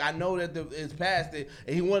he was like, I know that it's past it,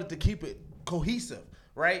 and he wanted to keep it cohesive,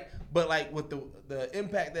 right? But like with the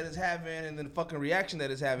impact that it's having and the fucking reaction that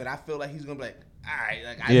it's having, I feel like he's gonna be like, all right,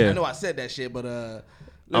 like I know I said that shit, but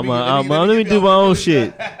let me do my own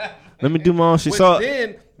shit. Let me do my own shit.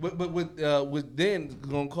 With then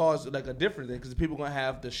gonna cause like a different thing because people gonna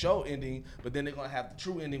have the show ending, but then they're gonna have the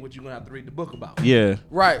true ending, which you're gonna have to read the book about. Yeah.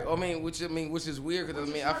 Right. Which is weird because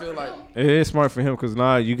I feel like it is smart for him because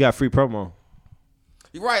you got free promo.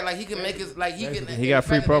 You're right. Like he can make it like he got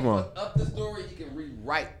free promo. Up the story, he can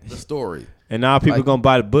rewrite the story. And now people gonna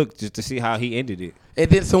buy the book just to see how he ended it. And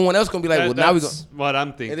then someone else gonna be like, well, now we gonna. What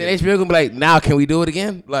I'm thinking. And then HBO gonna be like, now can we do it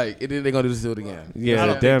again? Like, and then they're gonna do it again. Yeah, I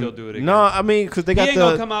don't think they'll do it again. No, I mean, because they got He ain't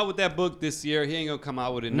gonna come out with that book this year. He ain't gonna come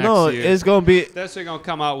out with it next year. No, it's gonna be. That shit gonna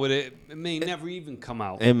come out with it. It may never even come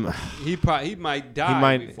out. He might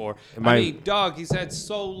die before. I mean, dog, he's had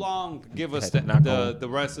so long to give us the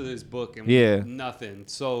rest of this book and nothing.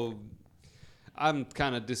 So. I'm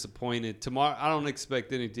kind of disappointed. Tomorrow, I don't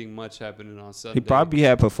expect anything much happening on Sunday. He probably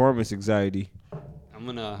had performance anxiety. I'm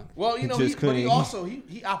gonna. Well, but he also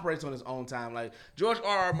he operates on his own time. Like George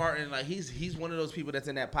R.R. Martin, like he's one of those people that's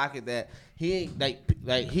in that pocket that he ain't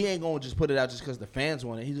like he ain't gonna just put it out just because the fans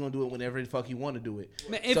want it. He's gonna do it whenever the fuck he want to do it.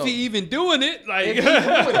 Man, if he even doing it, like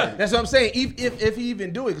that's what I'm saying. If he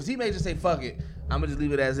even do it, because he may just say fuck it. I'm gonna just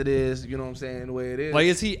leave it as it is. You know what I'm saying? The way it is. Like,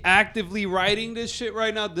 is he actively writing this shit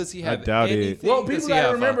right now? Does he have? I doubt anything? it. Well, people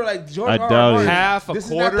gotta remember, like George R. R. Martin, half a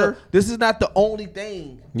quarter. This is not the only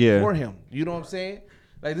thing for him. You know what I'm saying?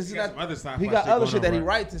 Like this is not. He got other shit that he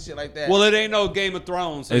writes and shit like that. Well, it ain't no Game of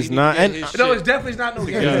Thrones. So it's not. No, it's definitely not no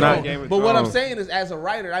Game of Thrones. But what I'm saying is, as a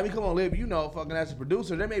writer, I mean, come on, Liv, fucking as a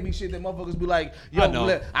producer, there may be shit that motherfuckers be like, yo,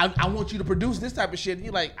 I want you to produce this type of shit. And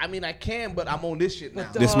you're like, I mean, I can, but I'm on this shit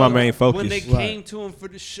now. This is my main focus. When they came to him for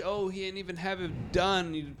the show, he didn't even have it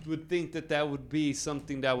done. You would think that would be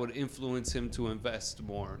something that would influence him to invest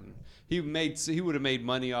more. He would have made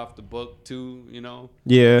money off the book too, you know.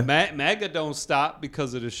 Yeah. MAGA don't stop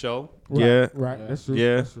because of the show. Right. Right. That's true.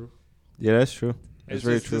 Yeah. That's true. Yeah, that's true. It's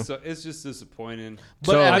very true. It's just disappointing.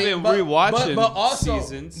 But I've been rewatching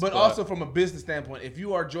seasons. But also from a business standpoint, if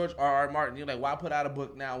you are George R.R. Martin, you're like, why put out a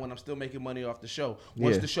book now when I'm still making money off the show?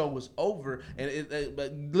 Once the show was over, and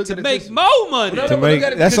but look to at it make this, more money.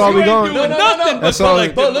 That's all we going. Nothing. That's all.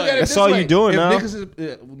 But look at it that's all you doing now.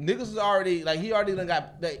 Niggas is already like he already done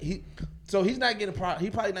got he. So he's not getting. He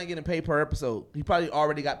probably not getting paid per episode. He probably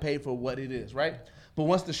already got paid for what it is, right? But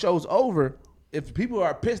once the show's over, if people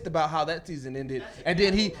are pissed about how that season ended, and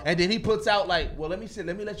then he puts out like, well, let me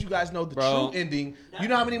let you guys know the true ending. You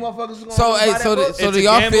know how many motherfuckers are going to buy that book? So do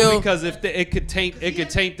y'all feel because if it could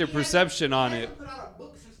taint their perception on it.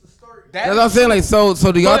 That's what I'm saying. Like, so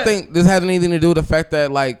do y'all think this has anything to do with the fact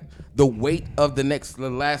that like the weight of the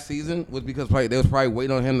last season was because they was probably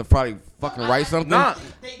waiting on him to probably fucking write something?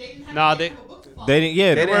 Nah, They didn't.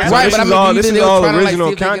 Yeah, They didn't so have this Right, is but all. I mean, This they is was all trying to, like, original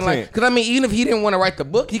see if they can, content. Because I mean, even if he didn't want to write the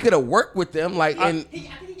book, he could have worked with them. Like, and I think he gave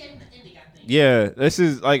him the ending. I think. Yeah, this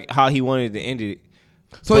is like how he wanted to end it.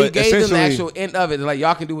 so he But gave them the essentially- actual end of it. Like,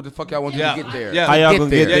 y'all can do what the fuck y'all want you to get there. Yeah. How y'all gonna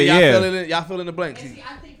get there? Y'all Yeah. y'all fill in the blanks. And see,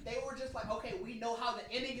 I think they were just like, okay, we know how the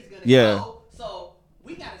ending is gonna Yeah. go, so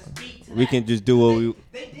we gotta speak to We that. can just do what we.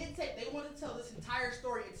 They did say they wanted to tell this entire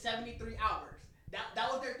story in 73 hours.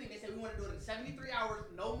 That was their thing. They said we want to do it in 73 hours,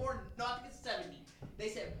 no more. No, I think it's 70. They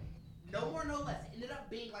said no more, no less. It ended up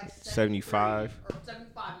being like 75 or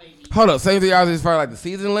 75 maybe. Hold up, 73 hours is for like the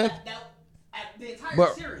season length. The entire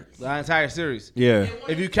But- series. The entire series. Yeah.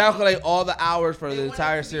 If you calculate all the hours for the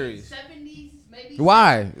entire series, 70s, maybe.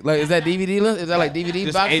 Why? Like, is that DVD list? Is that like DVD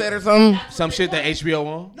Just box eight- set or something? some shit that HBO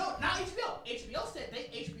on. No, not HBO. HBO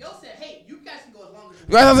said, hey, you guys can go as long as you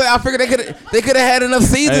You know what I'm saying? I figured they could have had enough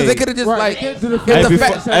seasons. Hey. They could have just like. Get to the Hey, the before,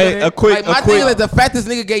 fact- hey, a quick, Like, my a thing is quick. that the fact this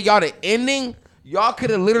nigga gave y'all the ending, y'all could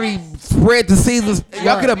have literally spread the seasons.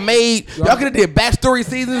 Y'all could have made, y'all could have did backstory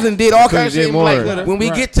seasons and did all kinds of did shit. more. Like, when we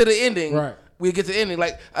Right. get to the ending, Right. we get to the ending.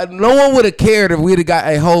 Like, no one would have cared if we'd have got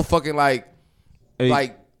a whole fucking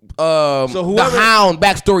Hey. the whoever- Hound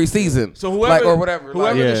backstory season. So whoever, like, or whatever.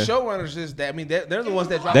 whoever Yeah. the showrunners is, that I mean, they're the ones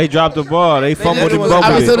that dropped. They dropped the ball. They fumbled and was-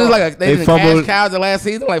 bumbled I mean, so there's it. like they didn't cash fumbled. cow the last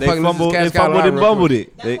season. Like, They fucking fumbled. They cash cow fumbled line and real quick. bumbled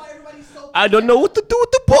it. That's why everybody's so. I don't know what to do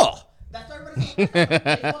with the ball. That's why everybody's so.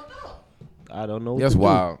 They fucked up. I don't know. What That's to do.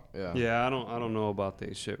 wild. Yeah. Yeah, I don't know about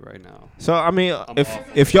that shit right now. So I mean, off.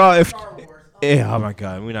 if y'all yeah, oh my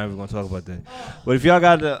god, we're not even gonna talk about that. But if y'all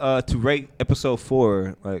got to rate episode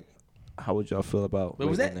 4, like, how would y'all feel about? But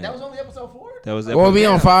was rating that was only episode 4? That was. Well, we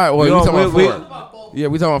on 5. Well, We we on- talking we- about 4. Yeah,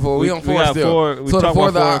 we talking about 4. We on we 4 got still. 4. We So the talking 4,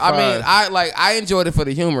 about 4 and I 5. mean, I enjoyed it for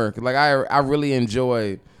the humor. Like I really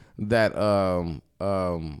enjoyed that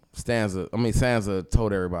Sansa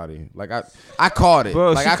told everybody. Like I caught it.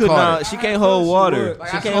 Bro, like she I could caught not. it. She can't hold water.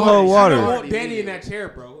 Like, She I can't caught hold it. She water. don't want Danny in that chair,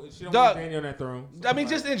 bro. She don't Dog. want Danny on that throne. I mean,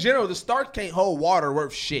 just in general, the Stark can't hold water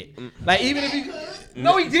worth shit. Like even if he,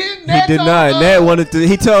 no, he didn't. He did not. Ned wanted to.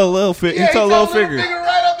 He told a little figure. He told a little figure.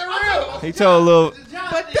 right up the rim. He told a little.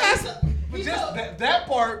 But that's just that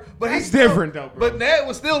part. But That's he's different though, bro. But Ned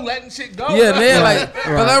was still letting shit go. Yeah, Ned, like,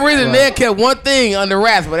 for some reason, Ned kept one thing under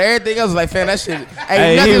wraps, but everything else was like, fam, that shit ain't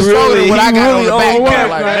Hey, nothing he stronger really- than what he I got on really the back. on there. one,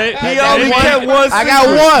 Like, right? He only kept one. I got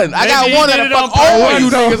one. I got Maybe one he that'll did it on fuck all purpose. you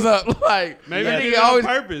niggas up. Like, Maybe that he did nigga it on always.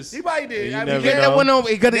 purpose. He probably did. You I mean, never Yeah, know. that went on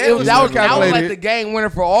because Ned was that was calculated. like the game winner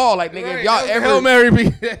for all. Like, nigga, if y'all ever Hail Mary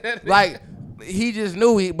be like, he just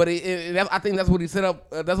knew he, but I think that's what he set up.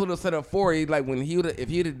 That's what it was set up for. He like when if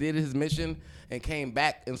he did his mission and came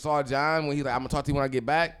back and saw John when he like, I'm gonna talk to you when I get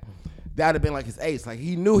back. That'd have been like his ace. Like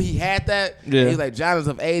he knew he had that. Yeah. He's like, John is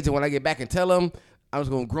of age, and when I get back and tell him, I'm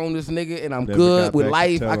just gonna groom this nigga, and I'm Never good got with back to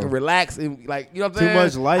life. tell I can him. relax and like, you know what I'm Too saying?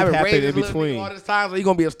 much life I've been happened raising in this little between. nigga all this time, so he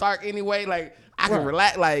gonna be a Stark anyway. Like I can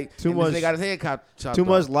relax. Like Too and much- This nigga got his head chopped Too off.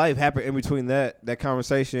 much life happened in between that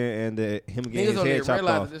conversation and him getting Niggas his don't head even chopped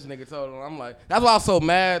realize off. that this nigga told him. I'm like, that's why I was so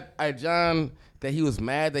mad at John that he was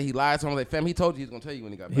mad that he lied to him. Like, fam, he told you he was gonna tell you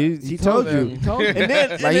when he got back. He told you. He told you. And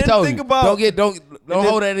then, Like he told think you. about Don't then-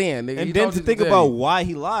 hold that in, nigga. He and then told to you think tell about you. why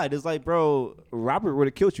he lied, it's like, bro, Robert would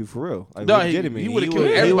have killed you for real. Like, No, legitimately. he would've killed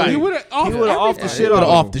everybody. He He would would have have off the everything. shit would've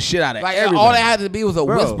off off the shit out of Like everybody. all that had to be was a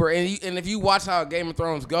Bro. whisper, and if you watch how Game of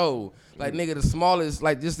Thrones go, like nigga, the smallest,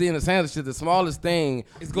 like just seeing the Sanders shit, the smallest thing,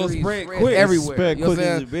 It's gonna really spread spreads quick. everywhere. Spread You know what quick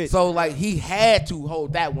I'm as a saying? bitch. So like he had to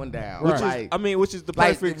hold that one down. Which Like, is, which is the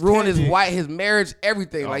like perfect ruin his tangent. wife, his marriage,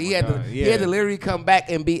 everything. Like he my had God, he had yeah. to literally come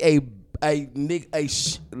back and be a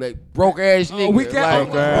nigga, like broke ass nigga, weak ass- like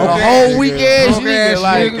broke a ass whole nigga. weak ass Broke ass nigga,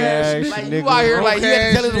 like. nigga. Like Nigga. you out here, like he had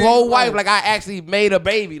to tell his Broke-ass whole nigga. wife, like I actually made a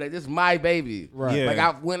baby, like this is my baby. Right. Yeah. Like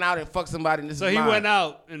I went out and fucked somebody, and this So is he mine. went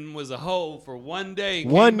out and was a hoe for one day.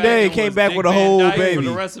 One day, and came was back Dick with a Van whole Dyke baby. for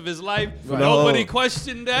the rest of his life. the Nobody whole-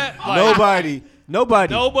 questioned that. Like, Nobody.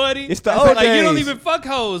 Nobody. It's the old like you don't days. even fuck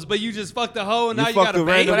hoes, but you just fucked a hoe and You now you fucked got a a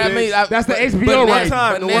baby. random But I mean, bitch. That's the but HBO Ned- right.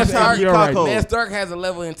 time, But the Ned one Stark, time cockhold. Ned Stark has a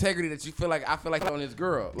level of integrity that you feel like I feel like on his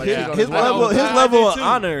girl. Like His, she's on his wife. level, his I level did of too.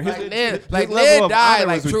 honor, his, Like Ned, his like level Ned of died, honor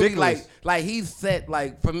like was truly, ridiculous. like he said,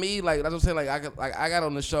 like for me, like that's what I'm saying, like I got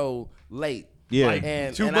on the show late. Yeah, Like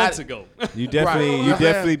And 2 and months I- ago. you definitely, Right. you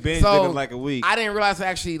definitely So, binged it in like a week. I didn't realize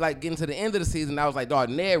actually like getting to the end of the season, I was like, dog,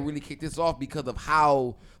 Ned really kicked this off because of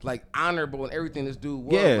how like honorable and everything this dude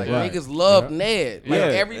was. Yeah. Like Right. niggas loved Ned. Like Yeah.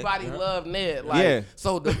 everybody loved Ned. Like Yeah.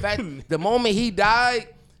 so the fact the moment he died,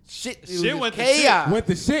 shit Shit was went to chaos. Went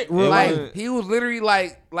the shit real Like was- he was literally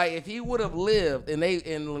like if he would have lived and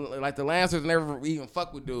like the Lancers never even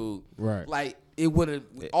fuck with dude. Right. Like it would have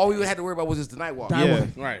all we would have to worry about was just the night walk. Yeah.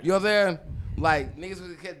 Right. You know what I'm saying? like niggas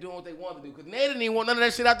would kept doing what they wanted to do because Ned didn't even want none of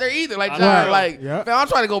that shit out there either. Like, Yep. man, I'm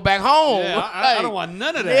trying to go back home. Yeah, I don't want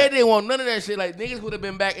none of that. Ned didn't want none of that shit. Like niggas would have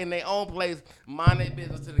been back in their own place, mind their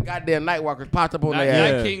business till the goddamn Nightwalkers popped up on their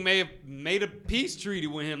ass. Night King may have made a peace treaty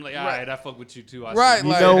with him. Like, all right, I fuck with you too. Right,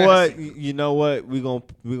 You know what? We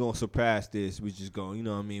gonna surpass this. We just going. You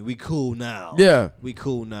know what I mean? We cool now. Yeah, we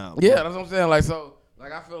cool now. Yeah, that's what I'm saying. Like so,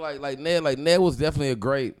 like I feel like Ned was definitely a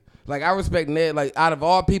great. Like I respect Ned. Like out of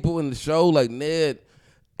all people in the show, like Ned,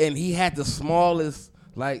 and he had the smallest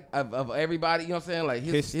like of everybody. You know what I'm saying? Like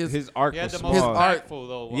his arc was small. His art,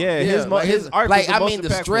 though. Yeah, his arc. Like was I mean,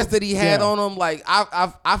 the stress that he had on him. Like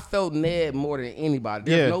I felt Ned more than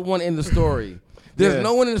anybody. There's no one in the story. There's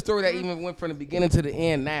no one in the story that even went from the beginning to the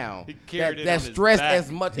end now that stressed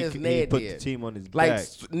as much as Ned did. He put the team on his back.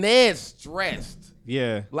 Like Ned stressed.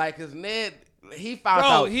 Yeah. Like cause Ned. He found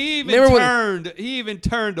out. He even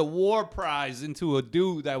turned the war prize into a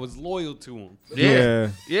dude that was loyal to him.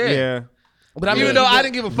 Yeah. But I mean, even though I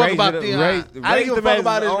didn't give a fuck about Theon, I didn't give a fuck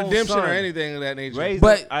about his redemption or anything of that nature.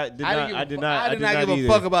 But I did not give a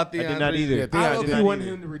fuck about Theon. I did not either. I wanted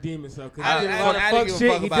him to redeem himself. I didn't give a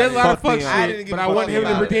fuck He about did a lot of fuck Theon. shit, but I want him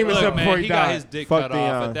to redeem himself before he got died. his dick cut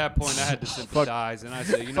off. At that point, I had to sympathize, and I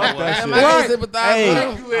said, you know what?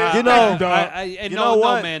 Right. You know,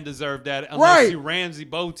 no man deserved that unless you Ramsey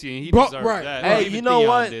Bolton, and he deserved that. Hey, you know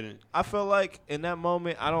what? I feel like in that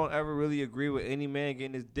moment, I don't ever really agree with any man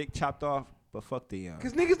getting his dick chopped off. But fuck Theon.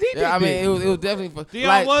 Because niggas need I mean, it was definitely...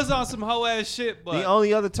 Theon was on some hoe-ass shit, but... The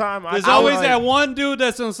only other time there's always that one dude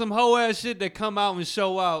that's on some hoe-ass shit that come out and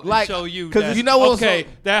show out and show you that, you know what,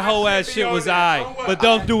 that hoe-ass shit was but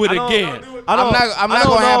don't do it again. I'm not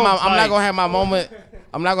gonna have my moment...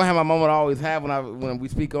 I'm not gonna have my moment I always have when we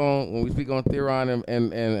speak on Theron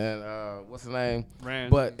and what's his name?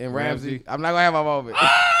 Ramsey. I'm not gonna have my moment.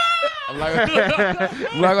 I'm not gonna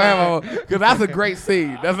have my moment. Because that's a great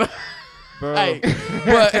scene. Hey,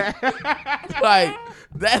 but like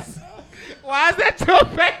that's why is that your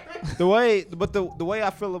favorite? The way I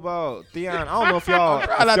feel about Theon, I don't know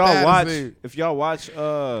if y'all watch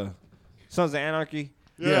Sons of Anarchy.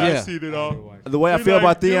 Yeah, I've seen it all. The way I feel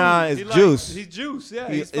about Theon is Juice. He's Juice, yeah.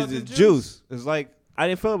 He's Juice. It's like I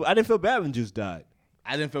didn't feel bad when Juice died.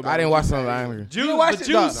 I didn't feel bad. I didn't watch Sons of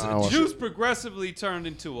Anarchy. Juice progressively turned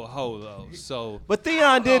into a hoe though. So, but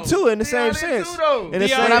Theon did too in the same sense. Theon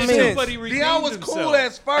was cool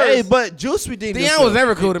as first. Hey, but Juice redeemed himself. Theon was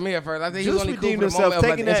never cool to me at first. I think he was only cool for the moment of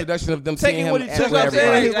like the introduction of them seeing him as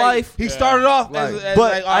in his life. He started off as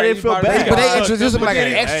but I didn't feel bad. But they introduced him like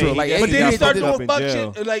an extra. But then he started doing fuck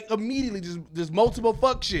shit like immediately, just multiple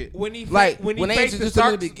fuck shit. When he faked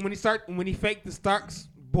the Starks.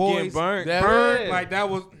 Boys burnt. Like that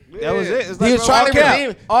was it. It's he was trying to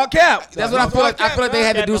redeem all cap. That's what I feel like. I feel like they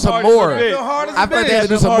had to do some more. I feel like they had to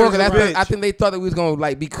do some more because I think they thought that we was gonna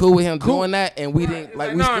like be cool with him doing that, and we didn't.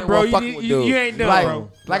 Like we still weren't fucking with dude. You ain't done, bro.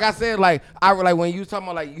 Like I said, like when you was talking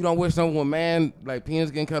about like you don't wish someone man like penis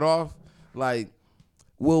getting cut off. Like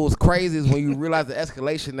what was crazy is when you realize the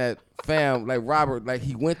escalation that like Robert, like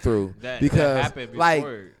he went through because like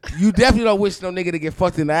you definitely don't wish no nigga to get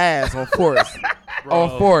fucked in the ass on Forrest.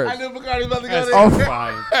 On Forrest. I knew Bacardi was about to go there. On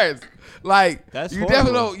Forrest. Like that's you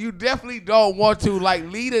definitely don't want to like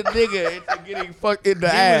lead a nigga into getting fucked in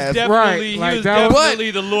the ass. He was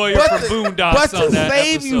definitely the lawyer for Boondocks. But to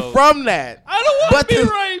save you from that, I don't want to be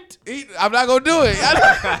raped. I'm not gonna do it.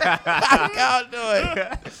 I can't do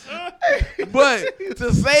it. But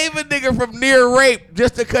to save a nigga from near rape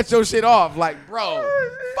just to cut your shit off, like bro,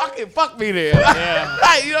 fuck me there. Yeah.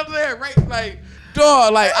 Like, you know what I'm saying? Rape, like.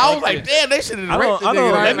 Dog, like I was like, damn, they should have raped the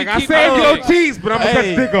nigga. Right? Like I saved your cheese, but I'm gonna cut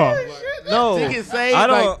the dick off. No, he can save. I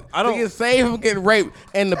don't. He can save him getting raped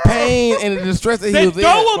and the pain and the distress that he was in.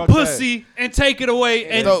 Throw a pussy and take it away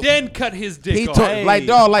and then cut his dick off. Like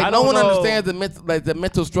dog, like no one understands the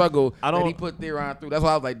mental struggle that he put Theron through. That's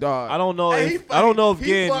why I was like, dog. I don't know if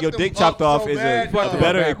getting your dick chopped off is a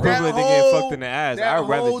better equivalent than getting fucked in the ass. I'd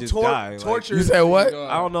rather just die. You said what?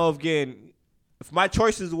 I don't know if my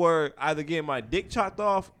choices were either getting my dick chopped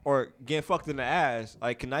off or getting fucked in the ass,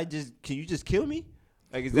 like can you just kill me?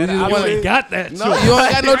 Like is that you ain't got that choice. No, you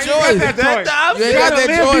ain't got no choice. You ain't got that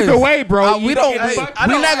choice. Either way, bro. We're not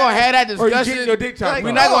gonna have that discussion. Your dick chopped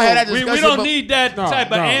we're not gonna have that discussion. We don't need that type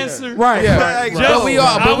of answer. Right. Yeah.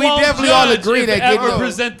 But we definitely all agree that getting ever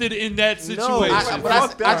presented in that situation.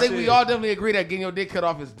 I think we all definitely agree that getting your dick cut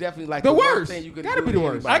off is definitely like the worst thing you could do. Gotta be the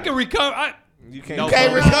worst. I can recover. You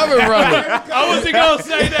can't recover, brother. I wasn't gonna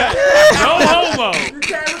say that. No homo. You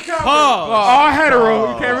can't recover. All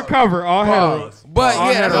hetero. You can't recover. All hetero. But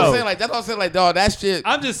yeah, that's what I'm saying. Like that's what I'm saying. Like dog, that shit.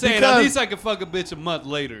 I'm just saying. At least I can fuck a bitch a month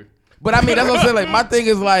later. But I mean, that's what I'm saying. Like my thing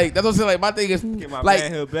is like my thing is Get my like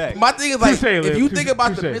manhood back. my thing is like Touché, if you Liv. think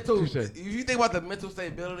about the Touché. mental, Touché. if you think about the mental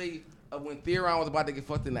stability of when Theron was about to get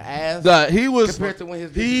fucked in the ass, He was compared to when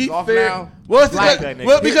his dick is off fair- now. Well, it's Like,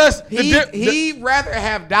 because he'd rather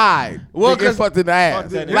have died than get Cause fucked in the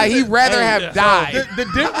ass. that Like he'd rather Hey, have yeah. died.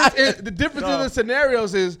 the difference in the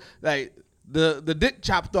scenarios is like the dick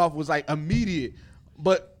chopped off was like immediate,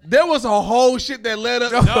 but there was a whole shit that led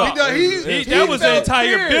up. That was the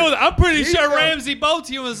entire build. I'm pretty sure Ramsey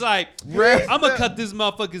Bolton was like, I'm gonna cut this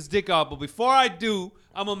motherfucker's dick off, but before I do,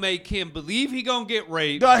 I'm gonna make him believe he gonna get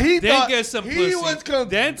raped, then get some pussy,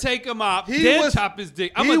 then take him out, then chop his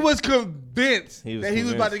dick. He was convinced that he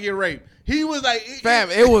was about to get raped. He was like, fam,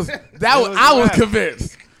 I was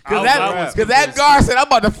convinced. Cause that guard said, I'm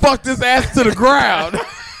about to fuck this ass to the ground.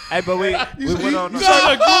 Hey, but we went on. He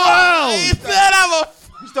said,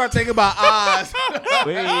 you start thinking about odds.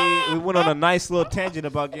 we went on a nice little tangent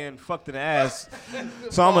about getting fucked in the ass.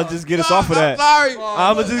 So I'm gonna just get us off of that. I'm sorry.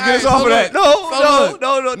 I'm gonna just get us off of that. No.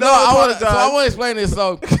 I want to explain this.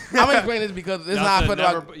 So I'm gonna explain this because this is how I feel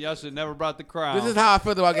about. Y'all should never brought the crowd. This is how I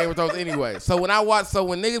feel about Game of Thrones anyway. So when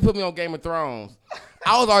niggas put me on Game of Thrones,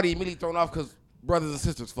 I was already immediately thrown off because brothers and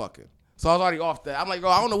sisters fucking. So I was already off that. I'm like,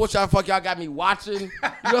 I don't know what y'all got me watching. You know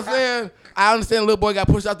what I'm saying? I understand little boy got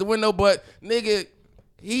pushed out the window, but nigga,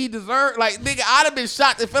 he deserved, like, nigga, I'd have been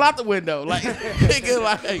shot and fell out the window. Like, nigga,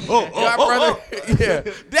 like, brother. Yeah,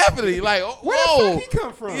 definitely. Like, where the fuck he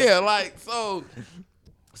come from? Yeah, like, so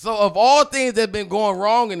of all things that have been going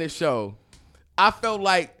wrong in this show, I felt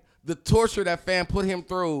like the torture that fam put him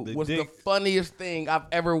through was the funniest thing I've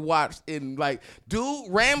ever watched. In like, dude,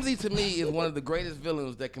 Ramsey to me is one of the greatest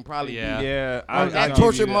villains that can probably be. Yeah, that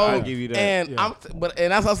torture mode. I'll give you that. And and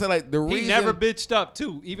that's what I said. Like the reason he never bitched up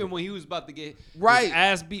too, even when he was about to get his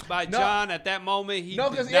ass beat by John. At that moment, he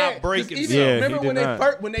did not break himself. Remember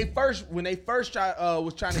when they first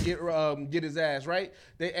was trying to get his ass right.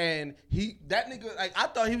 That nigga, like, I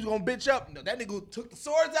thought he was gonna bitch up. No, that nigga took the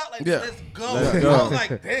swords out. Like, let's go. I was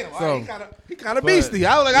like, damn, he kind of beastie.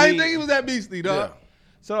 I was like, I didn't think he was that beastie, dog. Yeah.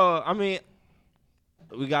 So I mean,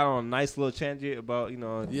 we got on a nice little tangent about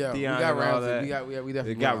Theon we got and Ramsey. all that. We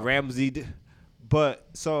definitely got Ramsey. But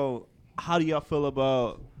so, how do y'all feel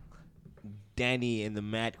about Dany and the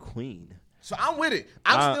Mad Queen? So I'm with it.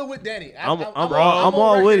 I'm still with Dany. I'm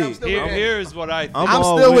all with it. Here's what I think. I'm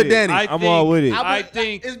still with Dany. I'm all with it. I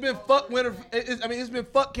think it's been fuck it's been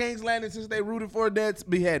fuck King's Landing since they rooted for a dead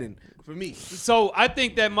beheading for me. So I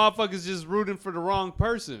think that motherfucker's just rooting for the wrong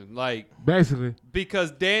person. Like, basically.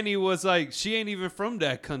 Because Dany was like, she ain't even from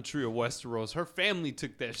that country of Westeros. Her family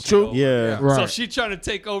took that shit True. over. Yeah. Right. So she trying to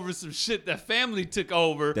take over some shit that family took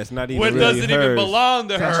over. That's not even what really doesn't hers. even belong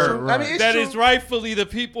to That's her. true. Right. I mean, That true. is rightfully the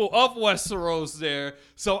people of Westeros there.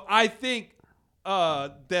 So I think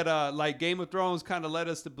that like Game of Thrones kind of led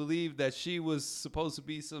us to believe that she was supposed to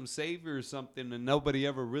be some savior or something, and nobody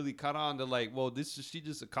ever really caught on to like, well, she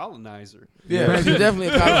just a colonizer. Yeah, she's definitely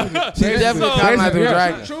a colonizer. She's definitely a colonizer with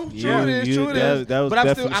dragons. True it is. That was But I'm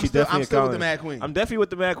definitely, still with the Mad Queen. I'm definitely with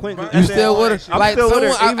the Mad Queen. You still with her? I'm Like, still with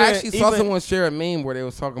her. I actually saw someone share a meme where they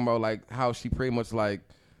was talking about like how she pretty much like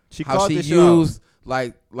how she used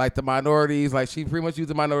like the minorities, like she pretty much used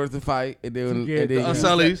the minorities to fight, and then the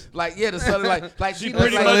Unsullies. Like the Sullies, like She she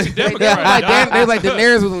pretty like, much a Democrat. they was like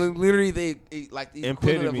Daenerys was literally the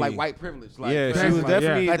equivalent of like white privilege. Like, Yeah, she was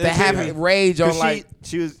definitely like the happy rage on like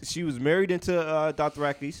she was married into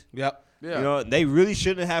Dothraki. Yep. yeah. You know, they really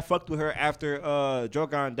shouldn't have fucked with her after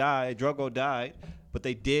Drogo died, but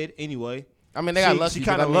they did anyway. I mean, they got lucky. She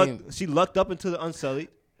kind of she lucked up into the Unsullied.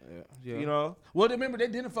 Yeah. You know. Well, remember they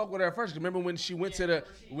didn't fuck with her at first. Remember when she went to the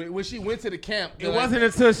camp? It wasn't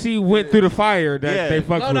until she went through the fire that they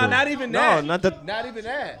fucked with her. Not even that. Not even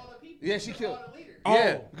that. Yeah, she killed. Oh.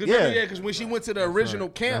 Yeah, because when she went to the original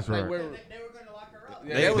camp, That's like right. where They were gonna lock her up.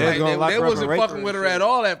 they wasn't fucking with her at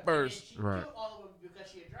all at first. Right. All of them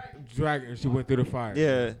because she a dragon. Dragon. She went through the fire.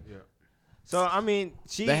 Yeah. So I mean,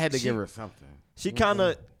 They had to give her something. She kind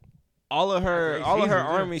of all of her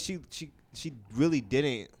army. She really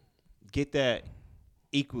didn't get that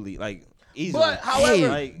equally, like easily. But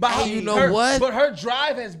however, what? But her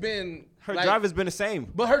drive has been drive has been the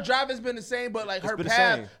same. But her drive has been the same. But like It's her been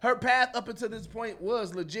the same. path up until this point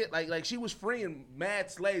was legit. Like she was freeing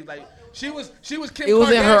mad slaves. Like she was Kim It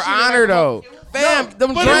was in her Kardashian, honor though. Fam,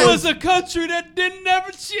 them But it was a country that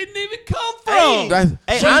she didn't even come from.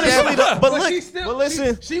 Hey, honestly,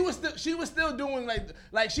 listen, she was still doing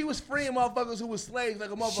like she was freeing motherfuckers who was slaves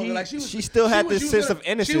like a motherfucker. Like she still had this sense of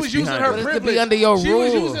innocence. She was using behind her it. privilege. under your She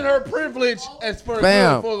was rule. using her privilege as for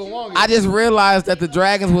Fam, the longest. I just realized that the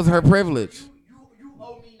dragons was her privilege. You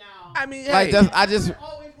owe me now. I mean, Like hey, that's, I just It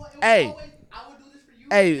Hey,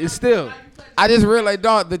 it's still. I just realized,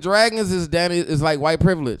 dog, the dragons is like white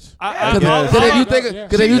privilege.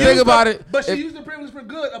 Because if you think about it, but she used the privilege for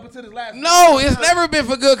good up until this last. No, it's never been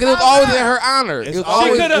for good because it's always in her honor. It's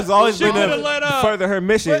always been to further her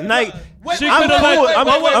mission. Like, she could have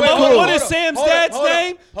let. What is Sam's dad's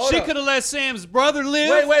name? She could have let Sam's brother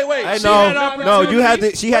live. Wait. Hey, no, you had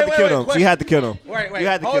to. She had to kill him. She had to kill him.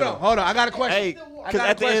 Wait. Hold on. I got a question. Hey, because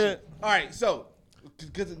at the end. All right, so.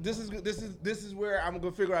 Because this is where I'm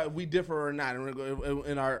gonna figure out if we differ or not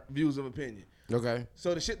in our views of opinion. Okay.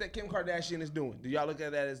 So the shit that Kim Kardashian is doing, do y'all look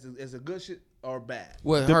at that as a good shit or bad?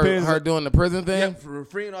 What, her doing the prison thing? Yeah, for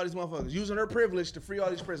freeing all these motherfuckers, using her privilege to free all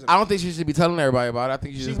these prisoners. I don't think she should be telling everybody about it. I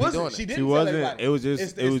think she should be doing it. She didn't. She wasn't. It was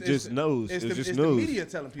just news. It was just news. The media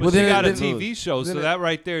telling people. Well, they got a TV show, so that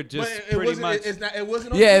right there just pretty much. It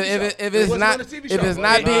wasn't. Yeah, if it's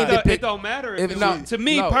not being depicted, it don't matter. To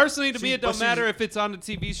me personally, it don't matter if it's on the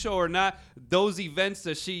TV show or not. Those events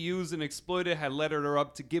that she used and exploited had led her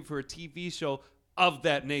up to give her a TV show of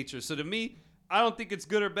that nature. So to me, I don't think it's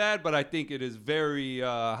good or bad, but I think it is very,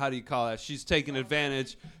 how do you call that? She's taking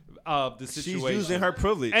advantage of the situation. She's using her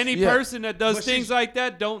privilege. Any person that does things like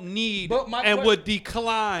that don't need and would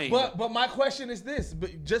decline. But my question is this.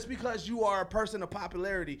 But just because you are a person of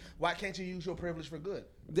popularity, why can't you use your privilege for good?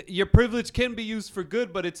 Your privilege can be used for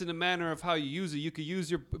good, but it's in a manner of how you use it. You can use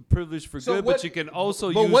your privilege for good, but you can also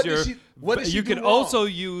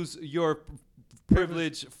use your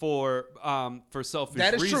privilege for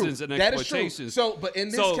selfish reasons and exploitations. That is true. So, but in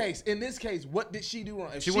this case, what did she do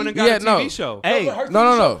wrong? She went and got a TV show. Hey,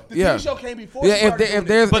 no. The TV show came before. Yeah, if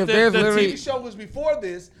there's the TV show was before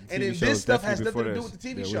this, and then this stuff has nothing to do with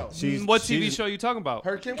the TV show. What TV show are you talking about?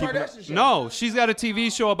 Her Kim Kardashian show. No, she's got a TV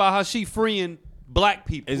show about how she freeing black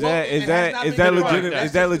people. Is that legitimate?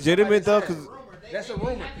 Is that legitimate though? Because that's a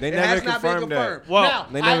rumor. They never confirmed that. Well,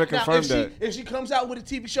 they never confirmed that. If she comes out with a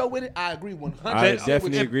TV show with it, I agree 100%. I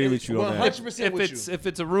definitely agree with you on that. 100% with you. If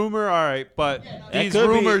it's a rumor, all right, but these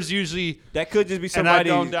rumors usually that could just be somebody.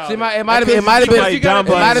 And I don't doubt it might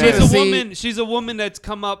have been. She's a woman that's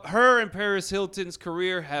come up. Her and Paris Hilton's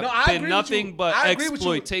career have been nothing but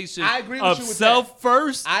exploitation of self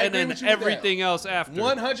first and then everything else after.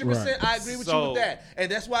 100%, I agree with you with that,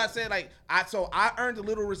 and that's why I said I earned a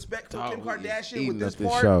little respect from Kim Kardashian with this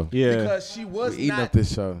part because she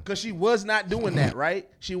was not doing that, right?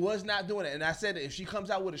 She was not doing it, and I said that if she comes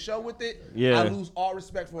out with a show with it, I lose all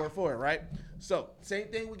respect for her, right? So same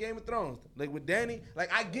thing with Game of Thrones, like with Dany,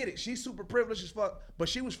 like I get it, she's super privileged as fuck, but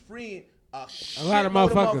she was freeing a lot of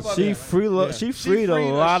motherfuckers. She freed a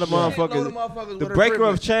lot of motherfuckers. The breaker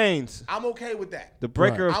of chains. I'm okay with that. The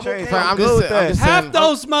breaker of chains. I'm good with that. Half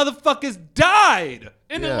those motherfuckers died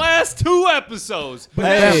in the last 2 episodes.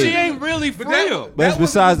 But she ain't really free them. That's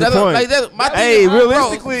besides the point.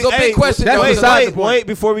 Realistically, big question. Wait,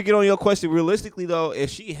 before we get on your question, realistically though, if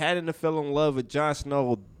she hadn't fell in love with Jon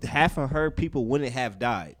Snow, half of her people wouldn't have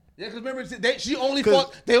died. Yeah, because remember, they only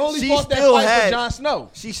fought that fight for Jon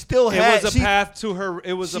Snow. She still had. It was a path to her.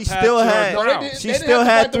 It was a path to her crown. She still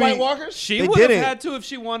had 3 White Walkers. She would have had to if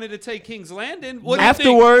she wanted to take King's Landing.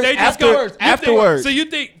 Afterwards. So you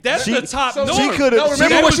think that's the top norm? She could have.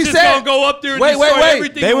 Remember what she said? Gonna go up there and destroy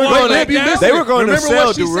everything. They were going to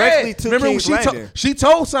sell directly to King's Landing. She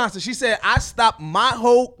told Sansa. She said, "I stopped my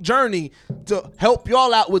whole journey to help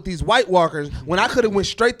y'all out with these White Walkers when I could have went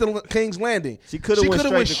straight to King's Landing. She could have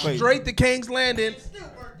went straight to King's Landing."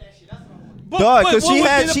 Because she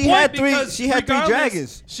had 3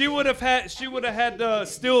 dragons. She would have had to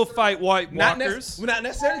still fight White Walkers. Not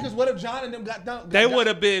necessarily, because what if John and them got done? They would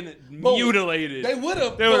have been mutilated. They would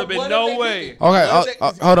have. There would have been no way. Okay,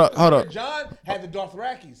 hold up. John had the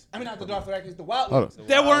Dothrakis. I mean, not the Dothrakis, the Wildlings.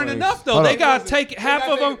 There weren't enough though. They got taken. Half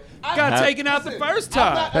of them got taken out the first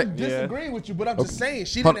time. I'm not disagreeing with you, but I'm just saying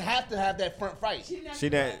she didn't have to have that front fight. She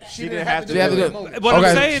didn't have to.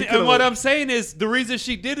 What I'm saying is the reason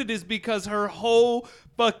she did it is because her whole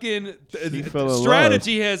fucking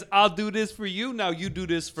strategy has, I'll do this for you, now you do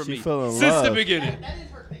this for me since the beginning.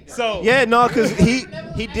 So because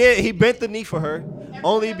he bent the knee for her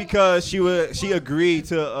only because she agreed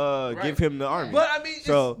to give him the army. But I mean,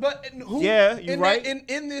 you're right.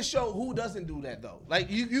 In this show, who doesn't do that though? Like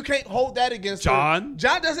you can't hold that against John. Her.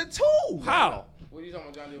 John does it too. How? What are you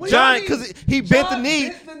talking about, John? Because he bent the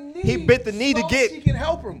knee. He bent the knee to get. She can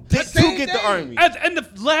help him to get the army. And the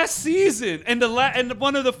last season, and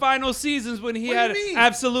one of the final seasons when he had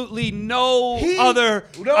absolutely no other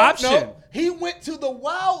option. he went to the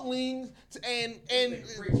Wildlings and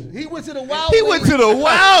he went to the Wildlings. He went to the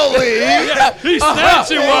Wildlings. He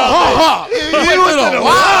snatched your Wildlings. He went to the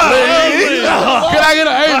Wildlings. Can I get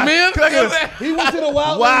an amen? He went to the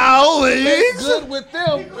Wildlings. Make good with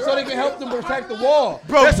them so they can help them protect the wall.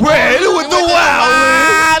 Bro, Brad with the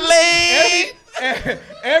Wildlings.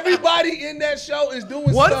 Everybody in that show is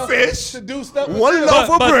doing one stuff fish to do stuff. One loaf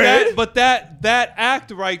of bread. But that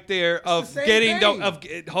act right there of getting thing.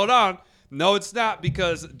 hold on. No, it's not,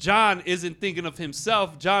 because John isn't thinking of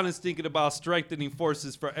himself. John is thinking about strengthening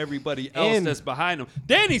forces for everybody else that's behind him.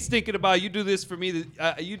 Danny's thinking about, you do this for me,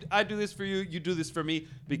 I do this for you, you do this for me,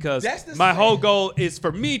 because my whole goal is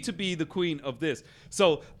for me to be the queen of this.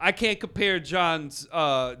 So I can't compare John's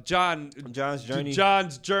journey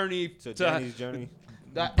to Danny's journey.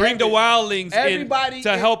 Bring the Wildlings in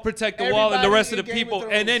to help protect the wall and the rest of the people,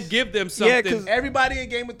 and then give them something. Yeah, because everybody in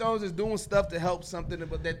Game of Thrones is doing stuff to help something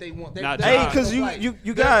that they want. Hey, because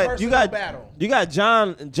you got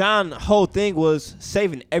John. Whole thing was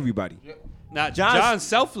saving everybody. Now John's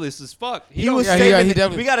selfless as fuck. He was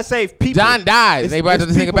saving. We gotta save people. John dies. Everybody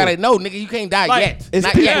doesn't think about it. No, nigga, you can't die yet.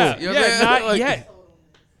 Not yet. Not yet.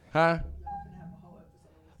 Huh?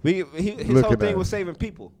 His whole thing was saving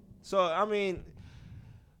people. So I mean.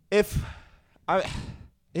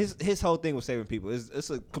 His whole thing was saving people. It's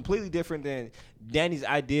a completely different than Danny's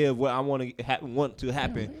idea of what I want to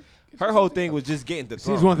happen. Her whole thing was just getting the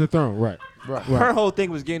throne. She's wanting the throne, right. Her whole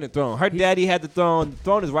thing was getting the throne. Her daddy had the throne. The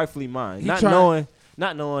throne is rightfully mine. Not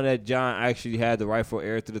knowing that John actually had the rightful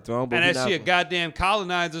heir to the throne. But and that she a goddamn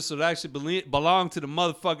colonizer, so it actually belonged to the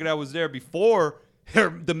motherfucker that was there before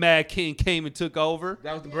the Mad King came and took over.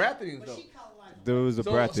 That was the Baratheons, though. There was a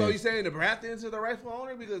Baratheon. So you saying the Baratheons are the rightful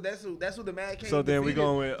owner, because that's who the Mad King. So then we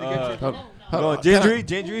going with Gendry.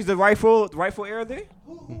 Gendry's the rightful heir there.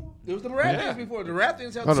 It was the Baratheons before. The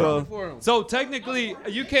Baratheons had the before him. So technically,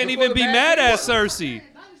 you can't even be mad at Cersei.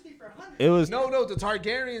 It was no. The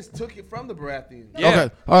Targaryens took it from the Baratheons. Yeah.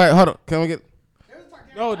 Okay. All right. Hold on. Can we get?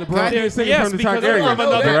 No, the Baratheons took it from the Targaryens. From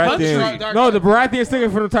another country. No, the Baratheons took it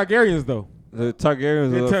from the Targaryens, though. The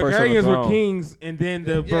Targaryens were kings, and then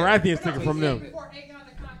the Baratheons took it from them. Before Aegon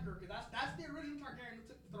the Conqueror, because that's the original Targaryen who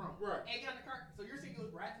took the throne. Right. Aegon the Conqueror. So you're saying it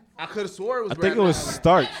was Baratheon? I could have swore it was. I think it was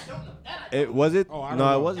Stark. It was it? Oh,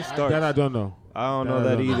 no, it wasn't Stark. That I don't know. I don't know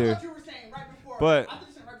that either. I thought you were saying right before. But I thought you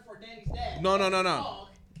were saying right before Danny's dad. No.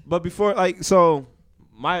 But before, so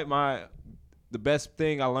the best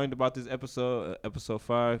thing I learned about this episode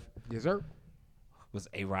 5. Yes, sir. Was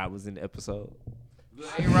A-Rod was in the episode.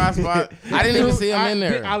 A-Rod spot. I didn't even see him in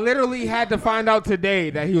there. I literally had to find out today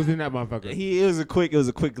that he was in that motherfucker. It was a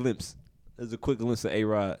quick glimpse. It was a quick glimpse of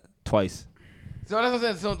A-Rod twice. So that's what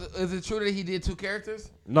I'm saying. So is it true that he did two characters?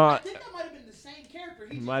 No. I think that might have been the same character.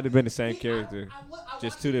 He might have been the same character.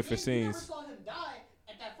 Just two different scenes. I never saw him die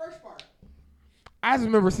at that first part. I just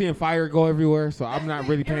remember seeing fire go everywhere, so I'm not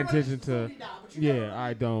really paying attention to.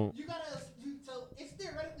 I don't. You gotta. So it's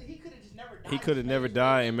theoretically he could have just never died. He could have never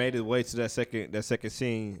died and made his way to that second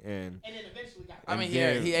scene and then eventually got. I mean,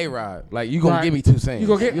 he A-Rod. Like, you gonna give me two scenes? You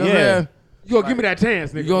gonna get? You gonna give me that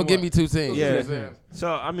chance, nigga? You gonna give me two scenes? Yeah.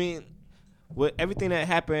 So I mean, with everything that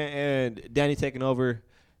happened and Danny taking over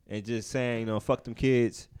and just saying, fuck them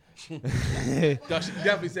kids. No, she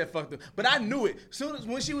definitely said fuck them. But I knew it. Soon as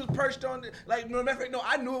when she was perched on I knew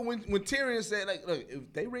it when Tyrion said, like, look,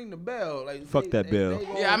 if they ring the bell, like, fuck that bell.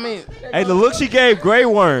 Yeah, I mean, hey, the look she gave Grey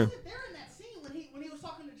Worm. They're in that scene when he was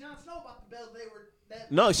talking to Jon Snow about the bells. They were.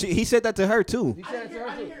 No, he said that to her too. He said that to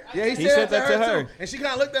her. Yeah, he said that to her. And she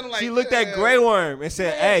kind of looked at him like. She looked at Grey Worm and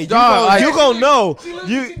said, "Hey, you gonna know."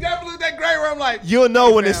 She definitely looked at Grey Worm like. You'll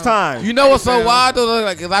know when it's time. You know what's so wild though?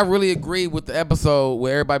 Like, cause I really agreed with the episode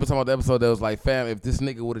where everybody was talking about the episode that was like, "Fam, if this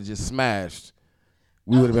nigga would have just smashed,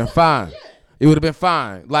 we would have been fine. It would have been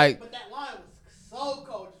fine." Like. But that line was so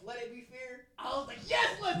cold. Just let it be fair. I was like, yes,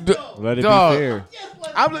 let's go. Let it be fair. Yes,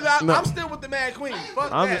 let's go. I'm still with the Mad Queen.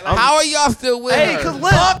 Fuck that. How are y'all still with her? Hey, cause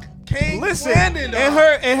look. Listen, in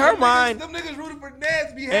her mind, them niggas rooted for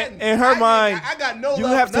Ned's beheading. In her mind, I got no you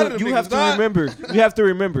love have to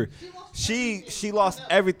remember. She lost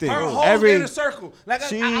everything. Her whole inner circle. Like I was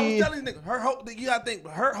telling you, you gotta think,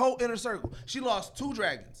 her whole inner circle. She lost 2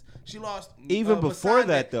 dragons. She lost even before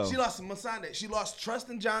that though. She lost Missandei. She lost trust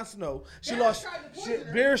in Jon Snow. She lost.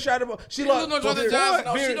 Varys tried to. She lost. Don't trust Jon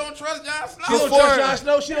Snow. She don't trust Jon Snow. She don't trust Jon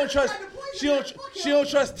Snow. She don't trust. She don't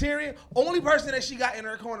trust Tyrion. Only person that she got in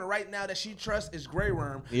her corner right now that she trusts is Grey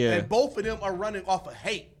Worm. Yeah. And both of them are running off of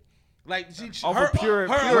hate. Like pure.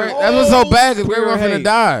 That was so bad because Grey Worm finna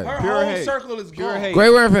die. Her Pure whole hate. circle is Pure gone. hate. Grey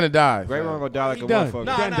Worm finna die. Grey Worm gonna die like He a done.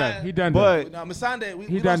 motherfucker. He done. But No, Missandei,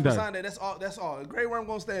 we done lost done. Missandei. That's all. Grey Worm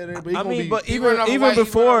gonna stay there, but he I gonna mean, be. but He even white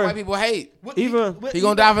before, people hate. He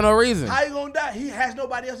Gonna die for no reason. How you gonna die? He has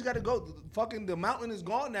nobody else. He got to go. Fucking the mountain is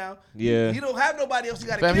gone now. Yeah. He don't have nobody else. He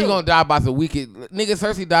got to Fam, kill. he gonna die by some wicked nigga.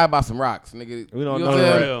 Cersei died by some rocks, nigga. we don't You know what I'm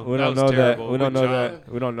that. saying? We don't That know was that. terrible We don't with know Jon. that.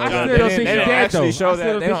 We don't know I that. still don't think They she's don't dead, actually though. show I still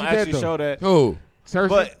that. don't They think don't she's dead, actually though. show that. Who? Cersei.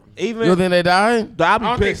 But You don't even think they died? I I'll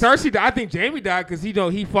don't be think pissed. Cersei died. I think Jaime died because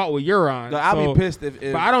he fought with Euron. I'll be pissed if.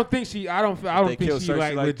 But I don't think she. I don't they think kill she Cersei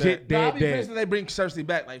like like legit that. I'll dead. be pissed if they bring Cersei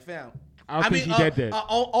back. Like, fam. I don't think she dead.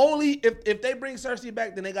 Only if they bring Cersei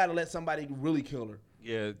back, then they got to let somebody really kill her.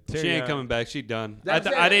 Yeah, She ain't coming back. She done. That's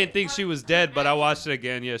it. I didn't think she was dead, but I watched it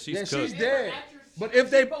again. Yeah, she's cooked. She's dead. But She if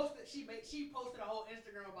they posted, she posted a whole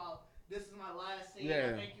Instagram about this is my last scene.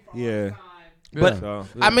 Yeah. Thank you for Yeah. all the time. But So,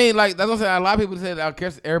 I mean, like that's what I'm saying. A lot of people said I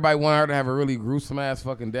guess everybody wanted her to have a really gruesome ass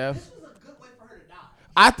fucking death. This was a good way for her to die.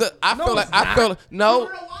 I feel like You no. know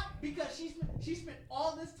what? Because she spent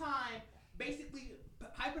all this time basically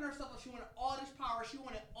hyping herself up. She wanted all this power. She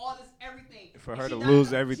wanted all this everything. For And her she to died lose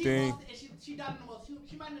in the- everything. She died in the most.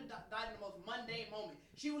 She might have died in the most mundane moment.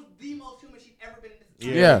 She was the most human she'd ever been in this.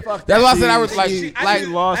 Yeah, that's why I said I was like, She like,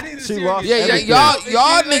 lost. She lost. yeah, everything.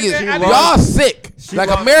 y'all niggas, y'all sick. Like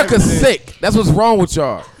lost America's everything. sick. That's what's wrong with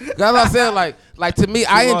y'all. That's what I said. Like to me,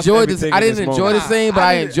 I lost enjoyed this. everything I in didn't this enjoy the moment. scene, but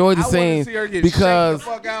I enjoyed the I wanted to scene see her get because.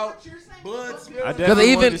 shaken the fuck out. Blood spilling. I Because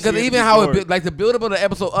definitely wanted to see even it how before. it like the build up of the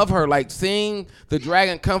episode of her, like seeing the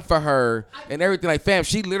dragon come for her and everything, like fam,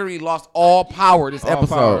 she literally lost all power this All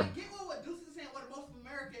episode. power. I get what Deuce is saying, what most of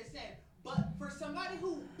America is saying, but for somebody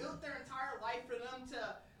who built their entire life for them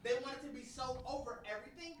they want it to be so over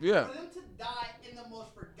everything. Yeah. For them to die in the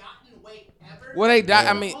most forgotten way ever. Well, they died.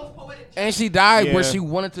 I the mean, most poetic and she died where Yeah. she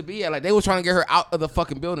wanted to be at. Like they was trying to get her out of the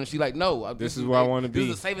fucking building. She like, no, This is where I wanna This be.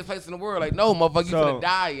 is the safest place in the world. Like, no, motherfucker, you So- finna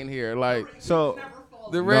die in here. Like So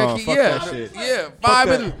the red No, key, fuck yeah, that shit. yeah, 5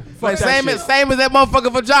 that. minutes. Fuck Like that shit. same as that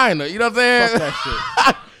motherfucking vagina. You know what I'm saying?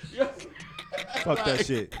 fuck that shit. Fuck that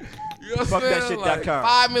shit. You know what I'm Fuck that saying? shit Like, .com.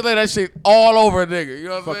 5 minutes later, that shit all over a nigga. You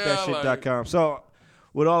know what Fuck I'm that saying? shit. Like, .com. So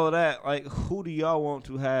with all of that, like, who do y'all want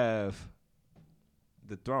to have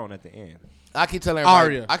the throne at the end? I keep telling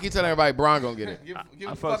everybody. Arya. I keep telling everybody Braun gonna get it. Give I the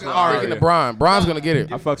fucks fucking with Arya. Speaking to Braun, Braun's gonna get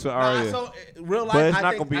it. I fucks with Nah, Arya. so real life, But it's I not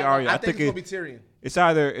think- gonna be Arya. I I think think it's gonna be Tyrion. It's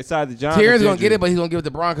either John. Tyrion's or gonna get Gendry. it, but he's gonna give it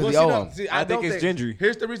to Braun because he Well, owe him. I think don't it's Gendry.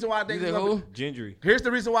 Here's the reason why I think You it's think gonna who? Gendry, Here's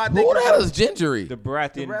the reason why I think Who the hell is Gendry? the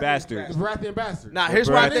Baratheon bastard. The Baratheon bastard. Nah, here's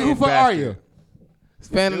why I Baratheon think Who for bastard. Arya?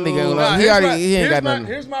 Span the nigga. Nah, He here's already my- he ain't got here's my- nothing.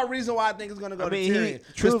 Here's my reason why I think it's gonna go I mean, to he- Tyrion.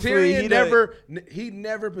 Because truthfully, Tyrion he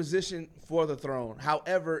never positioned for the throne.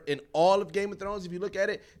 However, in all of Game of Thrones, if you look at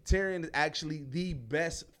it, Tyrion is actually the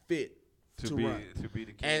best fit to run. to be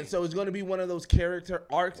the king. And so it's going to be one of those character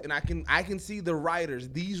arcs, and I can see the writers,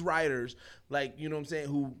 these writers, like, you know what I'm saying,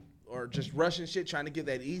 who are just rushing shit, trying to get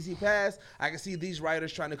that easy pass. I can see these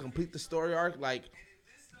writers trying to complete the story arc, like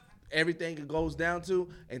everything it goes down to,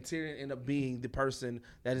 and Tyrion end up being the person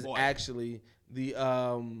that is actually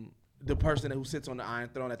the person who sits on the Iron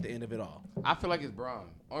Throne at the end of it all. I feel like it's Braun.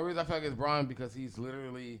 Only reason I feel like it's Braun because he's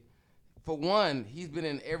literally, for one, he's been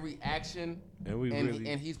in every action,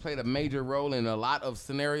 and he's played a major role in a lot of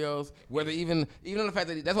scenarios. Whether even the fact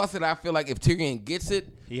that that's why I said I feel like if Tyrion gets it,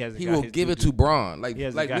 he will give it to Braun. Like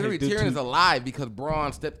literally, Tyrion is alive because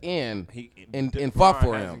Braun stepped in and fought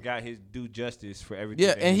for him. Got his due justice for everything.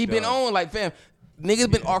 Yeah, and he been done. on like fam.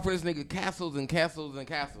 Niggas been offering this nigga castles and castles and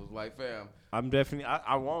castles. Like fam. I'm definitely.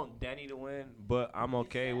 I want Dany to win, but I'm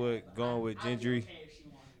okay with going with Gendry.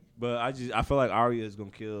 But I feel like Arya is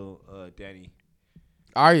gonna kill Dany.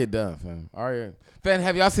 Arya done, fam. Arya. Fam,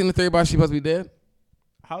 have y'all seen the theory about she supposed to be dead?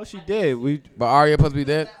 How she dead? But Arya supposed to be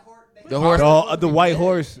dead? The horse. The white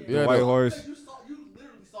horse. Yeah, the white the- horse. You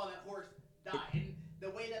literally saw that horse die, and the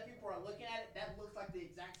way that people are looking at it, that looks like the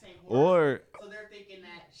exact same horse. So they're thinking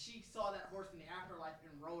that she saw that horse in the afterlife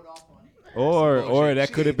and rode off on it. Or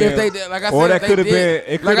that could have been. If they did, like I said, or if that they could have did-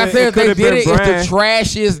 been. Like I said, if they could've did been it, Bran. it's the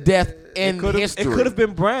trashiest death in history. It could have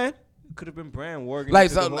been Bran. It could have been Bran working. Like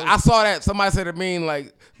so, I saw that somebody said to me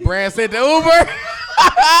like Bran said the Uber.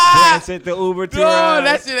 Bran sent the Uber to Dog,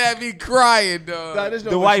 that shit had me crying, dog. Nah, there's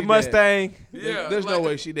no the way white she Mustang. Yeah, There's like, no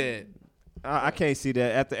way she dead. I can't see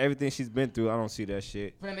that after everything she's been through. I don't see that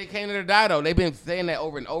shit. Man, they came to die though. They've been saying that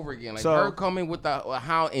over and over again. Like So- her coming with the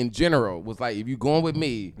Hound in general was like, if you going with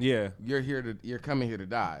me, Yeah. you're coming here to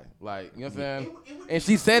die. Like you know what I'm saying? It would And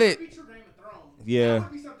she said it. be true Game of Thrones. Yeah. That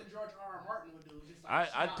would be something George R. Martin would do. Just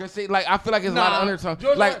Cause see, like I feel like it's a lot of undertone.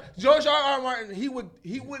 George R. Martin, he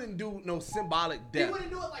wouldn't do no symbolic death. He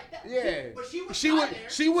wouldn't do it like that. Yeah, but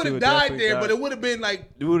she would have died there, but it would have been like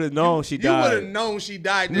you would have known she died. You would have known she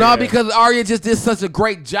died there. No, because Arya just did such a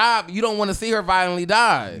great job. You don't want to see her violently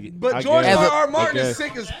die. But George R. Martin is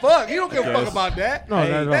sick as fuck. He don't give a fuck about that. No,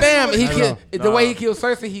 Fam, the way he killed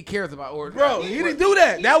Cersei, he cares about Order. Bro, he didn't do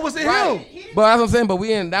that. That wasn't him. But that's what I'm saying. But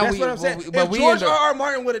we in that. That's what I'm saying. If George R.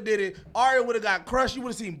 Martin would have did it, Arya would have got crushed. You would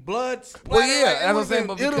have seen blood. Well, yeah, that's what I'm saying.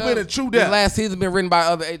 But it would have been a true death. Last season been written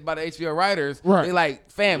by the HBO writers. Right. They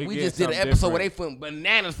like, fam, we just did an episode where they went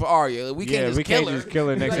bananas for Arya. We can't just kill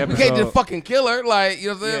her next episode. We can't just fucking kill her. Like, you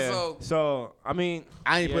know what I'm saying? So I mean,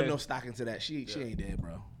 I ain't putting no stock into that. She ain't dead,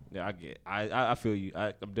 bro. Yeah, I get. I feel you.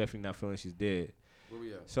 I'm definitely not feeling she's dead. Where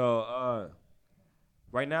we at? So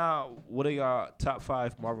right now, what are y'all top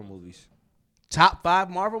 5 Marvel movies? Top 5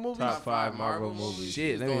 Marvel movies. Top 5 Marvel movies.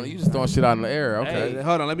 Shit, you just throwing shit out in the air. Okay, hey,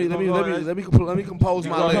 hold on. Let me compose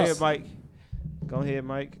my list. Go ahead, Mike. Go ahead,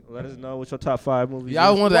 Mike. Let us know what's your top 5 movies.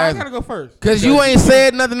 Y'all want to I ask? gotta go first. Cause you ain't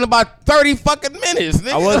said nothing about 30 fucking minutes.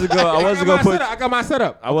 Nigga. I wasn't gonna put. I got my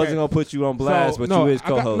setup. I wasn't gonna put you on blast, but you is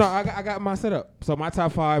co-host. I got my setup. So my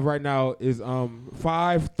top 5 right now is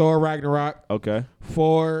 5 Thor Ragnarok. Okay.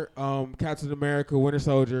 4 Captain America Winter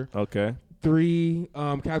Soldier. Okay. 3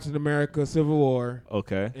 Captain America Civil War.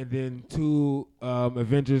 Okay. And then 2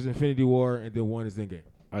 Avengers Infinity War, and then 1 is Endgame.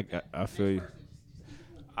 I feel you.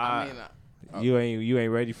 I mean, you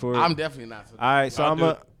ain't ready for it. I'm definitely not. All right,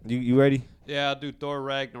 so you ready? Yeah, I'll do Thor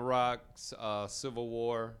Ragnarok, Civil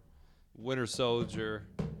War, Winter Soldier,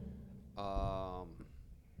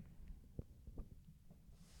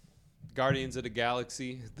 Guardians of the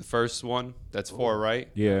Galaxy, the first one. That's 4, right?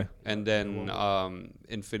 Yeah. And then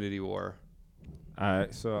Infinity War. All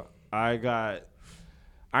right, so I got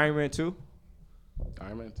Iron Man 2.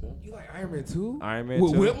 Iron Man 2. You like Iron Man 2? Iron Man 2.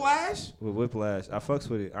 With Whiplash? With Whiplash. I fucks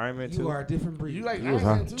with it. Iron Man 2. You are a different breed. You like Iron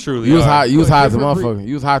Man 2? Truly, you was hot. You was hot as a Different motherfucker.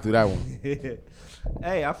 You was hot through that one.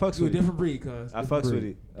 Hey, I fucks You a with it. different breed, cuz. I fucks with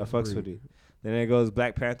it. I fucks with it. Then there goes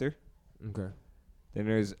Black Panther. Okay. Then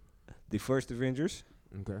there's the first Avengers.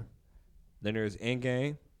 Okay. Then there's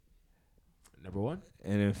Endgame. Number 1?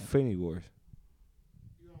 And Infinity Wars.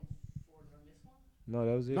 No,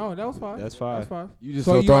 that was it. No, that was 5. That's 5. That's 5. You just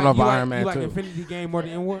so throwing off Iron Man You like 2. Infinity Game more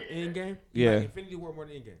than Endgame? Yeah. Like Infinity War more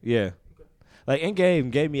than Endgame? Yeah. Okay. Like Endgame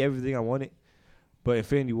gave me everything I wanted, but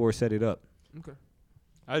Infinity War set it up. Okay.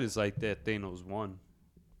 I just like that Thanos won.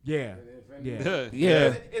 Yeah. Yeah.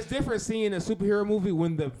 Yeah. It's different seeing a superhero movie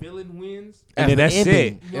when the villain wins. And then that's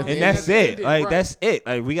it. Yeah. And that's it. Like, right. that's it.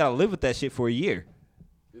 Like, we got to live with that shit for a year.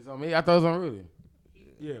 It's on me. I thought it was on Rudy.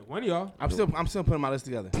 Yeah, one of y'all. I'm still putting my list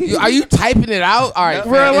together. Are you typing it out? All right.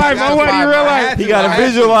 Real life. I'm waiting real life. He got to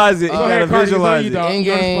visualize it. He got to visualize it.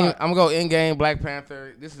 Endgame. I'm going to go Endgame, Black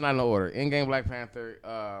Panther. This is not in order. Endgame, Black Panther.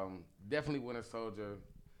 Definitely Winter Soldier.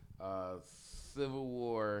 Civil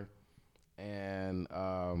War. And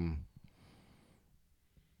Dun,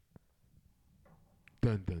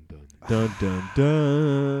 dun, dun. Dun, dun,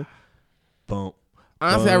 dun. Bump.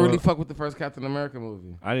 honestly, I really fuck with the first Captain America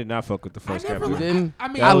movie. I did not fuck with the first Captain. You didn't? I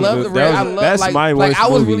mean, I love the red. I love that's like, my like worst I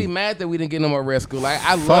was movie. really mad that we didn't get no more Red School. Like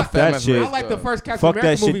I Fuck love that shit. I like the first Captain Fuck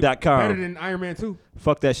America that movie shit.com. better than Iron Man 2.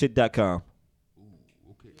 Fuck that shit.com.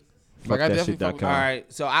 Fuck I that definitely shit.com. fuck with All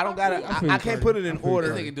right, so I don't got I can't put it in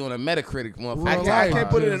order. This nigga doing a Metacritic motherfucker. I can't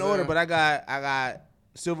put it in order, but I got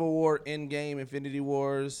Civil War, Endgame, Infinity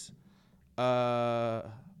Wars,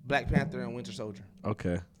 Black Panther, and Winter Soldier.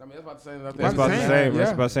 Okay. I mean, that's about the same. That's about the same.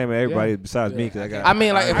 That's about the same with everybody besides me. Cause I got. I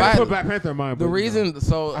mean, like if I put Black Panther in mind. The reason,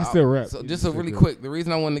 so I still rap. So just a really quick, the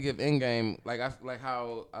reason I wanted to give Endgame, like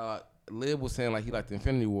how Lib was saying, like he liked the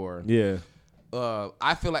Infinity War. Yeah.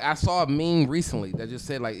 I feel like I saw a meme recently that just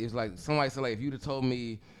said like it's like somebody said like if you'd have told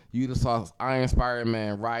me you'd have saw Iron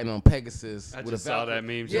Spider-Man riding on Pegasus. I just saw that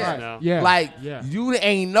meme just now. Yeah. Like you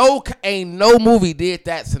ain't no movie did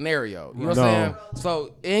that scenario. You know what I'm saying?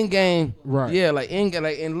 So Endgame, right? Yeah, like Endgame,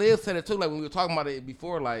 like and Liv said it too. Like when we were talking about it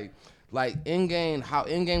before, like Endgame, how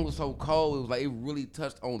Endgame was so cold. It was like it really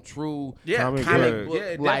touched on true comic book. Yeah,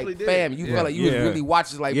 it like did. fam, you felt like you was really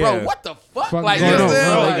watching. Like bro, what the fuck? Like you you know what I'm going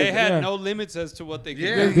saying? on? Like, They had no limits as to what they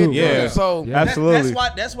could do. Yeah. So absolutely.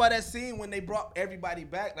 That's why that scene when they brought everybody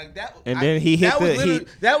back like that. And then he hit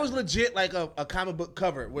that was legit like a comic book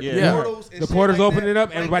cover with Yeah. the portals. And The shit portals like opening that.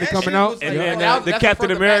 up, everybody that coming shit out. was And like- then the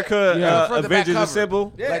Captain America Avengers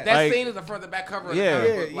Assemble. Yeah. Like that scene is a further back cover. Of the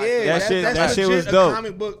comic book. Like, that shit was legit dope. A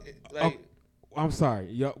comic book. Like, I'm sorry,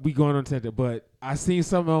 yo, we going on tangent, but I seen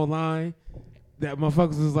something online that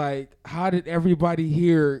motherfuckers was like, how did everybody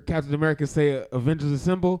hear Captain America say Avengers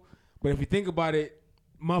Assemble? But if you think about it,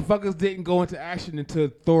 motherfuckers didn't go into action until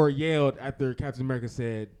Thor yelled after Captain America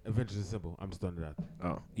said "Avengers Assemble." I'm just throwing it out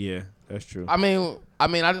there. Oh yeah, that's true. I mean,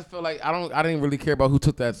 I just feel like I didn't really care about who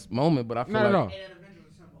took that moment, but I feel like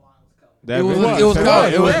It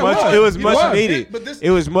was much needed.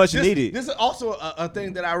 It was much needed. This is also a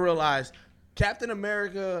thing that I realized. Captain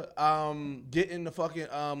America getting the fucking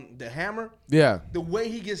the hammer. Yeah. The way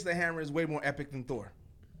he gets the hammer is way more epic than Thor.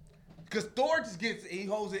 Because Thor just gets it, he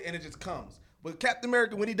holds it and it just comes. But Captain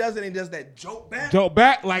America, when he does it, he does that joke back. Joke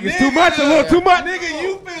back like it's too much, a little too much.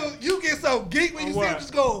 Nigga, you get so geek when you see him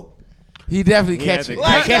just go. He definitely catch it.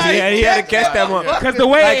 He had to catch that motherfucker. Because the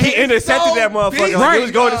way he intercepted that motherfucker. Like he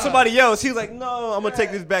was going to somebody else. He was like, no, I'm going to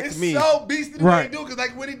take this back to me. It's so beastly the way he do it. Because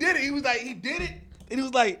like when he did it, he was like, he did it. And he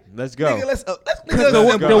was like, let's go. Nigga, let's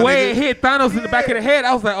the way it hit Thanos in the back of the head,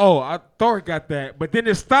 I was like, oh, Thor got that. But then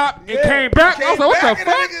it stopped, it came back. I was like, what the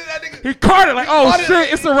fuck? He caught it like, oh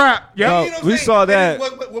shit, it's a wrap. Yeah, you know we saw that.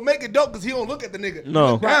 We'll make it dope because he don't look at the nigga.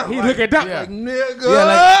 No. He look at that like, nigga.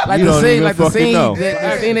 Yeah, like the scene know.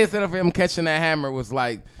 the scene they set up for him catching that hammer was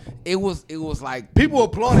like, it was like people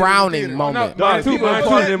applauded crowning moment. No, people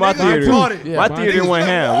applauded in my theater. My theater went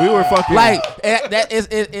ham. We were fucking like that is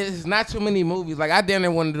it's not too many movies. Like I damn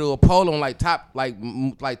near wanted to do a poll on like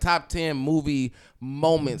top 10 movie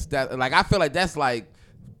moments that like I feel like that's like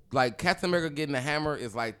Captain America getting the hammer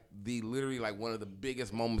is like literally like one of the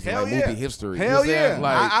biggest moments in like movie history. Hell you know yeah.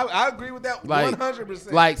 like, I agree with that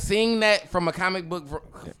 100%. Like seeing that from a comic book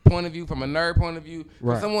point of view, from a nerd point of view,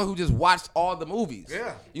 from someone who just watched all the movies.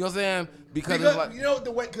 Yeah. You know what I'm saying? Because it's like, you know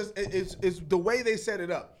the way, because it's the way they set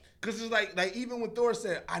it up. Because it's like even when Thor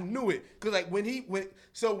said, I knew it. Because like when he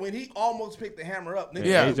almost picked the hammer up.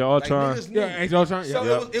 Niggas Age of Ultron. Age of Ultron.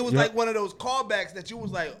 So it was like one of those callbacks that you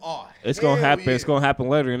was like, oh, it's gonna happen. Yeah. It's gonna happen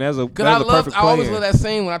later, and that's a perfect I always love that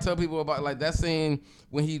scene when I tell people about like that scene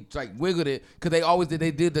when he like wiggled it because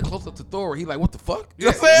they did the close up to Thor. He like, what the fuck? You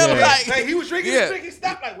know what I'm saying? Yeah. Like he was drinking his drink, he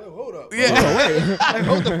stopped like, well, hold up. Yeah. Like,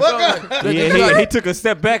 hold the fuck up. Yeah, he took a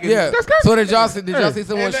step back. And So did y'all see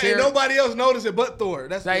someone share? Nobody else noticed it but Thor.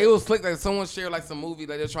 That's like it was slick. Like someone shared like some movie.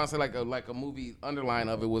 Like they're trying to say like a movie underline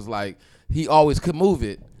of it was like he always could move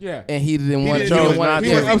it. Yeah. And he didn't want to.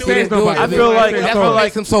 I feel like that's what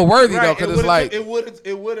makes him so worthy though, because it's like it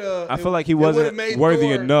would have. I feel like he wasn't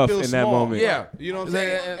worthy enough in that moment. Yeah. You know what I'm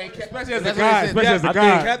saying? Especially as a guy. Especially as a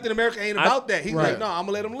guy. Captain America ain't about that. He's like, no, I'm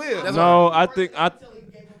gonna let him live. No, I think.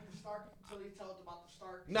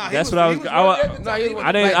 Nah, that's what I was.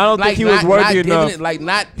 I don't think he was was worthy enough.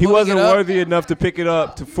 He wasn't worthy worthy enough to pick it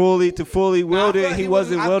up to fully wield it. He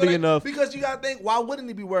wasn't worthy enough because you gotta think, why wouldn't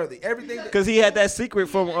he be worthy? Everything because he had that secret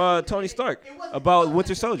from Tony Stark about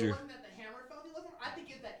Winter Soldier. I think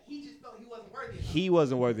it's that he just felt he wasn't worthy enough. He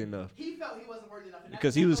wasn't worthy enough. He felt he wasn't worthy enough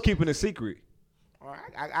because he was keeping a secret.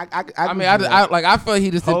 I feel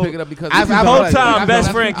he just didn't pick it up because the whole time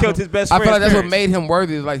best friend killed his best friend. I feel like that's what made him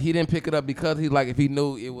worthy. Is like he didn't pick it up because he like if he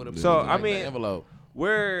knew it would have been. So like, I mean, envelope.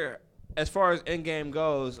 Where as far as Endgame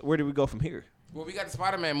goes, where do we go from here? Well, we got the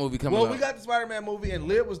Spider-Man movie coming up. Well, we got the Spider-Man movie, and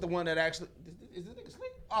Liv was the one that actually. Is this nigga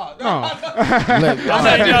asleep? Oh no!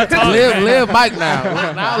 Liv Mike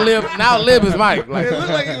now. Now Liv is Mike. Like, it looked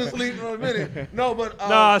like he was sleeping for a minute. No, but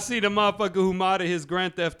I see the motherfucker who modded his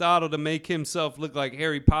Grand Theft Auto to make himself look like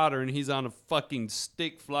Harry Potter, and he's on a fucking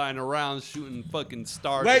stick flying around shooting fucking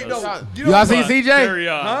stars. Wait, no, y'all see CJ?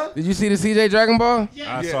 Huh? Did you see the CJ Dragon Ball?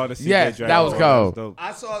 Yeah. I saw the CJ Dragon Ball. That was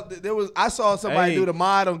cold. I saw somebody do the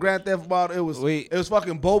mod on Grand Theft Auto. It was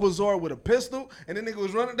fucking Bulbasaur with a pistol, and then nigga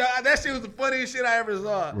was running down. That shit was the funniest shit I ever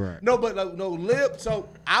saw. Right. No, but Lib. So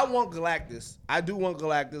I want Galactus. I do want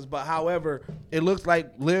Galactus, but however, it looks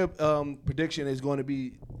like Lib prediction is going to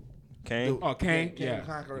be Kang. Kang. Yeah.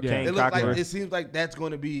 Conqueror. Kang It looks Conqueror. like it seems like that's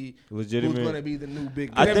going to be legitimate. Who's going to be the new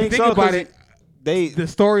big? I think so. About it, the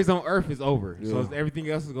stories on Earth is over, so everything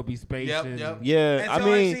else is gonna be space. Yep. Yeah, and I so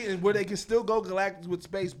mean, where they can still go Galactus with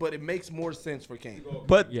space, but it makes more sense for Kang.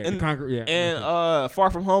 But and Far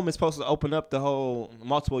From Home is supposed to open up the whole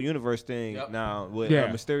multiple universe thing now with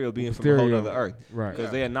Mysterio being from a whole other Earth, right?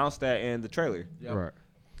 Because they announced that in the trailer, right?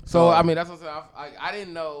 So I mean, that's what I'm saying. I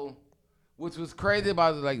didn't know. Which was crazy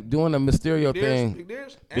about like doing the Mysterio thing.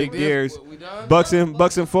 Big Deers. Bucks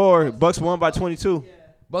and 4. Bucks won by 22.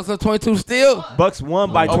 Bucks up 22 still. Bucks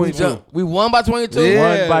won by 22. We won by 22. Yeah.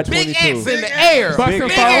 Won by 22. Big ants in the air. Big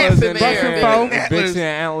ants in the air. Big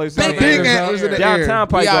antlers in the air. Big antlers in the air. Downtown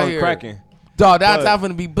probably going cracking. Dog, downtown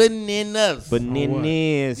finna be bananas.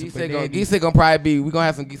 Bananas. Geekset gonna probably be. We gonna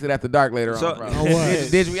have some Geekset after dark later on. Bro.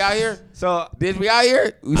 Did we out here? Did we out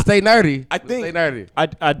here? We stay nerdy. I think. Stay nerdy.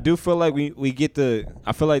 I do feel like we get the.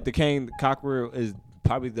 I feel like the Kang Conqueror is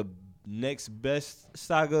probably the next best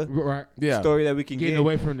saga story that we can get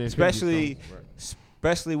away from this, especially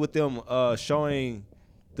with them showing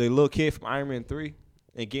the little kid from Iron Man 3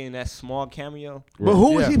 and getting that small cameo. But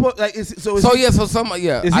who is he? Like, is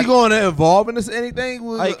he going to evolve into anything?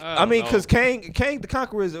 Like, I mean, because Kang the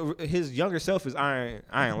Conqueror his younger self is Iron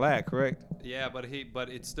Lad, correct? Yeah, but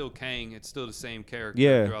it's still Kang. It's still the same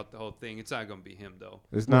character throughout the whole thing. It's not gonna be him though.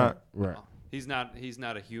 It's not. Right. He's not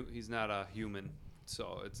a human,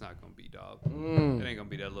 so it's not gonna be dog. It ain't gonna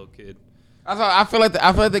be that little kid. I feel like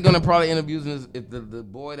they're gonna probably end up using if the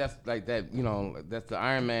boy that's like that, that's the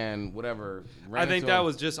Iron Man whatever. I think that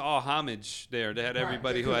was just all homage there. They had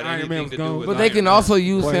everybody who had anything to do with. But they can also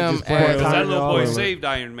use him as that little boy saved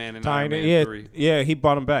Iron Man in Iron Man 3. Yeah, he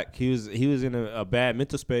brought him back. He was in a bad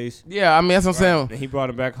mental space. Yeah, I mean that's what I'm saying. And he brought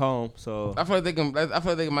him back home. So I feel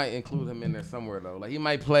like they might include him in there somewhere though. Like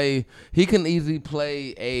he can easily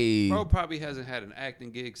play a. Bro probably hasn't had an acting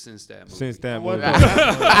gig since that movie.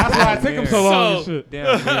 That's why I take him so long and shit.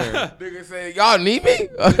 Nigga say, y'all need me?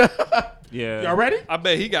 Yeah. Y'all ready? I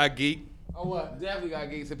bet he got geek. Oh what? Definitely got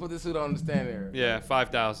geek. So put this suit on and stand there. Yeah,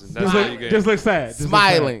 5,000. That's what you get. Just look sad.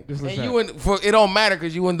 Smiling. Just look and sad. you it don't matter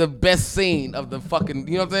because you in the best scene of the fucking,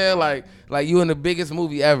 you know what I'm saying? Like you in the biggest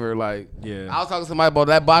movie ever. Like, yeah. I was talking to somebody about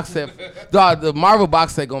that box set. Dog, the Marvel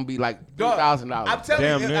box set gonna be like $3,000. I'm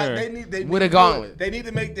telling you, they with a gauntlet. They need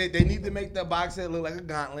to make the box set look like a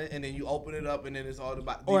gauntlet, and then you open it up, and then it's all the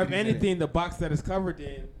box. Or if anything, the box that is covered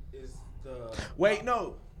in is the. Wait,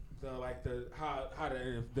 no. How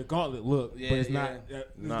the gauntlet look, but it's not.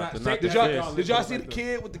 Did y'all see the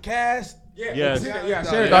kid with the cast? Yeah. Yes.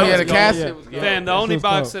 The cast. Fam, the only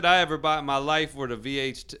box set I ever bought in my life were the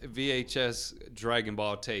VHS Dragon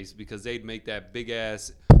Ball tapes because they'd make that big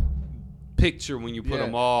ass picture when you put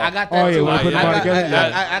them all. I got that too.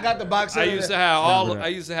 I got the box set. I used to have all. I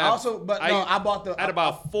used to have. Also, but no, I bought the. I had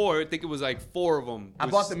about 4. I think it was like 4 of them. I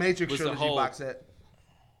bought the Matrix trilogy box set.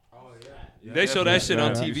 Yeah, they show that shit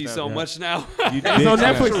on TV so much now. It's on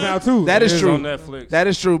Netflix now too. That is true. On Netflix. That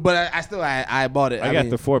is true. But I bought it. I got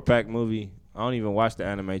the 4-pack movie. I don't even watch the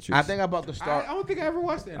Animatrix. I think I bought the Star. I don't think I ever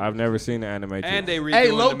watched that. I've never seen the Animatrix. And they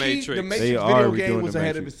redoing the Matrix. The Matrix video game was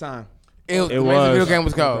ahead of its time. It was. The video game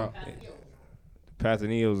was called. Path of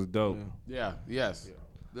Neo was dope. Yeah. Yes.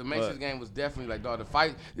 The Matrix game was definitely like, dog, the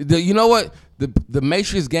fight. You know what? The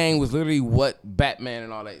Matrix game was literally what Batman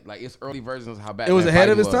and all that, like its early versions of how Batman. It was ahead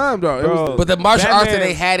of its time, though. But the martial arts that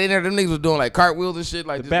they had in there, them niggas was doing like cartwheels and shit.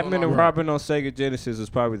 Like the Batman and Robin on Sega Genesis was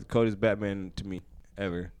probably the coldest Batman to me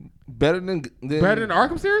ever. Better than the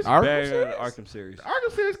Arkham series? Better than the Arkham series.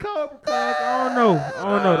 Arkham series cold because I don't know.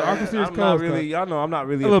 The Arkham series cold. Y'all know I'm not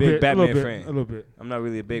really a big Batman fan. A little bit. I'm not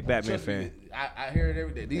really a big Batman fan. I hear it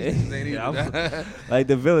every day. These niggas ain't even. Like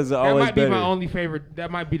the villains are always better. That might be my only favorite.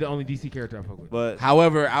 That might be the only DC character I fuck with. But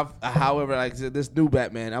however, like I said, this new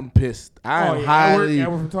Batman, I'm pissed. I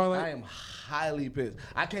am highly pissed.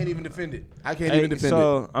 I can't even defend it.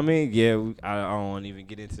 So I mean, yeah, I don't want to even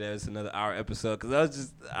get into that. It's another hour episode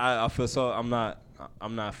because I feel so. I'm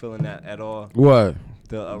not feeling that at all. What?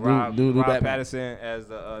 The Rob Pattinson as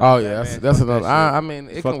the. That's another. I mean,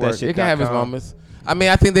 it can work. It can have its moments. I mean,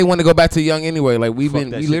 I think they want to go back to young anyway. Like we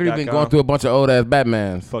literally been going through a bunch of old ass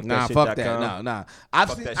Batmans. Fuck that. Nah.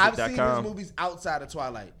 I've seen his movies outside of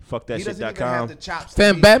Twilight. Fuck that shit. He doesn't even have the chops.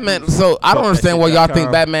 Fam, Batman. So I don't understand why y'all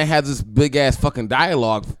think Batman has this big ass fucking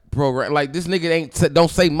dialogue program. Like this nigga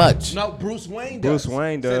don't say much. No, Bruce Wayne does.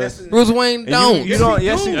 Bruce Wayne don't. You don't.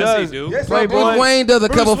 Yes, he does. Yes, Bruce Wayne does a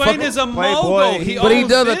couple. Bruce Wayne is a mogul. But he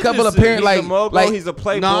does a couple of appearances. He's a mogul. He's a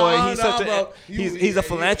playboy. He's such a. He's a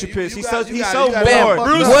philanthropist. He's so more.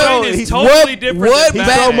 Bruce Wayne is totally different.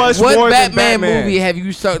 What Batman movie have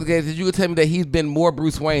you started? Did you tell me that he's been more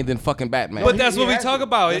Bruce Wayne than fucking Batman? But that's what we talk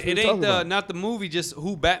about. It ain't not the movie, just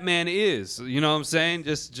who Batman is. You know what I'm saying?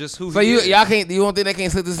 Just who. So y'all can't. You don't think they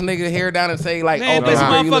can't slit this nigga hair down and say like, man, this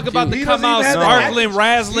motherfucker about to come out sparkling,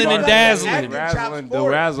 razzling, and dazzling. The razzle and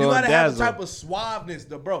dazzle. You gotta have a type of suaveness,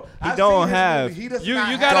 though, bro. He don't have. You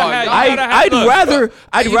gotta have. I'd rather.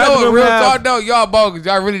 Real talk though, y'all bogus.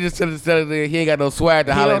 Y'all really just said he ain't got no swag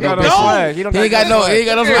to holler. He ain't got no swag.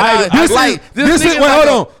 Hold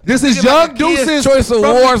on. This is Young Deuce's Choice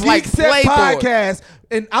Awards like Geekset podcast.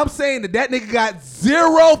 And I'm saying that nigga got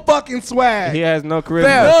zero fucking swag. He has no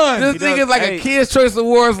charisma. This nigga's like a Kids' Choice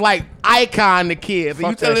Awards like icon to kids. So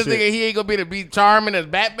you tell this nigga he ain't gonna be able to be charming as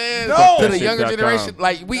Batman to the younger generation?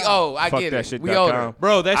 Like I get it. We owe it.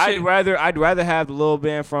 Bro, that shit. I'd rather have the little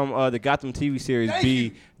band from the Gotham TV series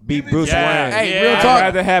be beat Bruce Wayne. Hey, real talk. I'd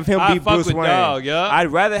rather have him beat Bruce Wayne. Dog, yeah. I'd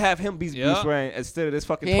rather have him beat Bruce Wayne instead of this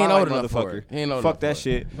fucking Twilight motherfucker. He ain't old Fuck that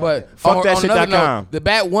shit. But fuck that shit.com. The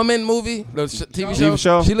Batwoman movie, the TV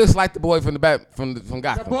show, she looks like the boy from from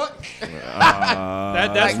Gotham.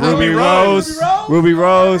 That's Ruby Rose. Ruby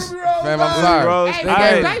Rose. Man, I'm sorry.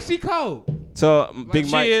 Hey, she cold. So Big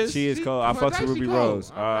Mike, she is cold. I fucks with Ruby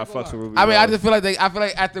Rose. I fucks with Ruby Rose. I mean, I just feel like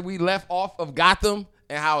after we left off of Gotham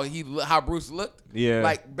and how Bruce looked,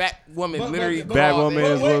 like Batwoman literally.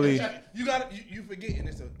 Batwoman is really. You forgetting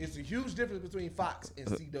it's a huge difference between Fox and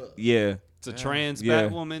C-Dub. Yeah, it's a trans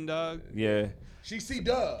Batwoman, dog. Yeah. She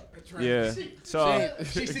C-Dub. Yeah. So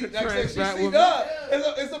she C-Dub. It's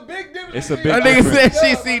a big difference. It's a big difference. That nigga said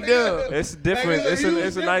she C-Dub. It's different.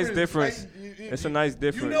 It's a nice difference. It's a nice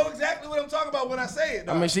difference. You know exactly what I'm talking about when I say it.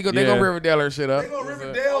 Dog. I mean, they gonna Riverdale her shit up. They gonna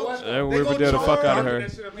Riverdale the fuck out of her.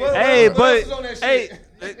 Hey, but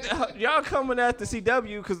y'all coming after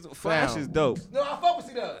CW because Flash is dope. No, I fuck with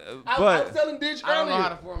CW. I was telling Ditch earlier. I don't know how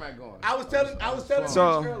the format going. I was telling Ditch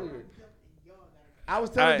earlier. I was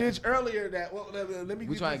telling Ditch earlier that. Well, let me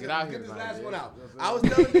get this last one out. I was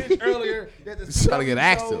telling Ditch earlier that the CW trying to get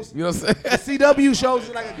active. You know what I'm saying? The CW shows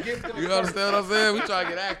is like a gift. You understand what I'm saying? We trying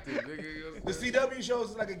to get active, nigga. The CW shows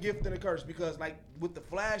is like a gift and a curse because, like, with the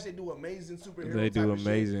Flash, they do amazing superhero. They do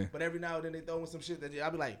amazing. Shit, but every now and then they throw in some shit that I'll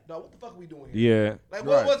be like, no, what the fuck are we doing here? Yeah. Like,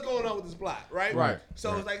 what's going on with this plot, right? Right.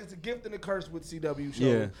 So it's like it's a gift and a curse with CW shows.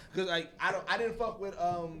 Yeah. Because like I didn't fuck with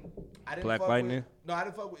Black Lightning. I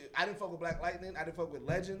didn't fuck with Black Lightning. I didn't fuck with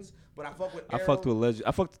Legends, but I fuck with Arrow. I fucked with Legends.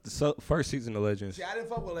 I fucked with the first season of Legends. See, I didn't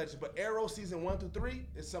fuck with Legends, but Arrow season 1 through 3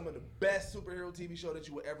 is some of the best superhero TV show that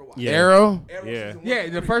you will ever watch. Yeah. Arrow? Yeah. Yeah,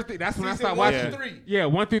 the first thing. That's when I started watching. Yeah,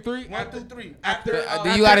 1 through 3. 1 through 3. After do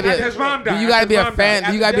you gotta be a fan?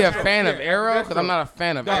 Do you gotta be a fan of Arrow? Because I'm not a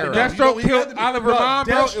fan of Arrow. Deathstroke killed Oliver Mom,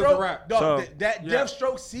 bro. It was a wrap. That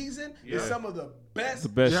Deathstroke season is some of the best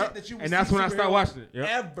shit that you will see. And that's when I started watching it.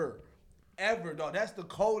 Ever, dog. That's the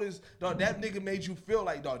coldest, dog. That nigga made you feel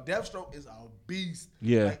like, dog, Deathstroke is a beast.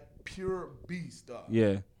 Yeah. Like, pure beast, dog.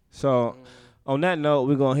 Yeah. So, on that note,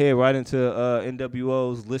 we're going to head right into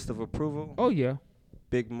NWO's list of approval. Oh, yeah.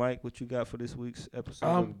 Big Mike, what you got for this week's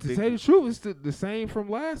episode? To say the truth, it's the same from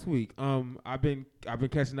last week. I've been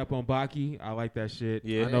catching up on Baki. I like that shit.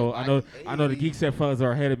 Yeah, I know the Geekset fellas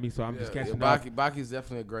are ahead of me, so I'm just catching up. Baki's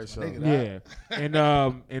definitely a great show. Yeah, and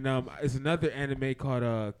it's another anime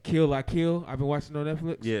called Kill La Kill. I've been watching on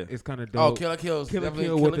Netflix. Yeah, it's kind of dope. Oh, Kill La Kill with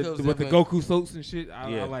the Goku suits and shit.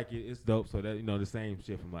 I like it. It's dope. So that the same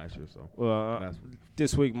shit from last year. So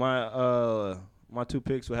this week my two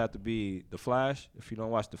picks would have to be The Flash. If you don't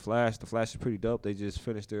watch The Flash is pretty dope. They just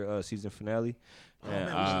finished their season finale. Man, we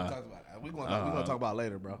should talk about that. We're gonna talk about it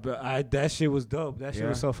later, bro. But that shit was dope. That shit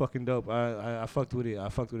was so fucking dope. I fucked with it. I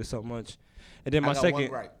fucked with it so much. And then I got one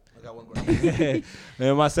gripe.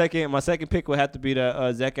 And my second pick would have to be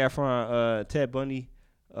the Zac Efron, Ted Bundy,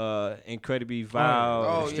 incredibly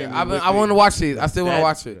vile. Oh yeah, I want to watch it. I still want to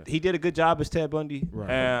watch it. He did a good job as Ted Bundy,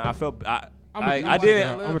 and I felt I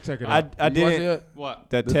didn't. I'm gonna check it out. I didn't. What?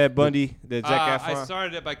 That Ted Bundy, that Zac Efron. I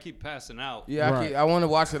started it, but I keep passing out. Yeah, I want to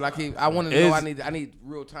watch it. I want to know. I need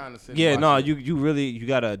real time to sit. Yeah, no, you really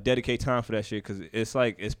gotta dedicate time for that shit because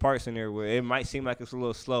it's parts in there where it might seem like it's a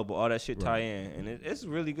little slow, but all that shit tie in, and it's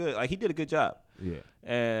really good. Like he did a good job. Yeah,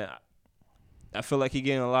 and I feel like he's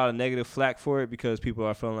getting a lot of negative flack for it because people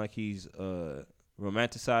are feeling like he's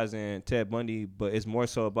romanticizing Ted Bundy, but it's more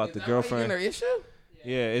so about the girlfriend. Their issue?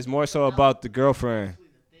 Yeah, it's more so about the girlfriend.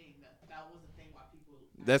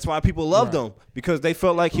 That's why people loved him because they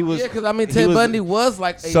felt like he was. Yeah, because Ted Bundy was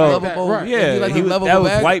like a lovable. Right. Yeah, that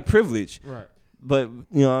was white privilege. Right. But you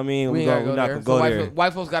know what I mean? We're not gonna go there.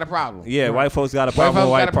 White folks got a problem. Yeah, white folks got a problem.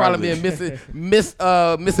 White folks got a problem being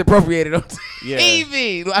misappropriated on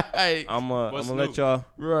TV. Like I'm gonna let y'all.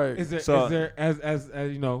 Right. Is there as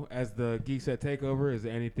you know, as the Geekset takeover? Is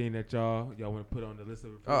there anything that y'all want to put on the list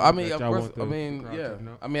of? Of course.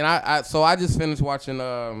 I just finished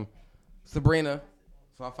watching Sabrina.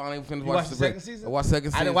 So I finally finished watching Sabrina. Second season? I watched second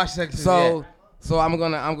season. I didn't watch the second season yet. So I'm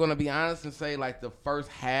gonna be honest and say like the first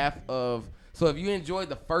half of. So if you enjoyed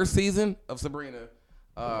the first season of Sabrina,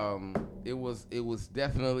 it was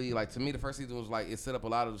definitely like, to me the first season was like it set up a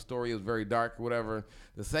lot of the story. It was very dark or whatever.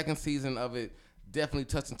 The second season of it definitely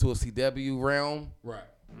touched into a CW realm. Right.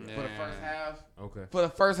 For the first half. Okay. For the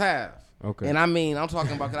first half. Okay. And I'm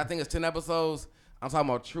talking about, because I think it's 10 episodes. I'm talking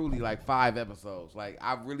about truly like 5 episodes. Like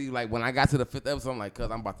I really like when I got to the 5th episode, I'm like,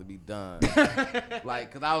 cuz I'm about to be done.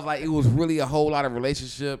 Like, cuz I was like, it was really a whole lot of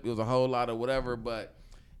relationship. It was a whole lot of whatever, but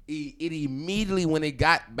it immediately, when it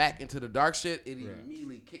got back into the dark shit, it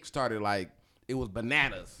immediately kickstarted. Like, it was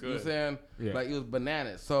bananas. Good. You know what I'm saying? Yeah. Like it was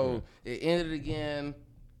bananas. So it ended again.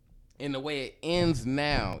 And the way it ends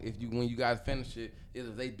now, when you guys finish it, is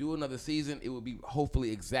if they do another season, it will be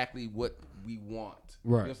hopefully exactly what we want. Right. You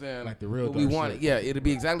know what I'm saying? Like the real what we dark want. shit. Yeah, it'll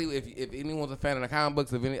be exactly if anyone's a fan of the comic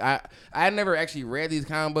books. I never actually read these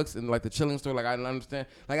comic books and like the Chilling story. Like I don't understand.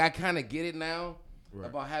 Like I kind of get it now. Right.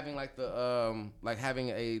 About having like the having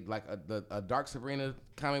a Dark Sabrina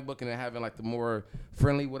comic book and then having like the more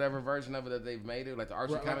friendly whatever version of it that they've made it, like the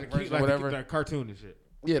Archie comic version, like whatever. The cartoon and shit.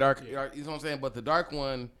 Yeah, dark. You know what I'm saying? But the dark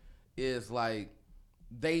one is like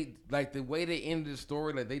they like the way they ended the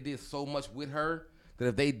story. Like they did so much with her that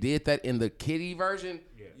if they did that in the kiddie version,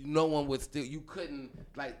 no one would still. You couldn't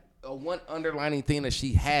like one underlining thing that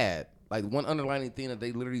she had, like one underlining thing that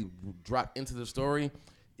they literally dropped into the story.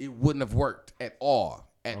 It wouldn't have worked at all.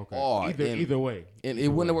 Either way. And it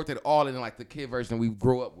wouldn't have worked at all in like the kid version we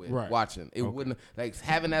grew up with watching. It wouldn't like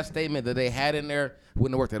having that statement that they had in there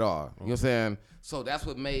wouldn't have worked at all. You know what I'm saying? So that's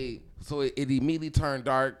what made it immediately turned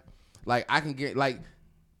dark. Like I can get like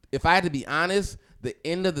if I had to be honest, the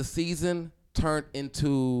end of the season turned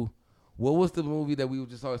into what was the movie that we were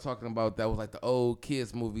just always talking about that was like the old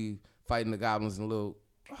kids movie fighting the goblins and little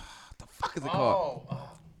what the fuck is it called?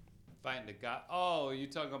 Fighting the guy. Oh, you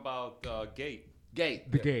talking about Gate?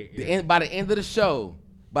 Gate. The Gate. Yeah. By the end of the show,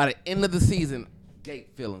 by the end of the season,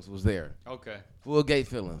 Gate feelings was there. Okay. Full Gate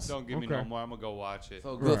feelings. Don't give me no more. I'm gonna go watch it.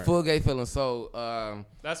 So good, full Gate feelings. So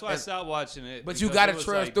that's why I stopped watching it. But you got to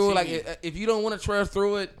trust through it. Like if you don't want to trust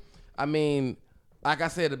through it, I mean, like I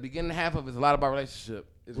said, the beginning half of it is a lot about relationship.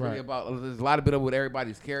 It's really about there's a lot of bit of with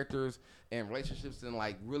everybody's characters and relationships and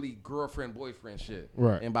like really girlfriend boyfriend shit.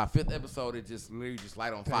 Right. And by 5th episode, it just literally just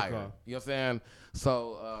light on fire. You know what I'm saying?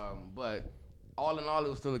 So, but all in all, it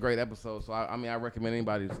was still a great episode. So I mean, I recommend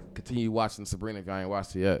anybody to continue watching Sabrina if y'all ain't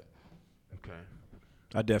watched it yet. Okay.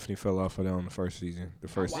 I definitely fell off of that on the first season. The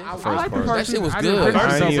first part. That shit was good.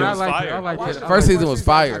 First season was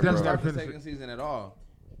fire. I didn't start the second season at all.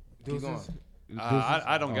 Keep going.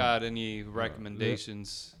 I don't got any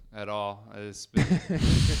recommendations at all. It's been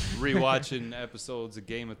rewatching episodes of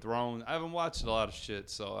Game of Thrones. I haven't watched a lot of shit,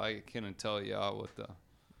 so I can't tell y'all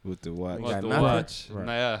what to watch.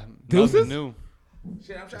 Yeah, nothing new.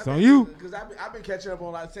 Shit, I'm trying it's on you. Because I've been catching up on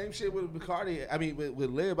a lot. Same shit with Bacardi. I mean,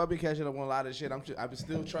 with Lib, I've been catching up on a lot of shit. I've been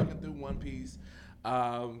still trucking through One Piece.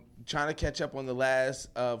 Trying to catch up on the last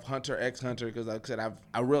of Hunter x Hunter because like I said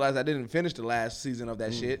I realized I didn't finish the last season of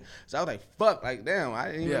that shit, so I was like, "Fuck!" Like, damn,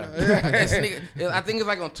 I didn't even. I think it's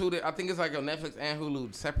like on I think it's like on Netflix and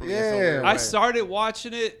Hulu separately. Yeah, I started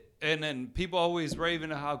watching it, and then people always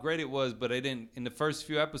raving how great it was, but I didn't. In the first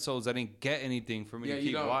few episodes, I didn't get anything for me to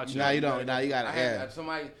keep watching. Nah, you don't. Nah, you got it.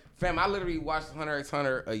 I literally watched Hunter x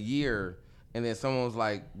Hunter a year. And then someone was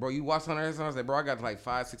like, "Bro, you watched Hunter x Hunter?" I was like, "Bro, I got like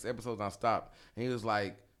 5-6 episodes and I stopped." And he was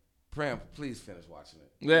like, "Pram, please finish watching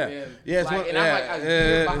it." Yeah. I'm like, I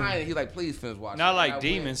was behind it. He's like, "Please finish watching it." Not like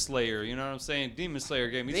Demon Slayer, you know what I'm saying? Demon Slayer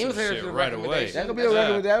gave me some shit right away. That could be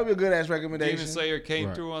that would be a good ass recommendation. Demon Slayer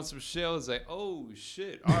came through on some shit. I was like, "Oh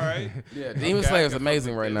shit, all right." Yeah, Demon Slayer is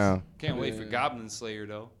amazing right now. Can't wait for Goblin Slayer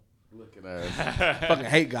though. Look at that. I fucking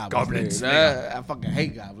hate Goblin Slayer. I fucking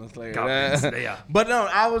hate Goblin Slayer. But no,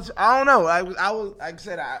 I don't know. I was like I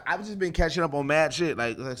said, I've just been catching up on mad shit.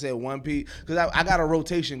 Like I said, One Piece, because I got a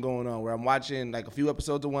rotation going on where I'm watching like a few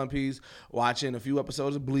episodes of One Piece, watching a few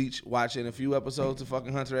episodes of Bleach, watching a few episodes of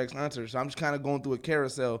fucking Hunter x Hunter. So I'm just kind of going through a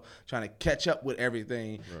carousel trying to catch up with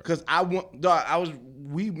everything. Because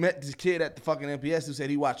we met this kid at the fucking NPS who said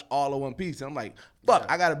he watched all of One Piece, and I'm like, fuck,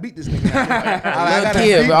 I gotta beat this nigga. I gotta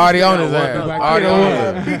kid, but already on his ass. I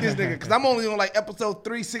gotta beat this nigga because I'm only on like episode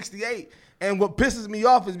 368. And what pisses me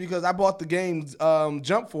off is because I bought the game's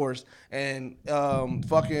Jump Force and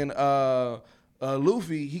fucking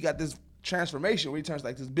Luffy, he got this transformation where he turns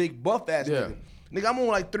like this big buff ass nigga. Nigga, I'm on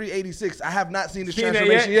like 386. I have not seen this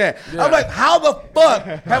transformation yet. I'm like, how the fuck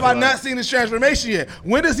have I not seen this transformation yet?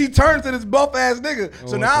 When does he turn to this buff ass nigga?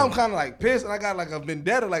 So now I'm kind of like pissed, and I got like a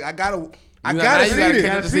vendetta. Like I gotta see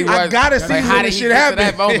this. I gotta see when this shit happen.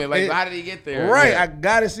 That moment, like how did he get there? Right, I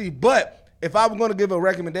gotta see. But if I was gonna give a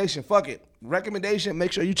recommendation, fuck it. Recommendation,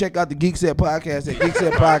 make sure you check out the Geekset podcast at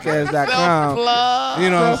geeksetpodcast.com. You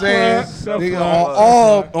know what I'm saying? Nigga,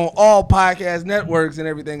 on all podcast networks and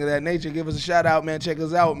everything of that nature. Give us a shout out, man. Check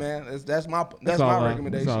us out, man. That's my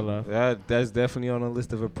recommendation. That's definitely on the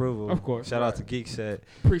list of approval. Of course. Shout out to Geekset.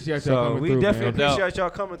 Appreciate y'all coming through. We definitely appreciate y'all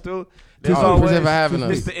coming through. As always, for having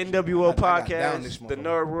us. It's the NWO podcast, the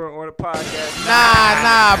Nerd World Order podcast.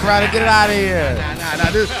 Nah, brother, get it out of here.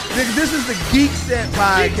 Nah. This is the Geekset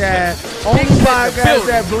podcast only Geekset podcast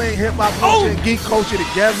that blend hip hop culture and geek culture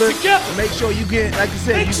together. Make sure you get, like you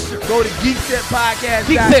said, you go to Geekset Podcast.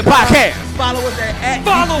 Geekset Podcast. Follow us at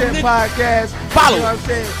Geekset Podcast. Follow. You know what I'm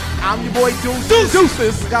saying? I'm your boy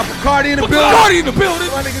Deuces. We got Bacardi in the building. Bacardi in the building.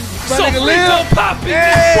 My nigga So Lil. Poppy.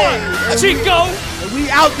 Hey. Chico. And we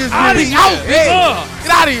out this Out bitch. of here.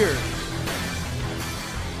 Get out of here.